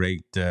show,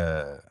 great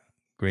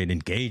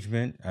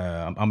engagement.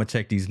 I'm gonna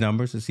check these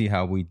numbers to see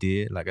how we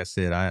did. Like I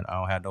said, I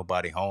don't have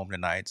nobody home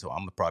tonight, so I'm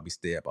gonna probably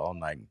stay up all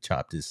night and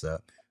chop this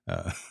up.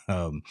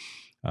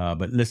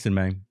 But listen,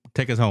 man,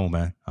 take us home,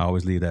 man. I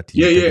always leave that to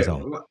you. Take us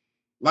home.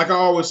 Like I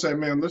always say,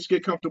 man, let's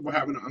get comfortable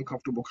having an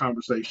uncomfortable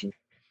conversation.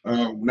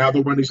 Now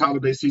that we're in these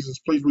holiday seasons,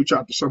 please reach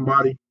out to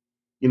somebody.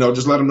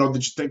 Just let them know that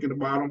you're thinking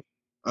about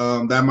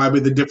them. That might be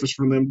the difference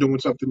from them doing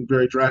something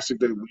very drastic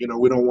that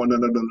we don't want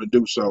none of them to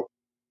do. So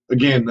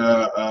again,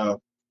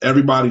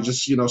 everybody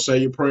just, say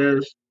your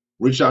prayers,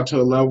 reach out to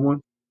a loved one,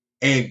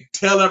 and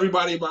tell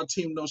everybody about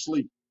Team No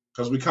Sleep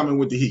because we're coming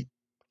with the heat.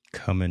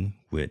 Coming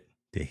with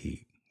the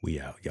heat. We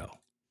out, y'all.